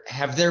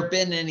there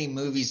been any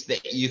movies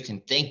that you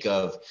can think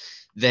of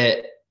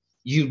that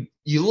you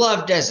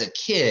loved as a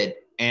kid,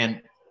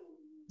 and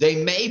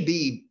they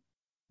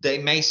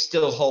may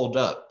still hold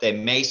up. They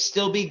may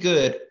still be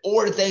good,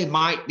 or they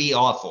might be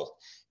awful.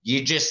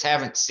 You just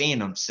haven't seen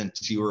them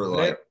since you were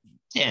like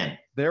 10.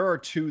 There are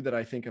two that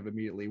I think of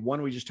immediately.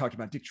 One, we just talked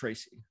about, Dick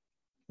Tracy.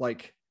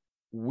 Like,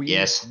 we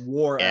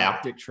wore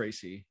out Dick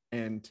Tracy,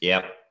 and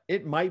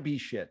it might be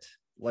shit.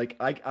 Like,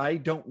 I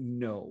don't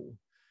know.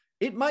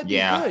 It might be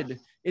good.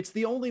 It's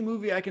the only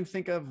movie I can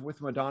think of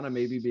with Madonna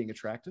maybe being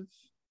attractive.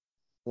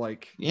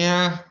 Like,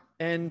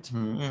 and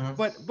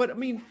but I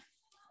mean,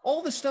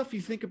 all the stuff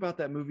you think about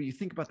that movie, you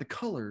think about the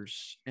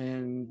colors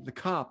and the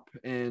cop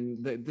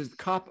and the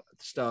cop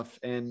stuff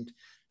and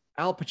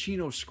Al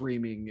Pacino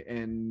screaming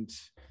and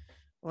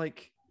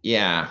like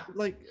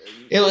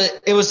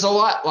it was a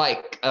lot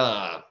like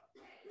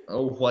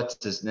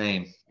what's his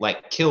name,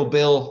 like Kill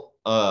Bill,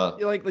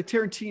 like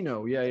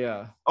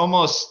Tarantino.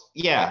 Almost.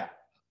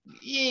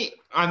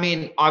 I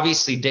mean,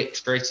 obviously Dick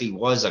Tracy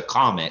was a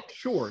comic,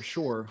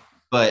 sure,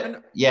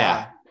 but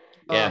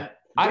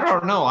I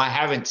don't know. I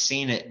haven't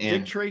seen it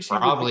in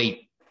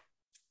probably.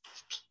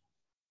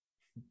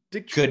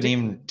 Couldn't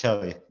even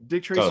tell you.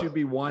 Dick Tracy would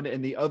be one,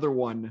 and the other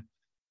one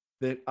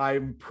that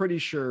I'm pretty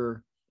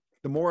sure,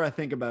 the more I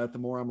think about it, the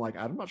more I'm like,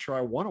 I'm not sure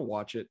I want to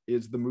watch it,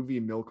 is the movie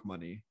Milk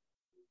Money.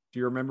 Do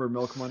you remember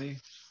Milk Money?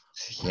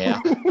 Yeah.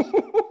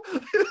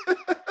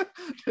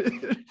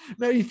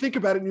 Now you think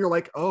about it and you're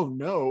like, oh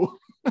no.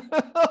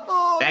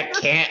 It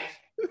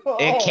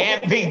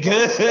can't be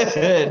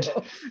good.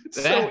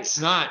 That's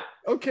not.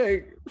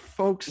 Okay,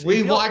 folks.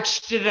 We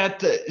watched it at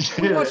that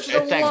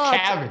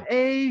cabin.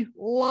 A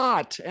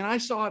lot. And I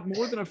saw it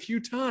more than a few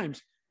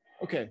times.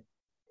 Okay,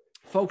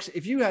 folks,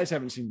 if you guys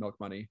haven't seen Milk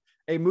Money,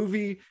 a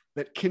movie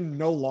that can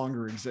no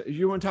longer exist.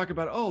 You want to talk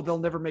about, they'll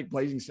never make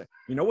Blazing Saddles.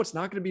 You know what's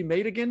not going to be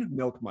made again?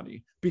 Milk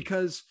Money.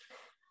 Because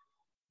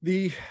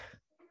the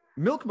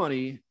Milk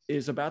Money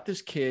is about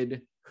this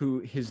kid who,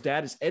 his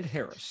dad is Ed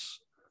Harris.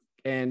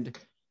 And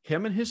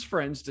him and his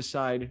friends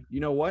decide, you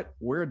know what?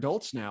 We're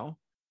adults now.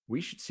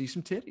 We should see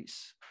some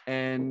titties.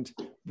 And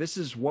this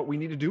is what we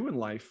need to do in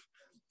life.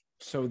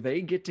 So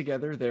they get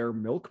together their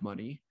milk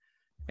money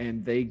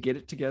and they get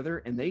it together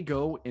and they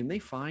go and they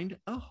find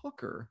a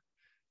hooker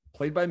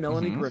played by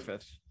Melanie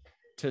Griffith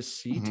to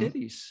see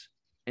titties.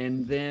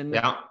 And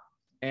then,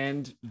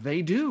 and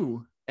they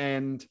do.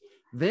 And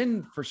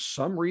then for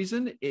some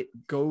reason it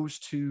devolves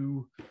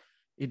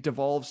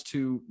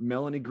to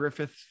Melanie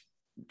Griffith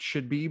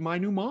should be my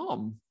new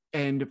mom.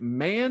 And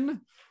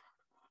man,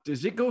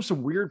 does it go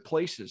some weird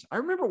places. I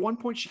remember at one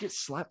point she gets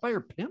slapped by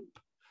her pimp.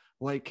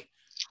 Like,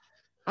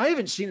 I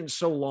haven't seen it in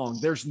so long.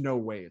 There's no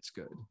way it's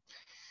good.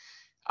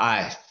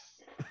 The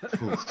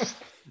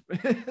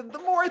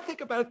more I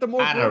think about it, the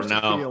more gross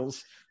it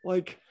feels.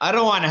 Like, I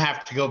don't want to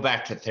have to go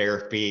back to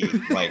therapy.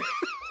 Like,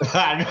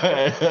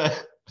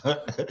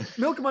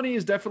 Milk Money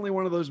is definitely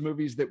one of those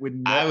movies that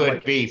would I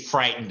would be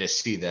frightened to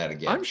see that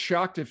again. I'm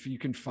shocked if you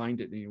can find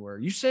it anywhere.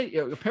 You say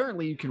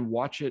apparently you can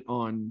watch it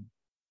on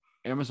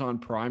Amazon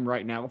Prime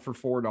right now for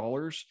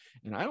 $4,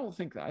 and I don't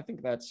think that. I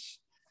think that's.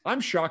 I'm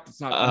shocked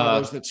it's not one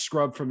of those that's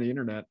scrubbed from the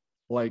internet.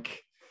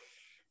 Like,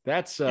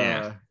 that's.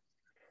 Yeah.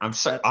 I'm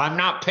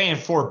not paying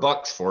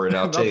 $4 for it.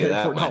 I'll tell you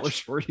that.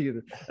 $4 for it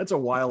either. That's a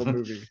wild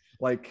movie.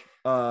 Like,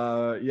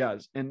 yeah,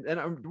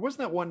 and wasn't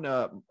that one?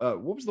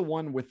 What was the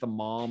one with the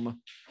mom? I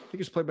think it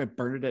was played by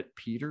Bernadette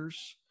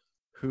Peters,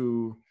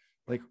 who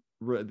like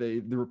they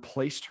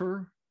replaced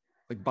her,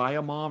 like buy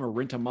a mom or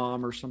rent a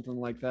mom or something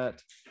like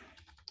that.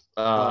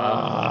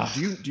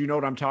 Do you know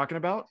what I'm talking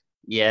about?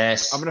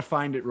 Yes. I'm gonna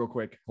find it real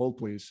quick. Hold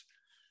please.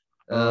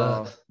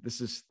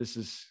 This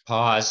is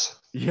pause.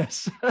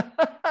 Yes.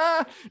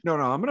 No,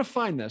 I'm gonna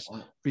find this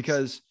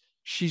because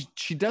she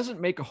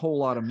doesn't make a whole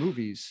lot of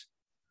movies,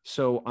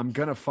 so I'm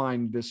gonna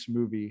find this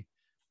movie.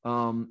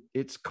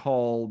 It's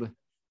called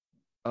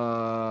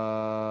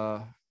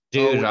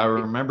Dude, I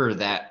remember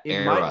that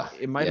era.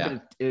 It might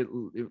have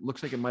been. It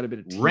looks like it might have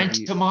been a TV.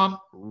 Rent-A-Mom.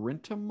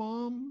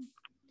 Rent-A-Mom.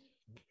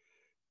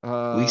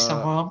 Lisa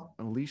Mom.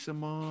 Lisa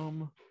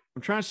Mom.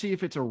 I'm trying to see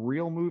if it's a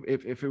real movie.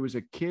 If it was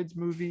a kids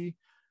movie,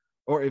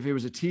 or if it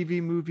was a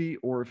TV movie,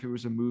 or if it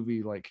was a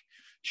movie like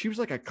she was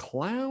like a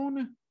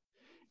clown,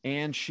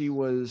 and she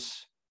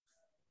was.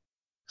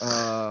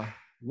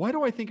 Why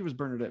do I think it was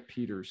Bernadette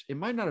Peters? It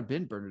might not have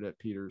been Bernadette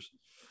Peters.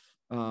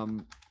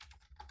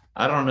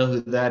 I don't know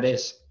who that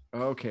is.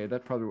 Okay,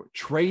 that probably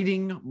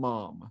Trading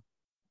Mom.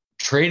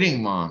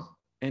 Trading Mom.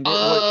 And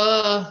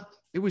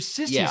it was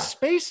Sissy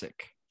Spacek.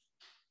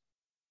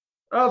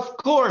 Of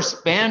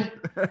course, man.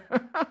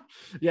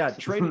 Yeah,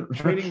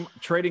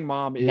 Trading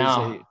Mom is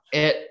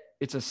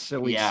it's a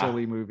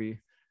silly movie.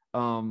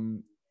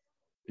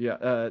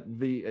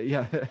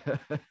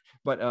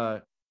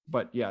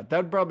 But yeah,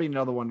 that'd probably be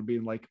another one to be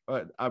like,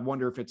 I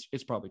wonder if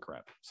it's probably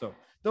crap. So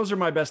those are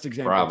my best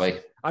examples. Probably.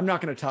 I'm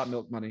not going to top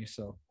Milk Money.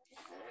 So.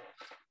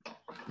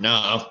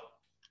 No.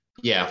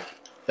 Yeah.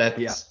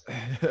 That's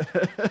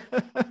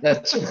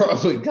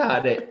probably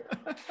got it.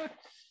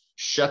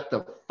 Shut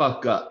the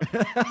fuck up.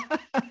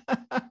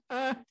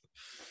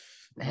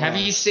 Have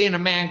you seen A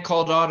Man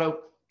Called Otto?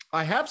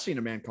 I have seen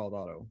A Man Called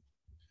Otto.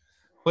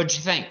 What'd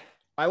you think?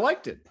 I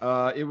liked it.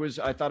 I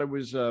thought it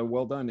was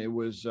well done. It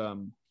was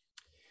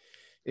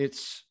it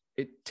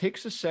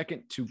takes a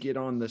second to get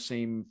on the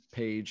same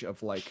page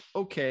of like,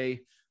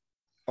 okay,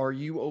 are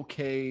you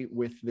okay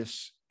with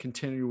this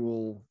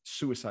continual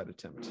suicide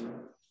attempt?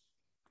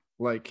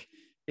 Like,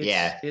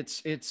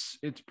 it's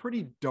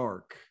pretty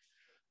dark.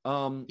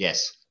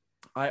 Yes.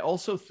 I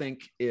also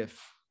think in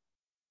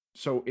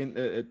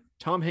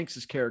Tom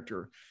Hanks's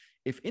character,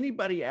 if any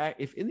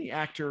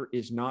actor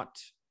is not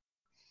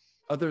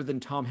other than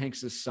Tom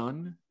Hanks's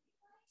son,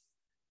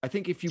 I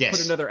think if you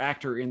put another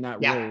actor in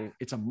that role,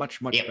 it's a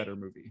much better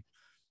movie.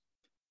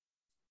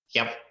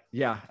 Yep.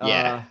 Yeah.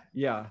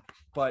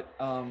 But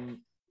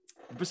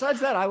besides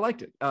that, I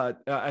liked it.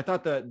 I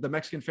thought the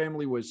Mexican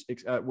family was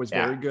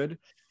very good.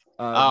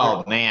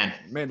 Man,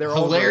 they're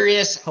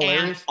hilarious. All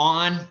hilarious.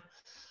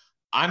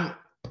 And I'm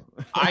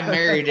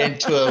married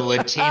into a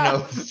Latino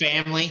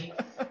family.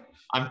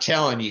 I'm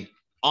telling you,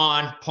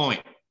 on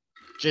point.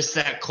 Just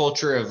that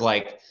culture of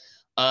like,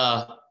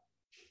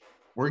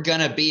 we're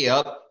gonna be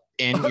up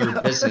in your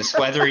business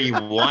whether you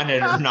want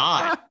it or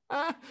not.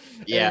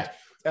 Yeah.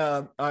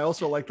 And, I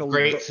also like the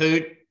great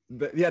food.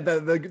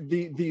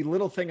 The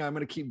little thing, I'm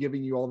going to keep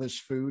giving you all this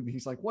food. And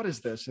he's like, what is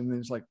this? And then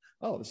he's like,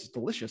 oh, this is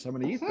delicious. I'm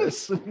going to eat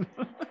this.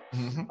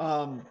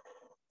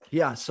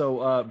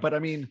 So, but I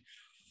mean,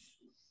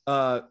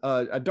 a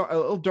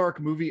little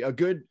dark movie,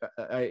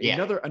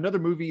 another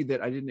movie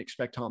that I didn't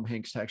expect Tom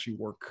Hanks to actually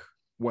work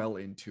well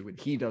into, and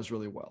he does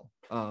really well.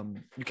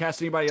 You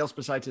cast anybody else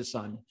besides his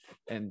son,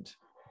 and it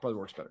probably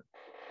works better.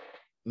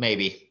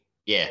 Maybe.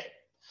 Yeah.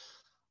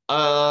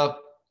 I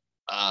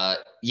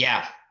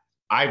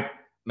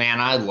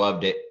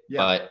loved it,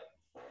 but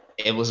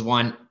it was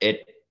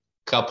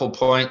couple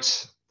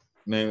points.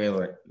 Maybe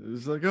like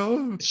it's like,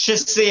 oh, it's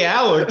just the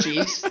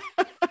allergies.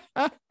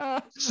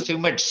 It's too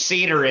much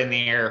cedar in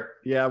the air.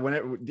 Yeah,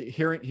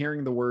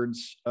 hearing the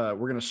words,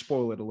 we're gonna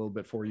spoil it a little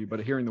bit for you, but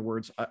hearing the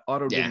words,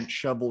 Otto didn't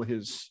shovel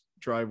his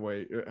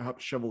driveway, or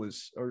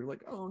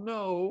like, oh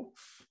no,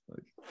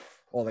 like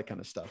all that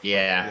kind of stuff.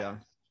 Yeah.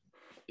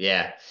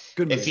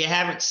 Good movie. If you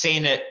haven't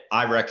seen it,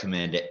 I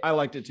recommend it. I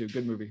liked it too.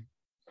 Good movie.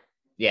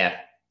 Yeah.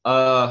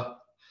 I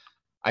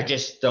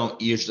just don't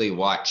usually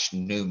watch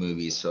new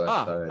movies, so I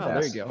thought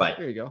there you go.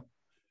 There you go.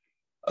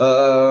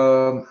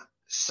 So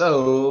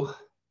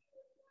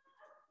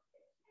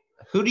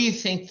who do you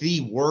think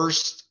the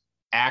worst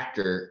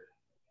actor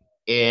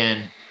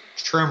in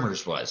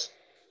Tremors was?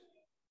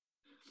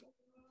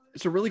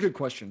 It's a really good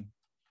question.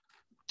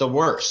 The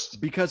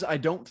worst. Because I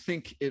don't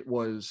think it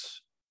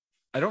was.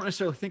 I don't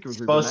necessarily think it was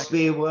supposed to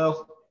be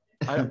Will.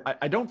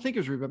 I don't think it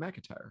was Reba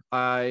McEntire.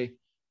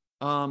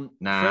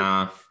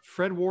 Nah.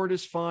 Fred Ward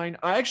is fine.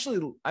 I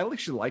actually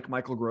like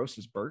Michael Gross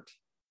as Bert.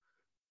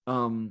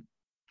 I'm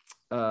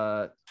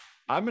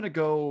gonna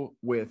go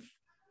with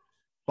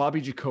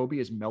Bobby Jacoby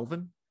as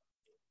Melvin,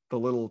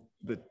 the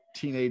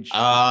teenage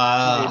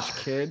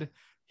kid.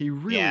 He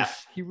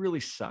really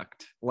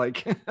sucked.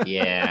 Like,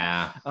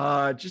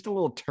 yeah, just a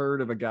little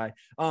turd of a guy.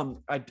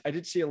 I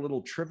did see a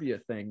little trivia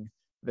thing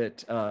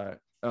that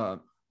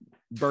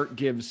Bert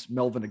gives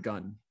Melvin a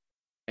gun,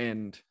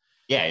 and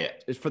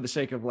it's for the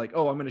sake of like,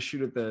 oh, I'm going to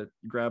shoot at the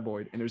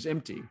graboid, and it was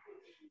empty,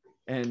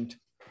 and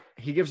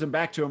he gives him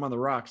back to him on the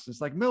rocks.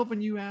 It's like,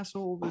 Melvin, you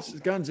asshole, this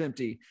gun's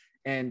empty.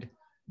 And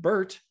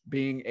Bert,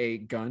 being a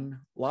gun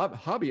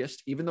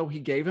hobbyist, even though he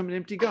gave him an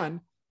empty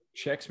gun,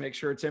 checks, make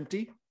sure it's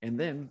empty, and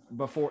then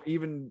before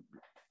even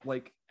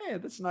like, hey,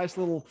 that's a nice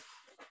little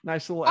I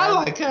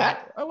like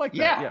that. I like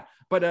that. Yeah.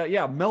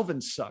 But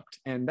Melvin sucked,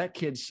 and that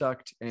kid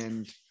sucked,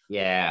 and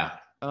yeah.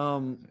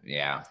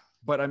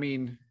 But I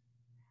mean,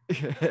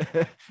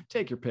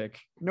 take your pick.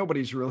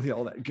 Nobody's really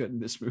all that good in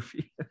this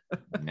movie.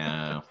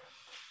 No.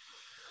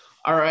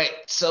 All right.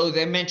 So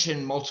they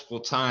mentioned multiple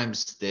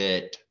times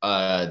that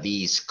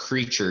these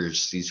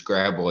creatures, these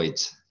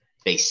graboids,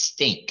 they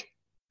stink.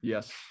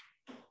 Yes.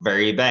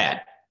 Very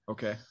bad.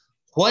 Okay.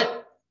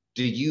 What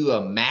do you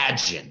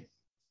imagine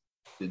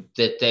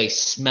that they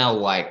smell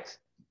like?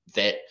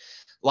 That,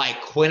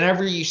 like,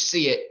 whenever you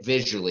see it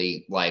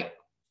visually, like,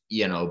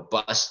 you know,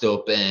 bust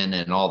open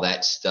and all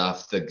that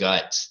stuff, the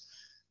guts.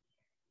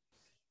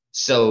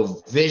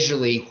 So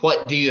visually,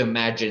 what do you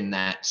imagine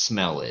that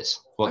smell is?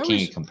 What can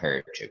you compare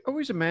it to? I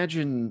always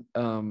imagine,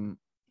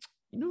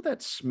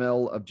 that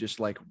smell of just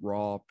like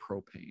raw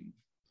propane,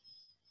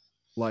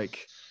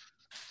 like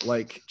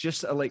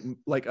just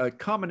like a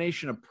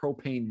combination of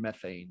propane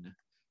methane,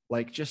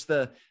 like just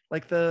that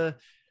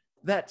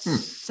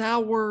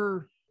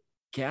sour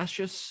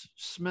gaseous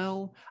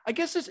smell. I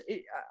guess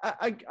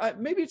I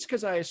maybe it's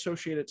because I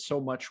associate it so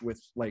much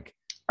with like.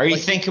 Are you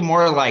thinking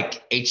more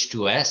like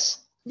H2S?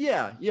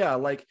 Yeah,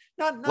 like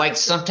not like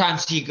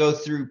sometimes you go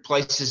through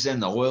places in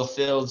the oil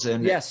fields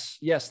and yes,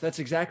 that's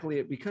exactly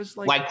it. Because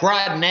like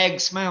rotten egg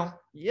smell.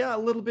 Yeah, a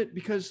little bit,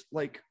 because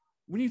like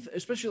when you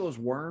especially those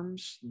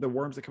worms, the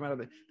worms that come out of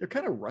it, they're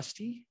kind of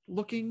rusty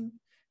looking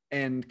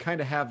and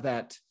kind of have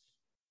that,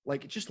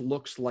 like, it just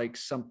looks like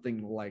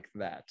something like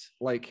that.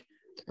 Like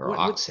they're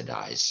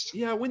oxidized.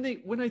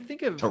 When I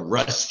think of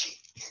rusty.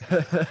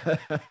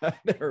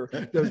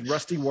 Those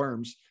rusty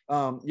worms.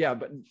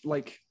 But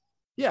like,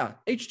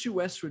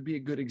 H2S would be a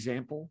good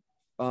example.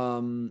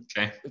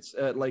 Okay. It's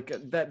like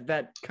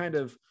that kind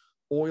of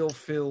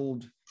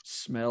oil-filled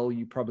smell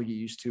you probably get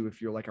used to if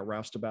you're like a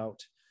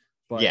roustabout.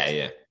 But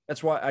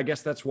that's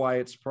why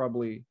it's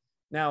probably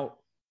now,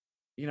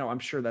 I'm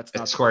sure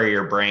that's where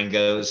your brain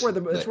goes.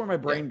 That's where my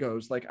brain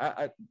goes. Like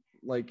I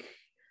like,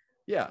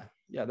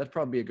 that'd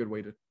probably be a good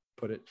way to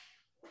put it.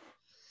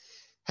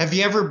 Have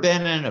you ever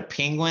been in a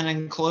penguin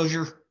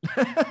enclosure?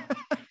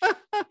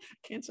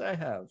 Can't say I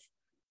have.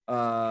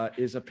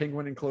 Is a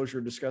penguin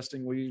enclosure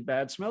disgustingly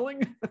bad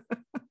smelling?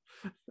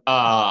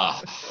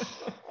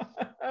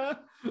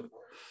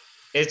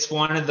 It's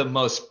one of the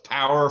most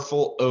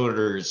powerful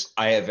odors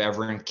I have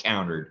ever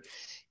encountered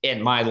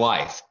in my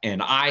life,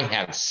 and I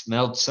have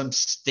smelled some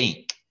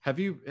stink. Have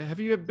you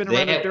been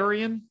around a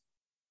durian?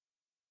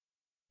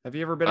 Have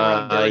you ever been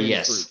around a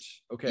durian fruit?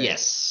 Okay.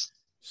 Yes.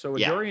 So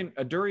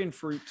a durian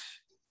fruit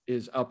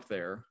is up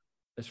there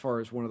as far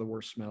as one of the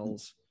worst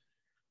smells.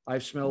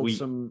 I've smelled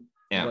some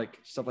like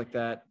stuff like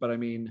that, but I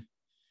mean,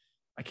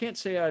 I can't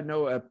say I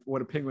know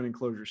what a penguin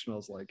enclosure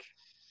smells like.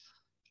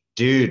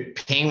 Dude,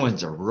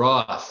 penguins are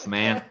rough,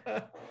 man.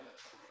 I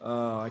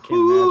can't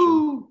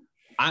imagine.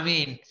 I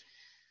mean,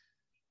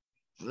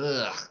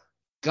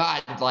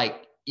 God,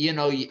 like,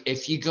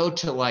 if you go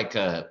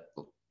to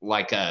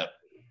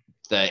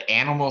the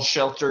animal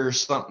shelter or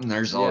something,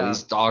 there's all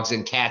these dogs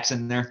and cats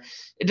in there.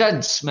 It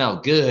doesn't smell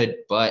good,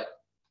 but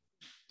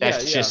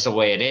that's just the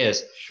way it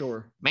is.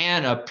 Sure.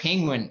 Man, a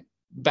penguin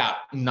about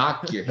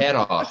knock your head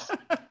off.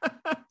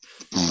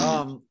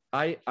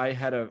 I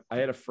had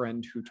a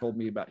friend who told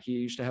me about, he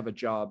used to have a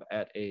job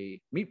at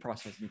a meat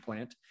processing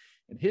plant,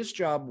 and his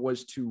job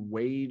was to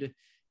wade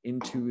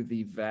into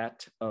the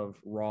vat of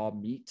raw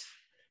meat.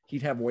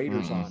 He'd have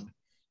waders on,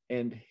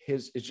 and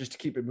it's just to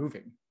keep it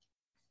moving.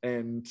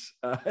 And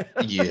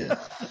and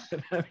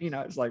I mean,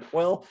 I was like,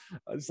 well,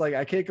 it's like,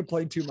 I can't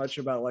complain too much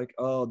about like,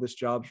 oh, this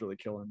job's really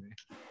killing me.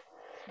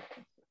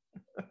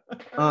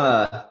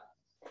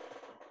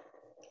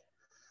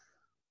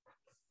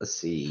 Let's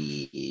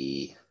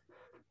see.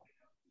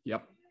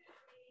 Yep.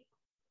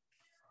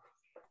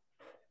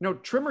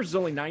 Tremors is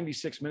only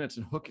 96 minutes,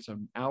 and Hook is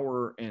an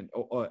hour and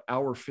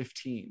hour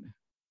 15.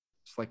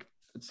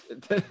 It's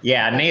like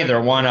yeah,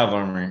 neither one of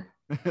them are.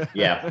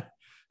 Yeah.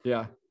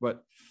 Yeah,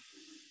 but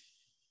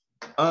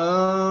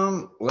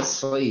let's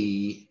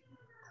see.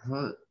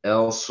 What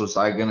else was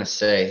I gonna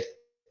say?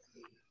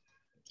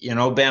 You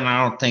know, Ben,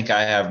 I don't think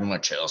I have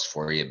much else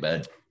for you,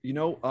 bud. you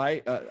know,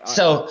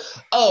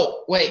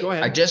 Oh wait, go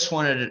ahead. I just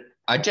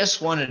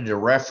wanted to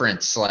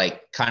reference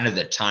like kind of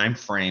the time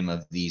frame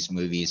of these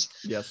movies.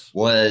 Yes.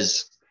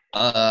 Was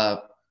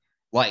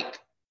like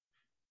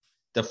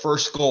the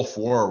first Gulf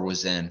War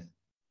was in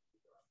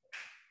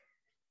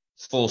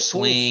full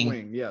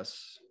swing.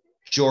 Yes.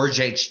 George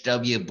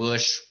H.W.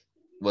 Bush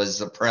was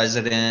the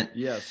president.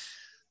 Yes.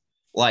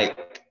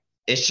 Like,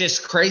 it's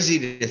just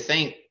crazy to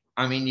think.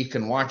 I mean, you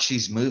can watch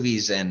these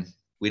movies and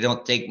we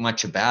don't think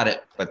much about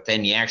it, but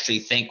then you actually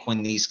think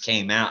when these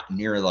came out and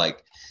you're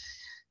like,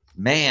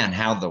 man,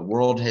 how the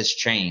world has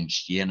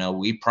changed. You know,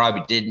 we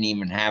probably didn't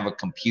even have a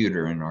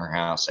computer in our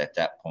house at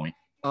that point.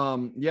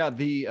 Yeah,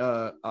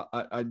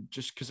 I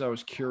just because I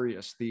was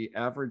curious, the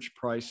average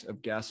price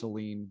of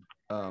gasoline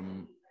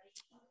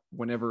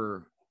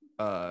whenever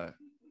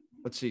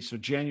let's see, so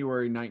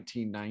January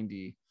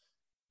 1990,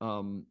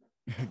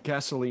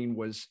 gasoline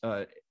was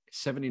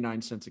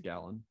 79 cents a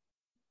gallon.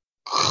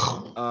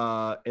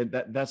 And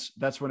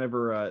that's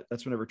whenever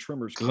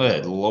Tremors came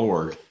Good out.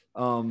 Lord.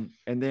 And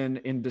then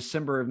in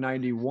December of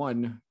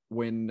 91,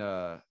 when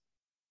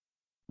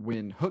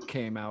Hook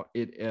came out,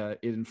 it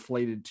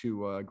inflated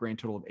to a grand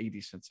total of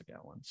 80 cents a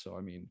gallon. So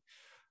I mean,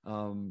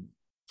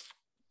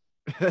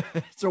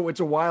 so it's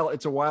a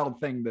wild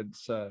thing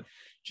that's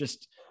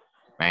just,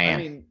 man. I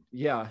mean,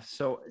 yeah.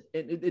 So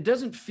it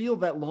doesn't feel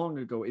that long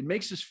ago. It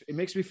makes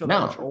me feel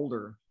that much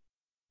older.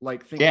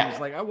 Like thinking,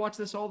 it's like I watched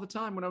this all the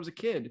time when I was a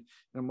kid, and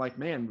I'm like,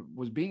 man,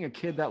 was being a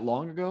kid that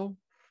long ago?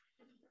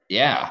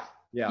 Yeah.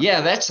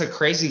 That's the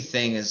crazy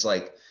thing is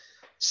like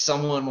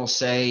someone will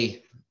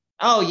say,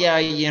 oh yeah,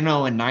 you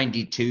know, in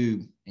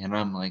 92, and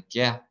I'm like,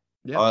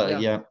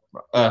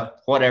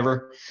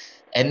 whatever.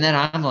 And then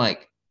I'm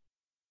like,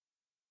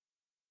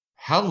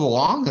 how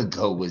long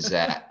ago was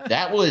that?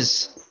 That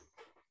was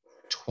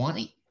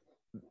 20.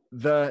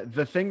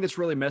 The thing that's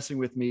really messing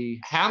with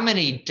me. How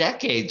many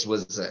decades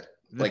was it?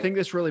 The thing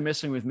that's really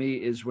messing with me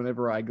is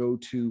whenever I go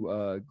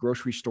to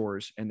grocery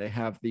stores and they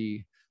have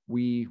the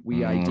we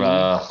ID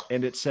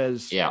and it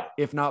says,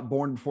 if not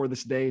born before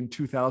this day in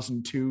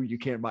 2002, you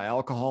can't buy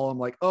alcohol. I'm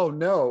like, oh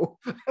no.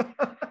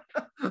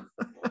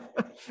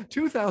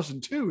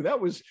 2002.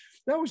 That was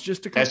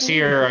just a couple. That's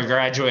year I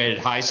graduated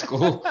high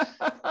school.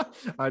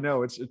 I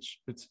know it's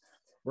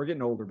we're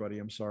getting older, buddy.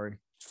 I'm sorry.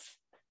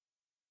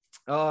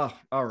 All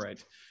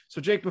right.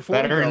 So Jake, before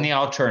better than the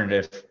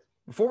alternative.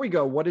 Before we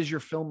go, what is your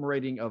film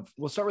rating of?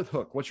 We'll start with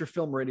Hook. What's your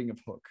film rating of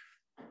Hook?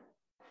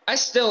 I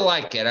still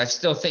like it. I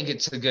still think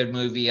it's a good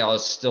movie. I'll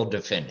still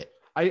defend it.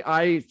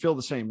 I feel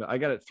the same. I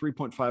got it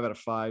 3.5 out of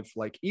 5.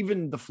 Like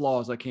even the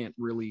flaws, I can't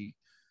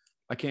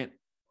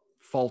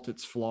fault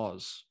its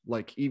flaws.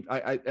 Like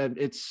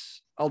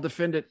I'll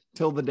defend it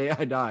till the day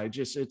I die.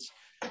 Just it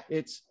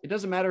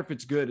doesn't matter if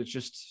it's good.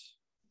 It's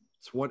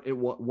what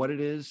it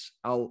is.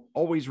 I'll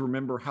always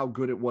remember how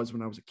good it was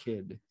when I was a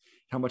kid,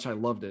 how much I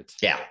loved it.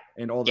 Yeah.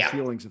 And all the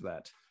feelings of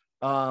that.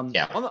 On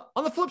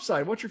the flip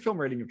side, what's your film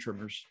rating of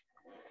Tremors?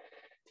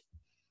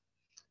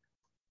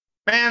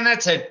 Man,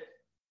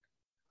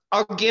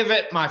 I'll give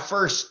it my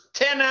first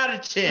 10 out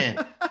of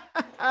 10.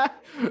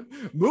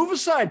 Move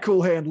aside,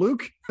 cool hand,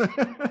 Luke.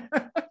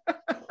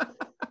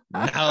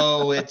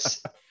 No,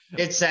 it's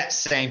that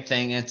same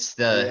thing. It's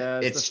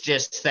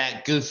just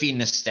that goofy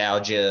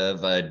nostalgia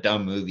of a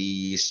dumb movie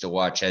you used to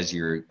watch as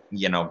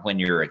when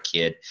you're a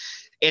kid.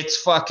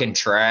 It's fucking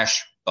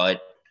trash,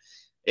 but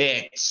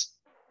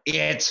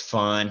it's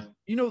fun.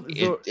 You know,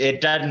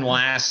 it doesn't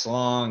last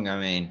long. I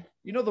mean,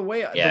 you know, the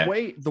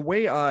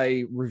way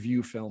I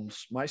review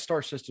films, my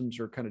star systems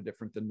are kind of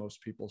different than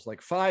most people's.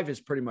 Like 5 is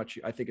pretty much,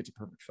 I think it's a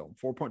perfect film.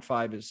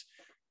 4.5 is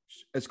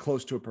as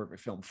close to a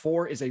perfect film.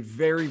 4 is a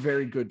very,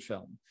 very good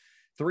film.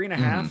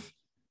 3.5,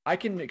 I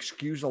can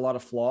excuse a lot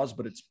of flaws,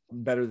 but it's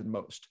better than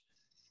most.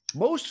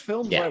 Most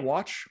films I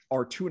watch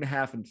are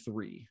 2.5 and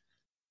 3,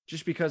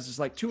 just because it's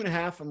like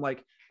 2.5. I'm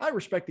like, I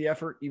respect the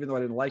effort, even though I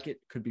didn't like it.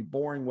 Could be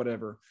boring,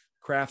 whatever.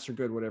 Crafts are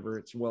good, whatever.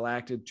 It's well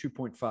acted.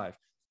 2.5.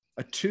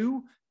 A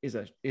 2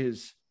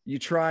 is you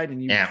tried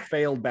and you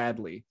failed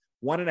badly.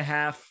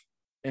 1.5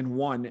 and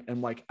 1,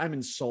 and like I'm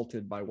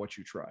insulted by what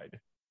you tried.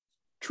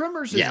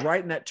 Tremors is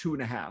right in that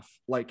 2.5.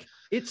 Like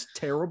it's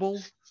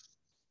terrible,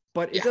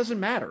 but it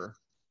doesn't matter.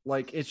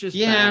 Like it's just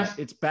bad.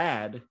 It's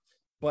bad,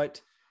 but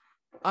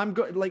I'm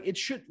good. Like it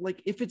should.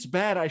 Like if it's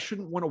bad, I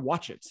shouldn't want to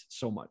watch it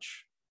so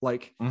much.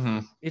 Like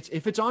it's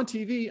if it's on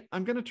TV,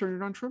 I'm gonna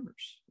turn it on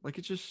Tremors. Like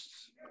it's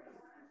just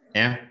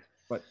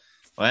But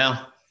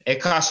it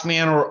cost me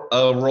a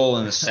roll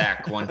in the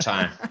sack one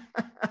time.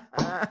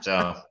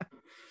 So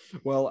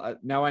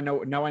now I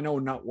know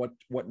not what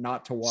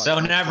not to watch. So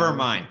never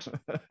mind.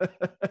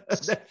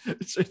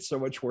 It's so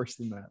much worse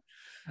than that.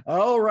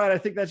 All right. I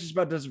think that just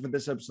about does it for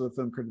this episode of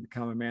Film Critic, the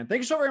Common Man. Thank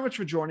you so very much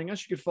for joining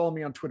us. You can follow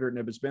me on Twitter at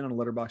NebBizBen, on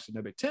Letterboxd at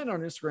Nebic10,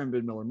 on Instagram,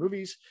 Ben Miller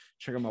Movies.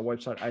 Check out my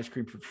website, Ice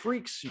Cream for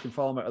Freaks. You can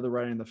follow my other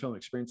writing in the film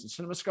experience and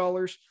cinema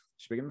scholars.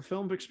 Speaking of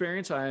film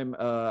experience,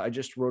 I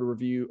just wrote a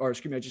review, or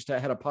excuse me, I just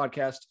had a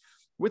podcast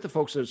with the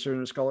folks at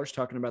Cinema Scholars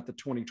talking about the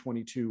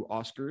 2022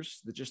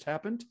 Oscars that just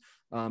happened.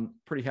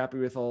 Pretty happy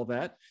with all of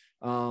that.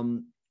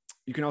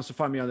 You can also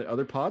find me on the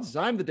other pods.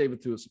 I'm the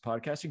David Thewlis of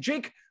podcasting.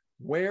 Jake,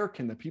 where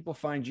can the people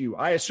find you?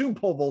 I assume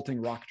pole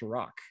vaulting rock to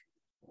rock.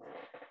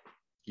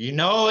 You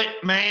know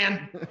it,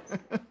 man.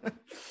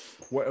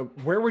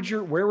 Where would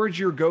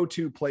your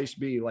go-to place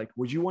be? Like,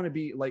 would you want to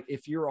be like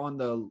if you're on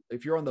the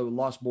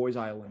Lost Boys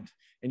Island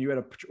and you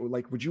had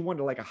would you want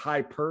to like a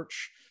high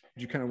perch?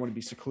 Would you kind of want to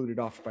be secluded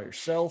off by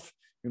yourself?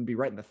 You're gonna be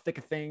right in the thick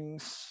of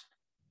things.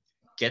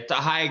 Get the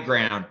high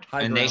ground.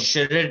 They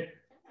should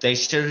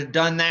have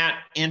done that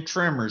in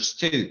Tremors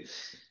too.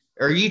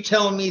 Are you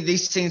telling me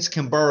these things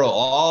can burrow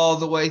all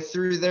the way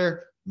through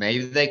there?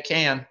 Maybe they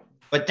can,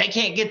 but they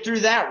can't get through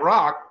that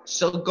rock.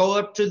 So go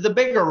up to the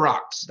bigger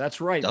rocks. That's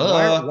right.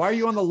 Why are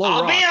you on the low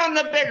rock? I'll be on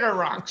the bigger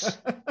rocks.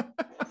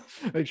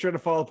 Make sure to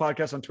follow the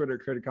podcast on Twitter at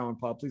Creative Common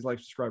Pod. Please like,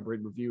 subscribe, rate,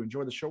 and review.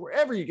 Enjoy the show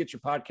wherever you get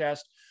your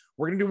podcast.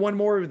 We're going to do one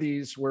more of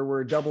these where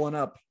we're doubling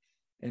up.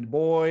 And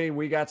boy,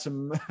 we got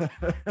some...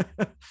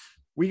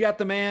 We got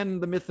the man,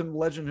 the myth and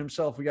legend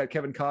himself. We got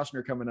Kevin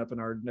Costner coming up in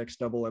our next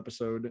double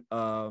episode,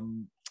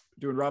 doing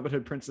Robin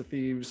Hood, Prince of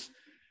Thieves,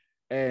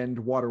 and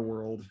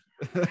Waterworld.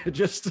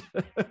 Just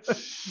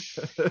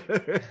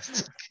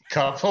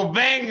couple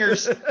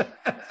bangers.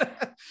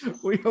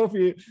 We hope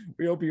you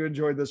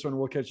enjoyed this one.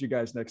 We'll catch you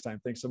guys next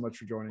time. Thanks so much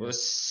for joining us.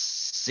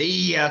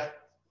 See ya.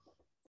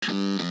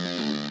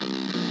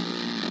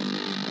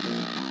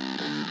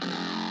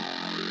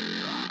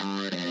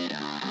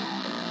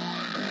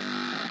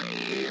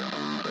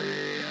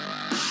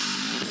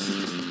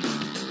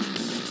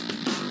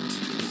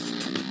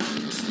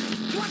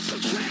 What's the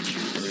trick?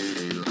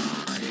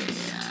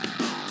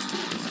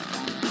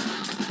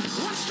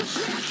 What's the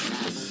trick?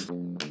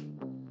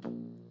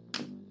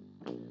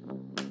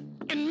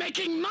 In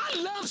making my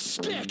love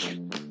stick.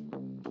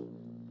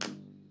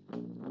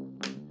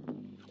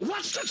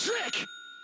 What's the trick?